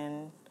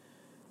person.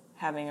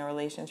 Having a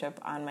relationship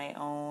on my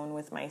own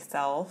with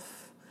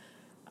myself,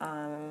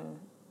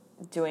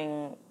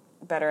 doing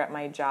better at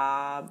my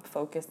job,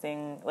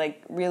 focusing,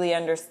 really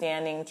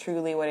understanding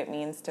truly what it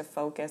means to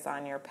focus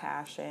on your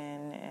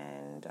passion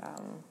and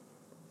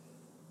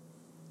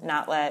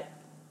not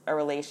let a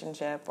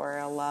relationship or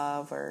a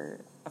love or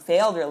a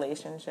failed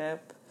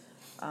relationship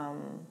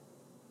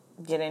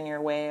get in your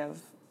way of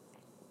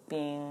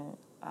being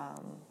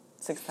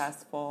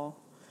successful.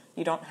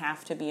 You don't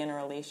have to be in a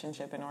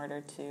relationship in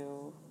order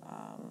to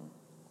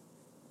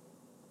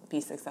be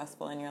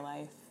successful in your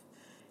life.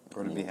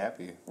 Or to be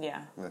happy.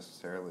 Yeah.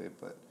 Necessarily,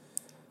 but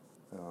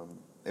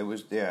it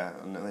was, yeah,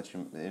 now that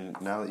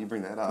you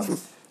bring that up,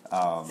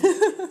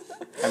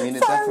 it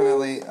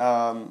definitely,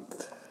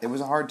 it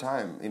was a hard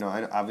time.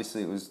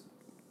 Obviously it was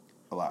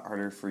a lot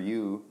harder for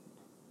you,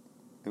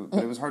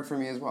 but it was hard for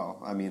me as well.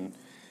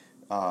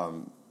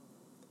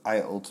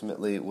 I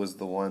ultimately was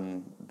the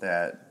one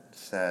that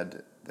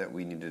said that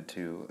we needed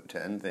to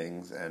end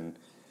things, and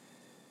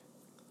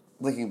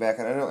looking back,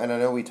 and I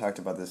know we talked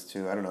about this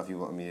too. I don't know if you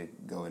want me to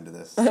go into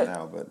this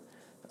now, but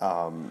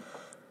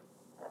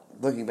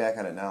looking back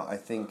on it now, I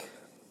think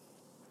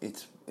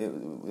it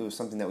was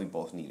something that we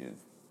both needed.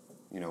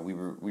 We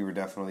were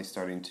definitely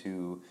starting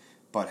to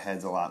butt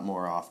heads a lot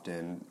more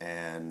often,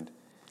 and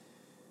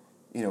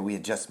we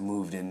had just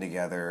moved in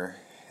together,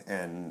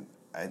 and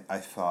I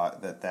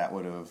thought that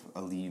would have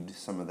alleviated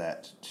some of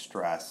that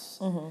stress,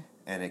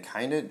 and it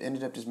kind of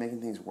ended up just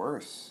making things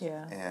worse.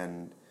 Yeah.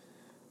 And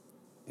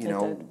it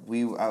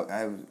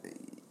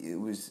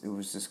was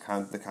just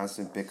the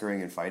constant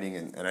bickering and fighting,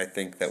 and I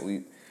think that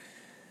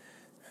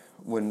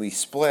when we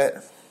split,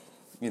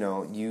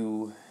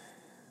 you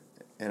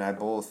and I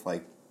both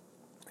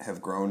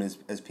have grown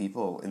as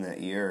people in that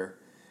year,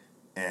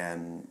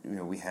 and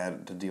we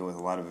had to deal with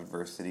a lot of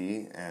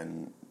adversity,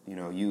 and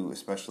you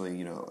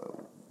especially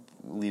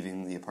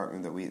leaving the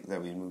apartment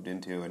that we moved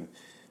into, and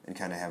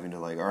kind of having to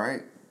all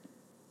right,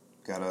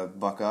 gotta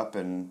buck up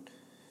and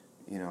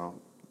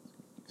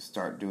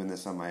start doing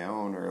this on my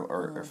own,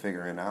 or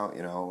figuring out,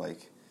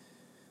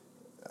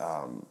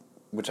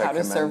 which how I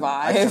commend, to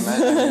survive.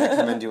 I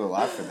commend you a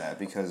lot for that,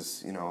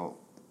 because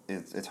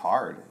it's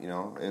hard.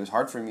 It was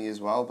hard for me as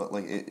well, but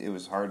it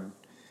was hard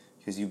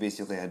because you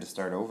basically had to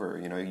start over.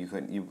 You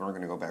weren't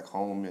going to go back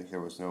home.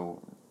 There was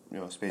no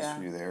space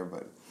for you there,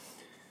 but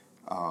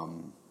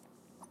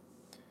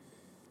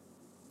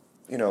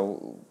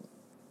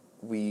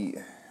we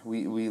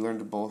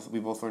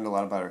both learned a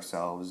lot about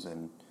ourselves,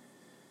 and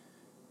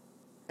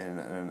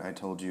I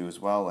told you as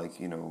well,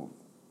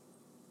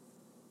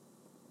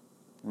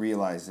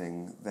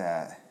 realizing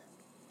that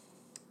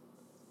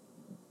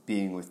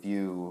being with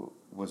you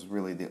was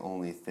really the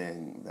only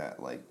thing that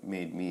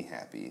made me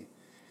happy.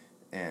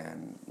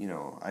 And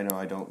I know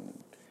I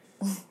don't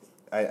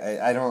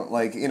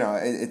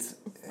it's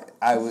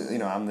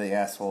I'm the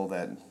asshole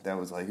that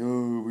was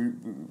oh, we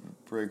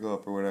break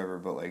up or whatever,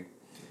 but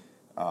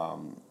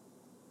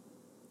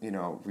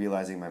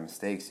realizing my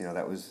mistakes,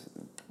 that was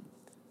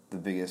the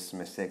biggest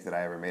mistake that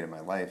I ever made in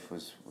my life,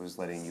 was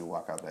letting you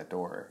walk out that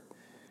door.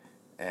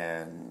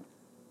 And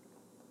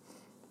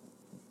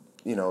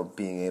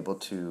being able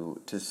to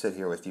sit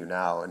here with you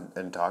now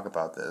and talk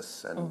about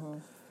this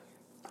and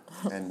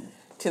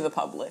To the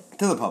public.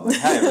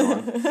 Hi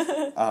everyone.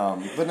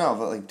 But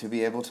like to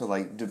be able to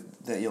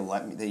that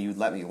you'd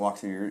let me walk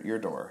through your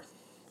door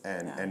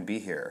and be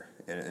here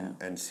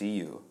and see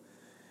you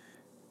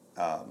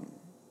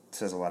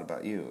says a lot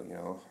about you.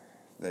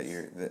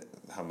 That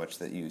how much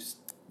that you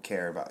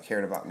cared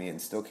about me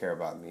and still care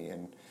about me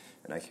and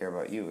I care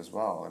about you as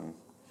well and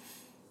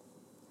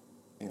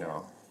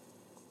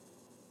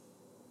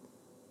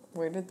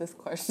Where did this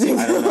question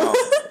I don't know.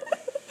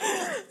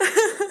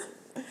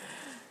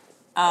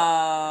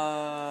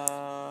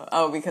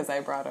 Because I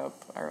brought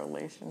up our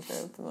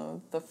relationship,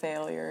 the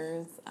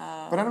failures.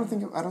 But I don't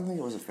think it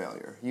was a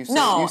failure. You say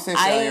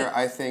failure.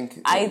 I think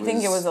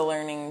it was a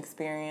learning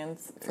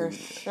experience for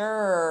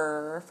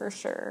sure.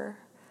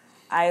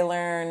 I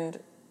learned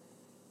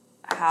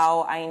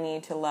how I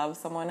need to love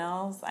someone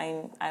else.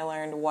 I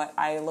learned what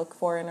I look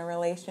for in a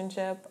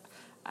relationship.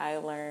 I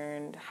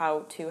learned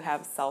how to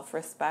have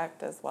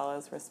self-respect as well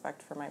as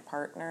respect for my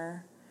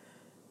partner.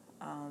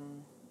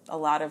 A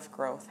lot of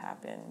growth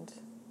happened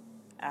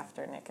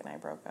after Nick and I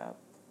broke up.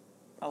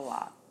 A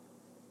lot.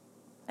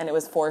 And it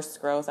was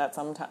forced growth at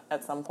some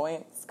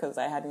points because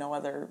I had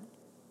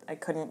I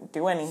couldn't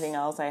do anything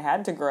else. I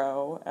had to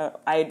grow.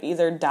 I'd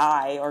either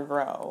die or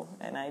grow.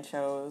 And I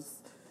chose,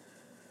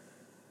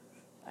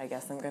 I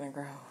guess I'm going to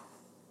grow.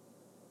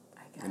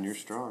 And you're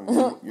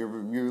strong.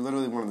 You're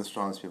literally one of the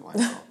strongest people I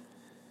know.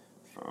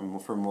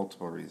 For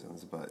multiple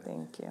reasons, but...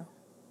 Thank you.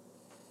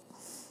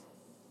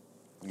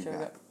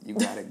 You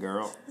got it,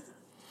 girl.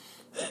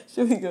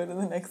 Should we go to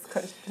the next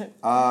question?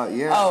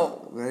 Yeah.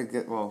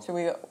 Oh. Should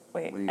we go?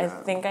 Wait, I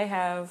think I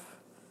have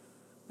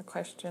a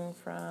question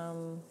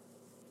from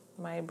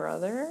my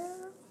brother.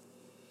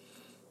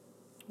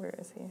 Where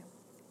is he?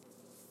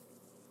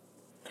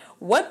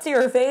 What's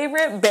your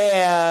favorite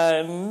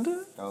band?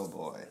 Oh,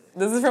 boy.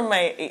 This is from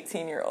my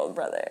 18-year-old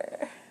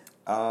brother.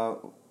 I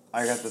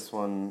got this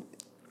one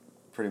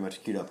pretty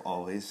much queued up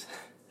always.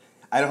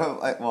 I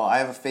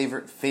have a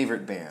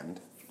favorite band.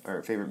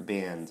 Or favorite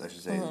bands, I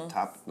should say,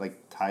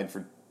 tied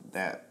for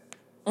that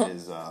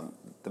is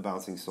the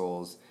Bouncing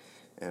Souls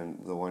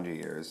and the Wonder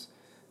Years.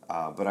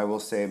 But I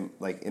will say,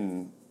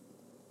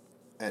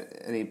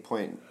 at any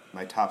point,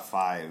 my top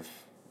 5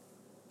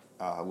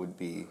 would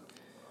be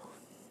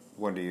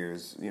Wonder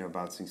Years,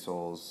 Bouncing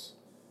Souls,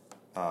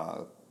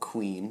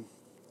 Queen,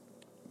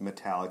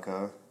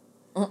 Metallica,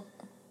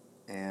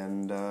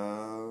 and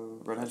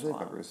Red Hot Chili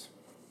Peppers.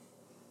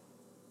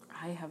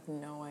 I have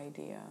no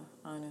idea,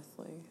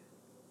 honestly.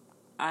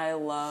 I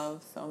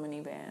love so many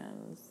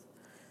bands.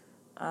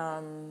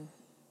 I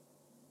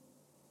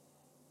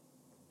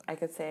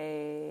could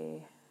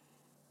say...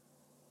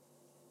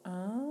 I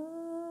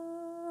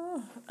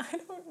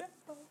don't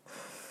know.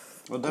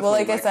 Well,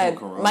 like I said,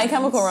 My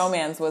Chemical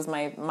Romance was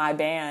my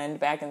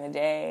band back in the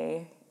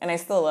day, and I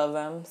still love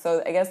them.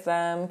 So I guess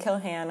them, Kill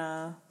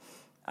Hannah.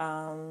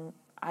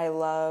 I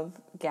love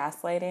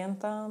Gaslight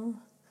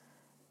Anthem.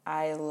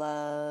 I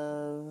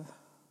love...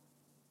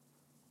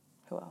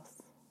 Who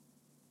else?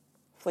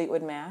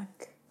 Fleetwood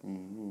Mac.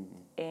 Mm-hmm.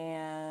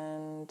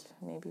 And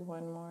maybe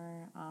one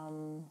more.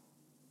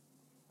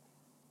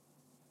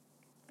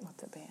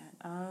 What's a band?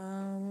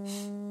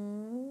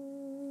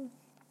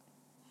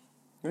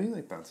 I really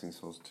like Bouncing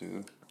Souls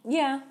too.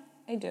 Yeah,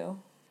 I do.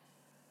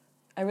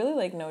 I really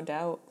like No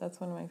Doubt. That's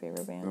one of my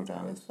favorite bands, No Doubt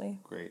honestly.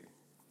 Great.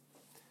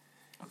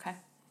 Okay.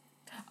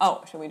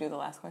 Oh, should we do the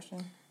last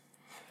question?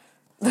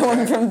 The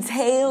one from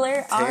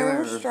Taylor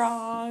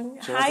Armstrong.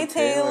 Hi,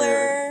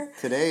 Taylor.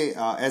 Today,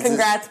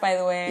 congrats, by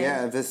the way.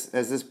 Yeah, as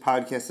this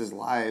podcast is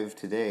live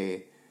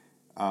today,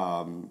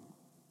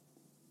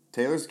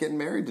 Taylor's getting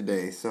married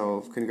today.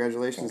 So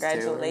congratulations,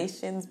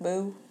 Congratulations,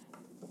 boo.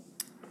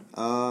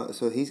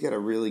 So he's got a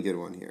really good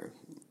one here,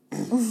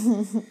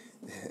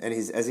 and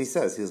as he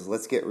says,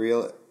 let's get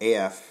real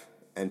AF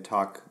and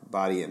talk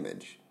body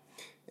image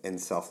and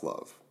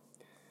self-love.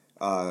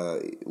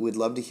 We'd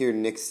love to hear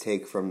Nick's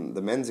take from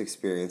the men's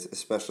experience,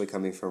 especially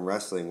coming from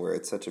wrestling, where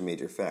it's such a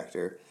major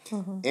factor.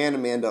 Mm-hmm. And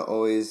Amanda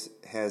always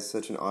has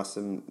such an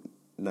awesome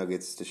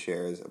nuggets to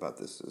share about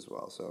this as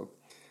well. So,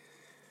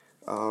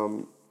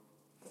 all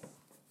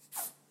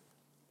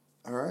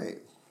right.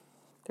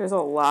 There's a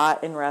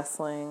lot in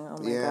wrestling. Oh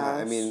my gosh. Yeah,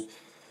 I mean...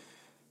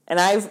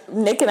 And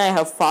Nick and I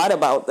have fought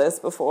about this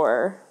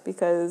before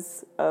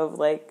because of,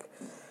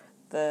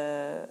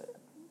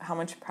 how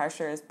much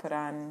pressure is put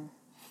on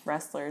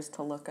wrestlers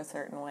to look a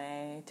certain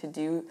way, to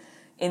do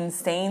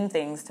insane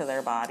things to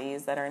their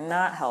bodies that are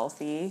not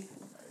healthy.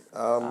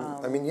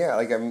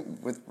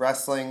 With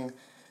wrestling,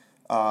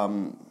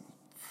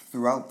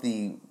 throughout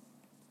the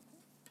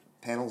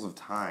panels of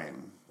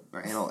time,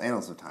 or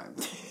annals of time.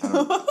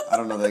 I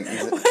don't know.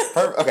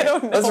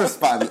 Let's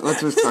respond.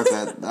 Let's restart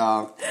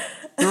that.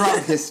 Throughout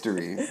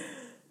history,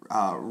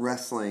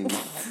 wrestling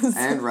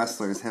and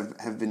wrestlers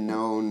have been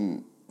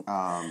known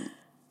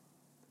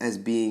as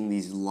being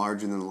these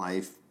larger than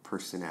life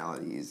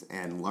personalities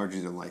and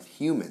larger than life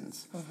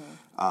humans.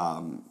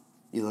 Mm-hmm.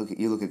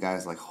 You look at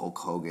guys like Hulk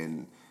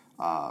Hogan,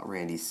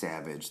 Randy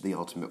Savage, The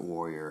Ultimate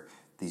Warrior,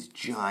 these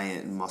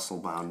giant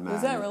muscle-bound men.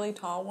 Was that really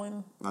tall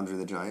one? Andre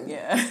the Giant?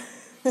 Yeah.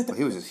 Well,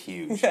 he was just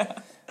huge. Yeah.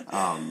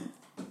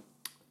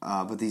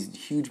 But these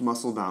huge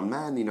muscle-bound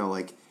men, you know,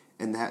 like,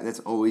 and that's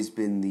always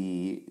been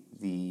the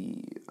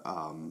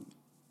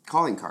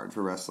calling card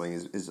for wrestling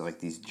is like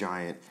these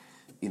giant,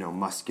 you know,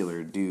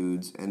 muscular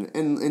dudes. And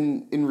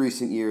in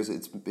recent years,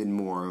 it's been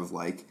more of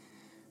like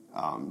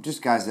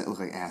just guys that look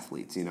like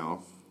athletes. You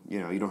know,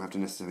 you don't have to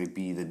necessarily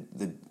be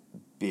the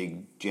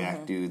big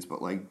jack dudes,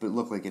 but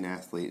look like an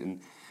athlete.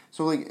 And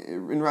so, like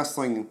in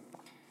wrestling,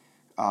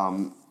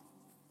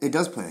 it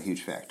does play a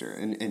huge factor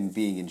in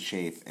being in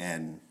shape.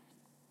 And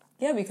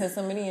Yeah, because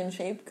somebody in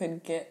shape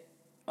could get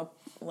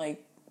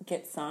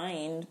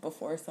signed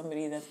before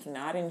somebody that's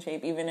not in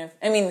shape, even if,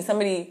 I mean,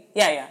 somebody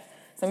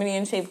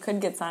in shape could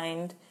get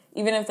signed,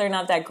 even if they're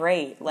not that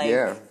great,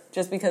 like,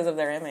 just because of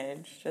their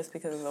image, just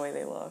because of the way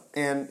they look.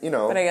 And, you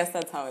know... But I guess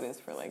that's how it is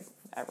for, like,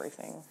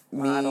 everything.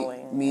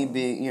 Modeling. Me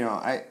being,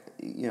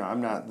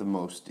 I'm not the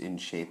most in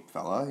shape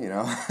fella, you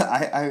know.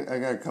 I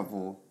got a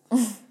couple...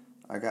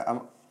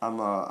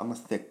 I'm a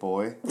thick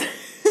boy.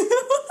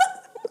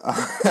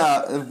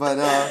 But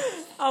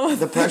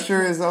the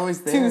pressure is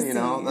always there, you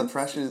know.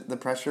 The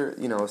pressure,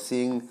 you know,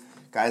 seeing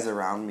guys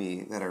around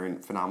me that are in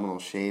phenomenal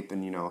shape,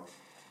 and and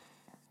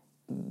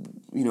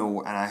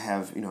I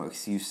have, you know,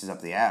 excuses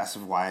up the ass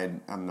of why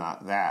I'm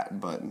not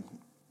that, but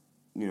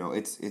you know,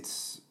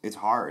 it's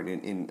hard,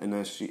 and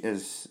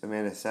as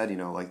Amanda said, you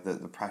know, like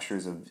the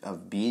pressures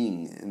of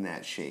being in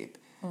that shape,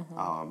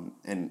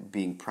 and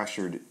being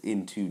pressured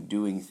into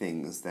doing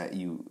things that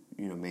you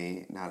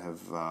may not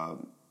have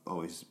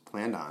always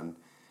planned on.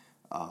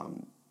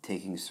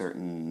 Taking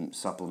certain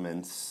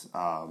supplements,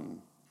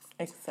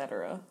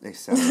 etc.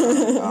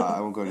 I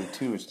won't go into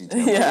too much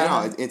detail.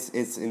 Yeah. But,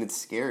 it's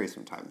scary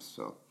sometimes.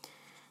 So,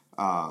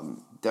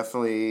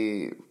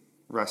 definitely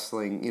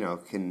wrestling, you know,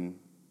 can.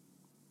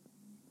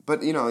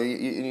 But you know,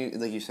 you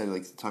like you said,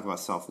 like talk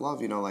about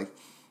self-love. You know, like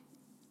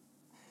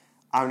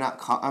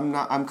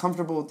I'm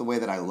comfortable with the way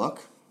that I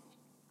look,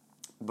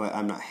 but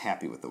I'm not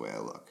happy with the way I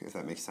look. If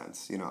that makes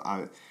sense. You know,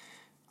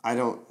 I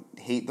don't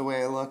hate the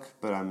way I look,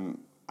 but I'm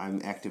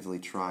actively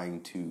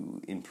trying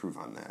to improve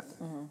on that.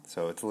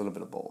 So it's a little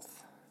bit of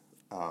both.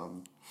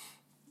 And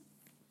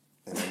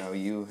I know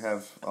you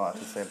have a lot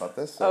to say about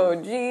this. So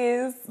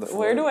geez.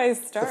 Where do I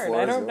start?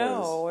 I don't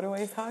know. What do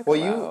I talk about?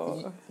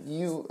 Well,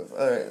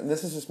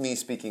 this is just me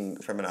speaking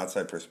from an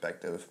outside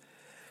perspective.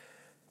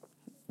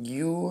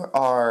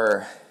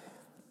 You're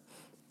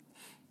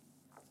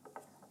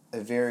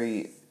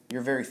very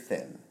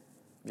thin.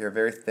 You're a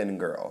very thin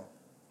girl.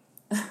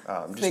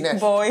 Thick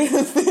boy.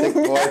 Thick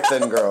boy,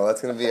 thin girl. That's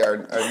going to be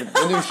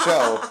the new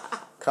show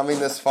coming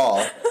this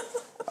fall.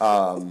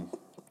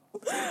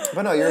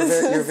 But no,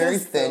 you're very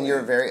thin. You're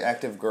a very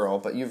active girl,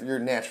 but you're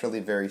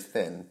naturally very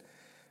thin.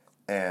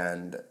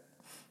 And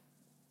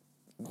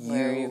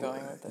where are you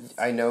going with this?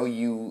 I know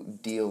you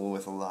deal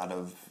with a lot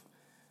of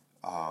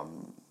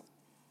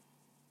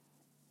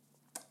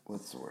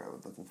what's the word I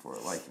was looking for?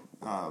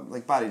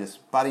 Like body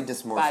dysmorphia. Body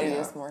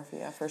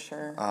dysmorphia, for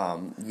sure.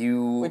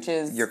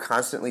 You're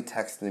constantly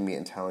texting me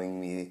and telling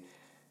me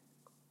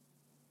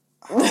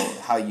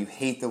how you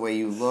hate the way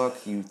you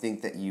look. You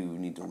think that you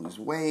need to lose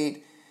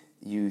weight.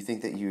 You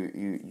think that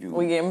you.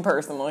 We getting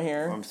personal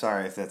here. I'm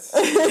sorry if that's.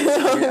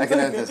 I can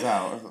edit this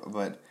out,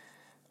 but.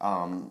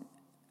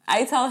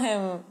 I tell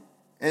him.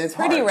 And it's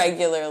pretty hard.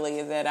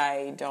 regularly that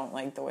I don't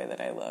like the way that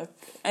I look,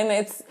 and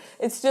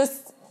it's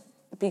just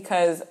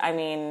because, I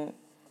mean,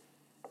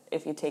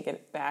 if you take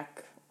it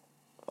back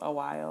a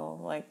while,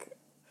 like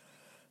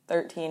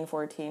 13,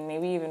 14,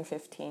 maybe even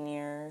 15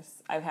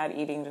 years, I've had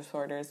eating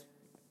disorders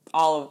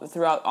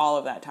throughout all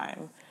of that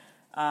time.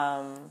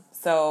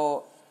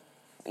 So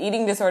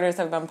eating disorders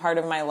have been part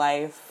of my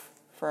life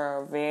for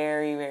a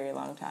very, very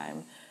long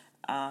time.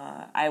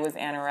 I was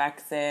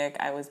anorexic,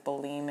 I was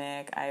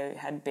bulimic, I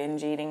had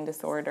binge eating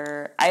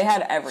disorder. I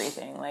had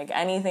everything, like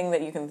anything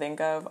that you can think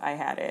of, I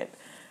had it.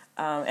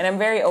 And I'm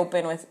very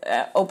open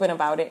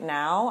about it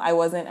now. I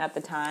wasn't at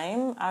the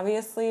time,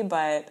 obviously,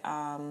 but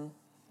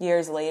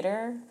years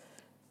later,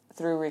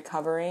 through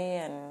recovery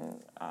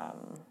and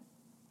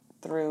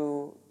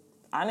through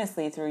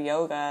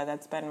yoga,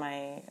 that's been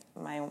my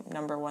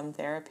number one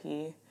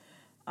therapy,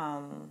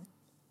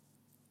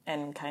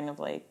 and kind of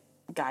like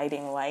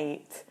guiding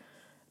light.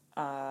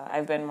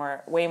 I've been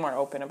way more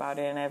open about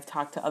it, and I've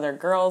talked to other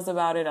girls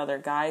about it, other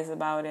guys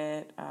about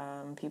it,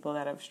 people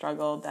that have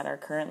struggled, that are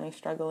currently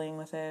struggling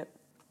with it.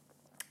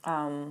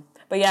 But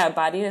yeah,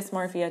 body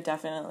dysmorphia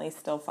definitely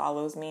still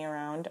follows me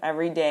around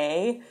every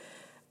day.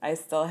 I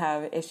still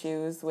have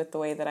issues with the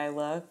way that I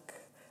look,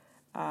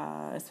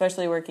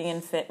 especially working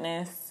in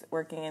fitness,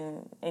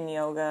 working in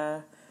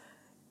yoga.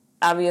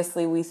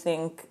 Obviously, we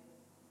think,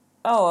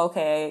 oh,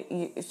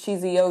 okay,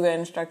 she's a yoga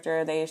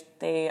instructor.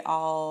 They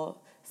all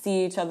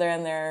see each other,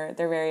 and they're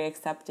very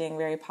accepting,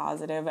 very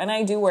positive. And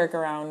I do work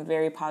around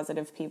very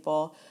positive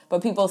people,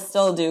 but people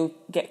still do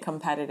get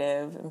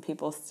competitive, and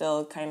people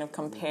still kind of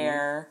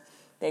compare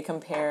they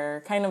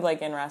compare, kind of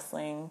like in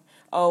wrestling.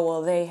 Oh,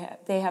 well,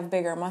 they have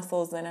bigger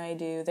muscles than I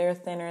do. They're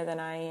thinner than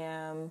I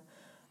am.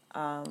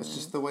 It's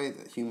just the way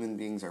that human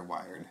beings are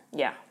wired,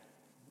 Yeah.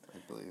 I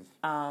believe.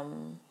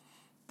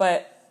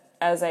 But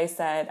as I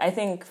said, I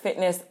think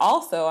fitness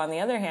also, on the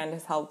other hand,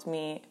 has helped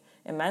me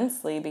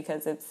immensely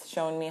because it's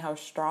shown me how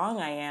strong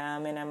I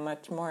am, and I'm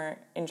much more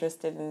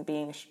interested in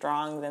being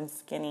strong than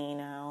skinny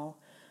now.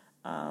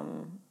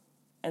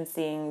 And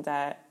seeing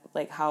that,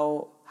 like,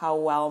 how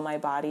well my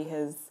body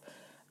has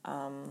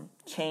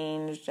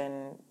changed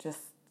and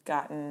just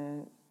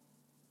gotten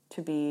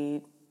to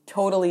be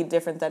totally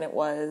different than it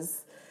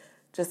was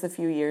just a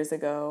few years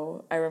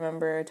ago. I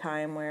remember a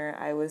time where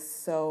I was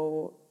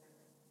so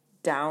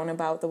down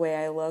about the way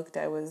I looked.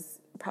 I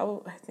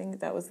think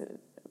that was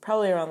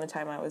probably around the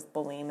time I was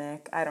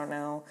bulimic. I don't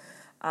know.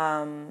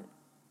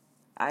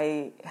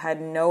 I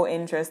had no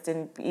interest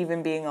in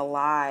even being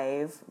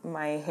alive.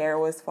 My hair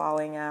was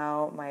falling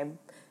out. My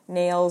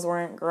nails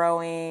weren't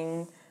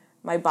growing.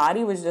 My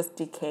body was just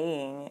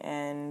decaying.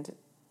 And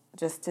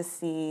just to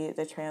see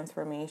the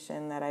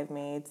transformation that I've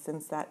made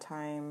since that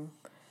time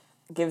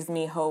gives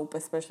me hope,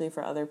 especially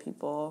for other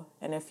people.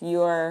 And if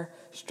you are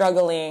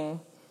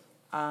struggling,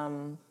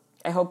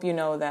 I hope you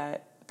know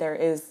that there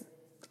is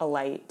a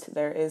light.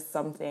 There is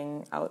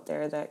something out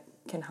there that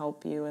can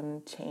help you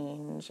and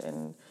change.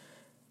 And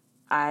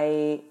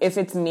if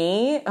it's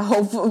me, I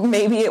hope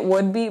maybe it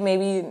would be.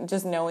 Maybe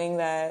just knowing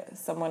that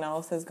someone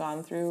else has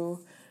gone through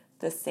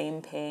the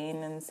same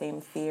pain and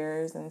same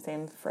fears and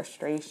same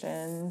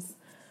frustrations,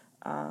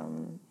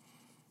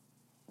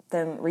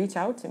 then reach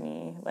out to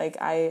me. Like,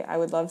 I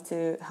would love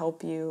to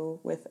help you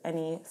with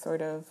any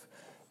sort of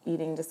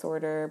eating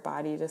disorder,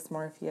 body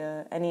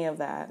dysmorphia, any of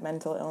that,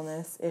 mental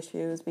illness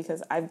issues,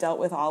 because I've dealt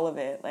with all of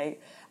it. Like,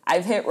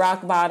 I've hit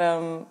rock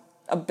bottom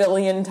a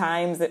billion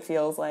times, it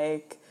feels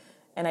like,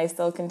 and I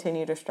still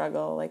continue to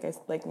struggle,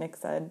 like Nick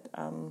said,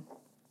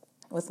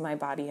 with my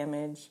body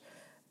image,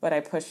 but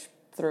I push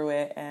through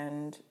it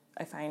and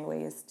I find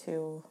ways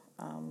to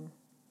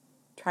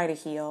try to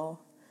heal.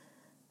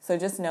 So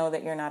just know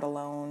that you're not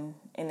alone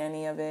in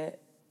any of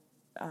it.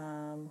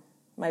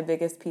 My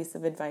biggest piece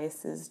of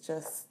advice is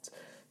just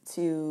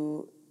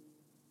to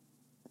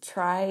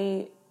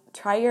try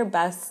your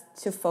best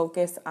to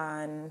focus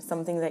on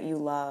something that you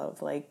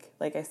love. Like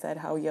I said,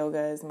 how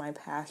yoga is my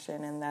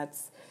passion, and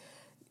that's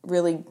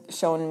really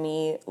shown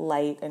me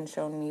light and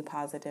shown me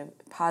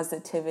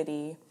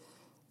positivity.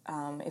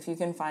 If you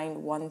can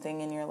find one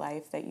thing in your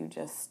life that you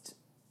just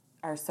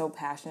are so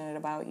passionate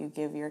about, you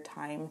give your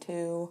time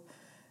to,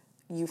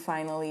 you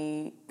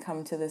finally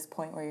come to this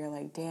point where you're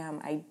like,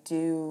 damn,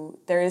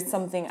 there is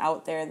something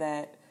out there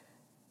that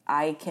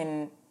I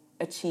can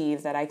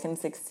achieve, that I can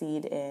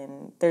succeed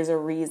in. There's a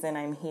reason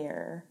I'm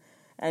here.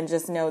 And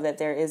just know that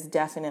there is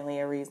definitely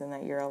a reason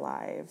that you're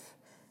alive.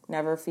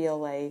 Never feel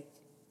like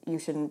you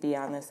shouldn't be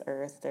on this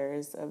earth. There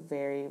is a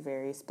very,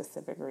 very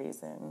specific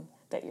reason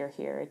that you're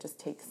here. It just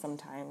takes some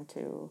time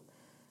to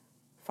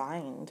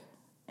find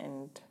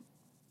and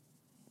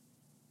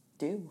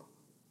do.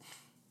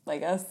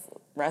 Like us,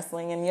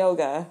 wrestling and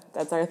yoga,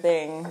 that's our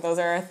thing. Those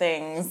are our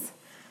things.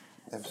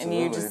 Absolutely. And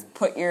you just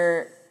put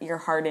your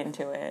heart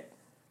into it.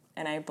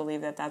 And I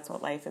believe that that's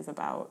what life is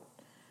about.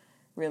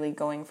 Really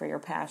going for your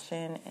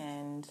passion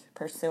and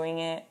pursuing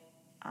it,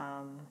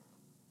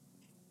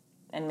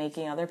 and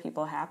making other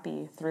people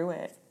happy through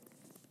it.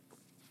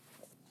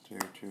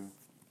 Very true.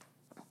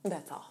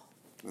 That's all.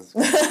 That's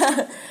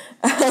good.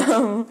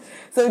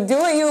 So do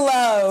what you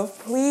love.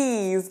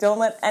 Please don't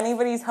let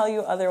anybody tell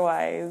you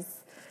otherwise.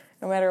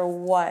 No matter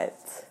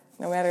what.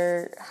 No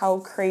matter how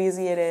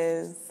crazy it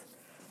is.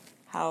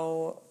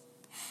 How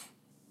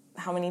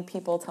many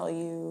people tell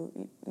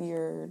you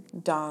you're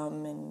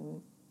dumb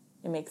and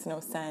it makes no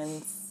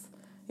sense.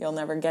 You'll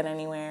never get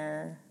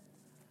anywhere.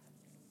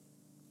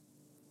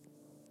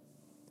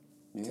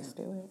 Yeah. Just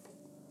do it.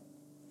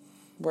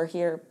 We're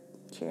here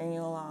cheering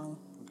you along.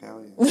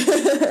 Hell yeah.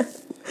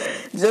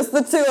 Just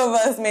the two of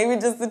us. Maybe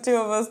just the two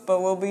of us,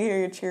 but we'll be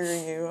here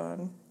cheering you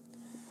on.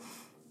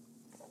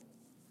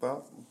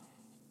 Well,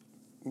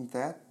 with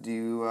that, do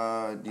you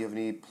have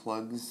any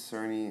plugs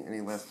or any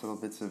last little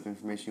bits of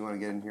information you want to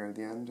get in here at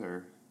the end,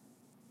 or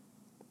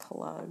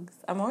Plugs.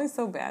 I'm always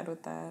so bad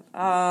with that.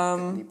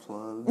 any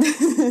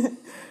plugs?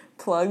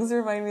 Plugs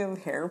remind me of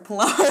hair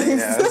plugs.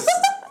 Yes.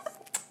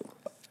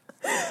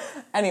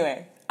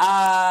 Anyway,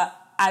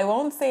 I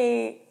won't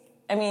say,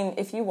 I mean,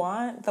 if you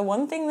want, the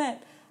one thing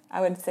that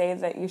I would say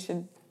that you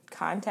should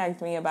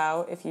contact me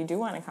about, if you do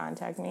want to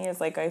contact me, is,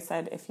 like I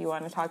said, if you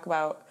want to talk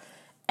about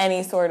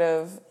any sort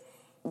of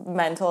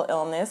mental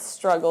illness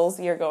struggles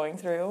you're going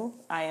through,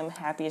 I am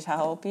happy to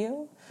help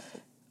you.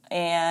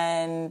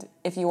 And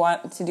if you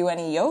want to do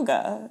any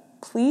yoga,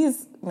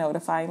 please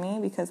notify me,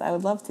 because I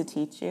would love to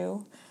teach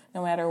you,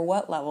 no matter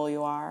what level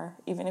you are,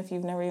 even if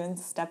you've never even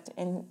stepped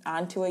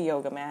onto a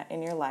yoga mat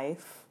in your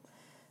life.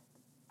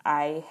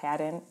 I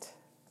hadn't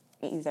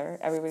either.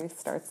 Everybody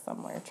starts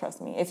somewhere, trust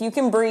me. If you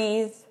can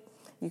breathe,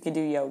 you can do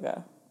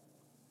yoga.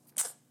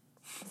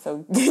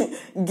 So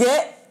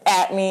get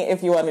At me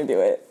if you want to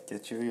do it.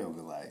 Get your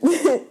yoga life.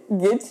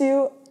 Get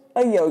you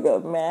a yoga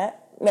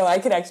mat. No, I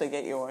could actually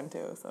get you one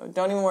too. So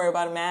don't even worry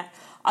about a mat.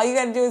 All you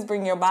got to do is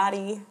bring your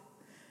body,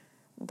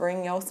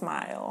 bring your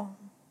smile.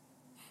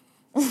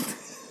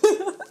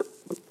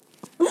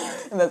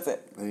 And that's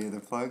it. Any other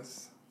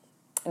plugs?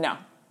 No.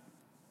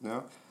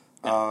 No?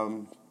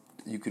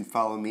 You can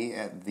follow me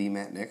at the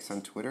Matt Nix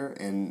on Twitter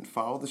and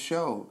follow the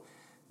show,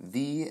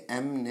 The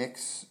M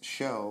Nix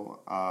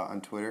Show,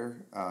 on Twitter,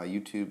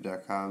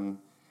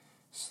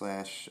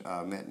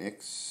 youtube.com/Matt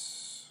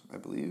Nix, I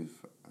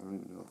believe. I don't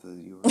even know if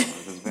the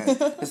URL is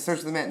bad. Just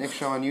search the Matt Nix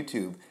Show on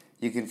YouTube.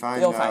 You can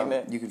find. You'll find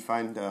it. You can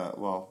find.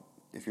 Well,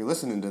 if you're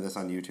listening to this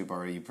on YouTube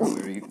already, you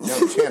probably already know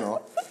the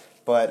channel.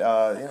 But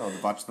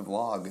watch the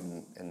vlog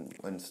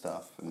and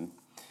stuff. And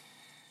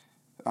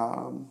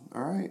all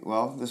right.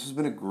 Well, this has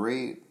been a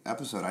great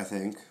episode. I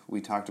think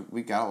we got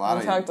a lot.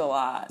 We talked a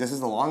lot. This is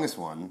the longest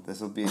one.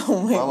 This will be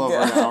Oh over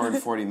an hour and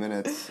 40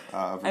 minutes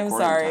of recording I'm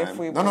sorry time. if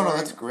we. No, bored.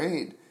 that's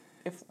great.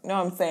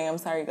 I'm saying I'm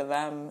sorry to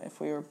them if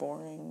we were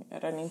boring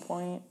at any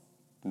point.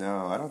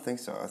 No, I don't think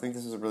so. I think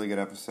this is a really good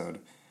episode.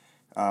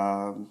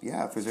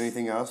 If there's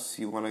anything else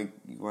you want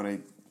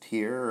to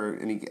hear or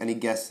any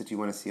guests that you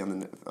want to see on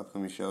the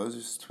upcoming shows,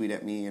 just tweet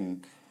at me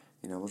and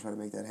we'll try to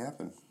make that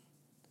happen.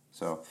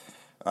 So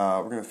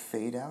we're gonna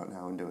fade out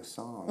now into a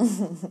song,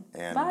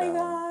 and Bye,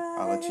 guys.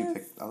 I'll let you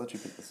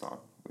pick the song.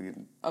 We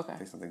can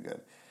pick something good.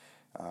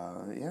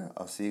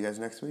 I'll see you guys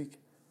next week.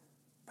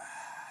 Bye.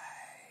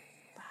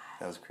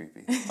 That was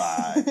creepy.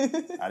 Bye.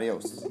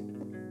 Adios.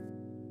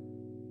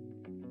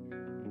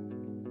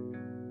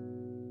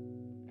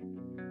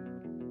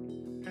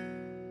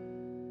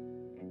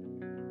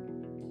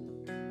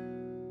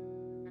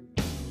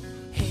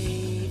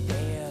 Hey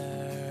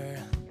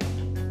there,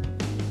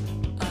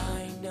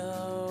 I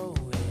know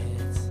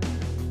it's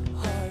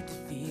hard to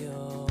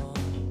feel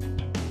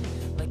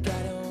like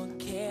I don't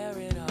care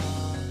at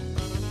all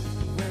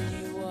where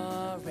you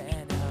are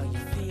and how you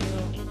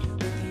feel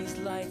with these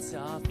lights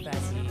off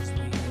as these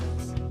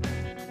wheels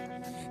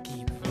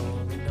keep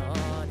rolling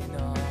on and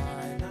on.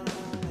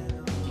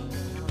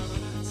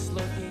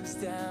 Slow things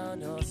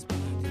down, I'll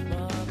speed them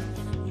up,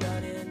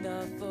 not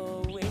enough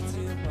or way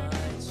too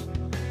much.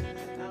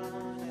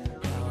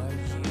 How are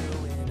you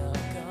when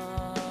I'm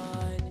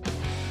gone?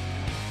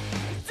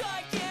 I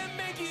can't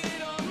make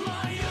it on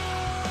my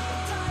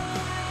own,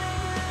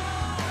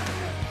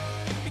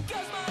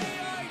 because my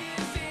heart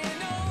is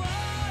in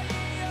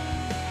Ohio.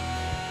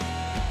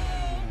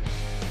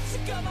 So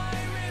got my